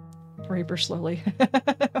 Reaper slowly.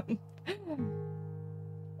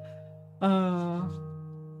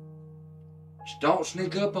 Just don't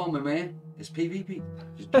sneak up on me, man. It's PvP.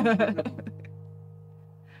 Just don't sneak up on me.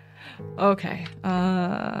 Okay,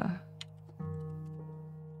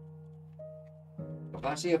 If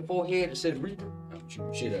I see a forehead that says Reaper, I'm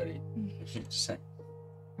shooting shit out of you. Just saying.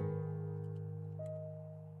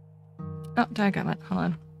 Oh, dadgummit. Hold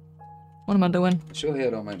on. What am I doing? Your head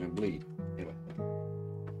don't make me bleed. Anyway.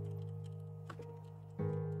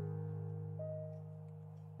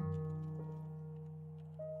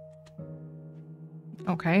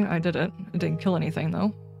 Okay, I did it. It didn't kill anything,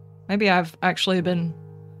 though. Maybe I've actually been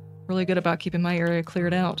really good about keeping my area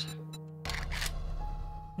cleared out.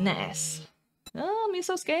 Nice. Oh, me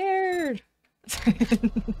so scared.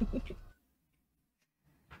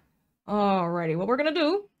 Alrighty, what we're gonna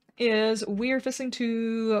do is we are fixing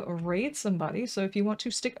to raid somebody, so if you want to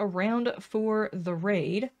stick around for the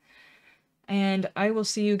raid, and I will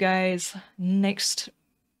see you guys next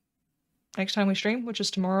time we stream, which is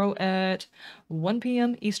tomorrow at 1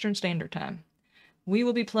 p.m. Eastern Standard Time. We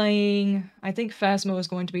will be playing, I think Phasmo is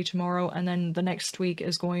going to be tomorrow, and then the next week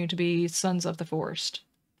is going to be Sons of the Forest.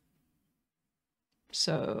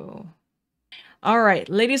 So, alright,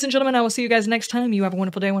 ladies and gentlemen, I will see you guys next time. You have a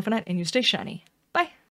wonderful day, wonderful night, and you stay shiny.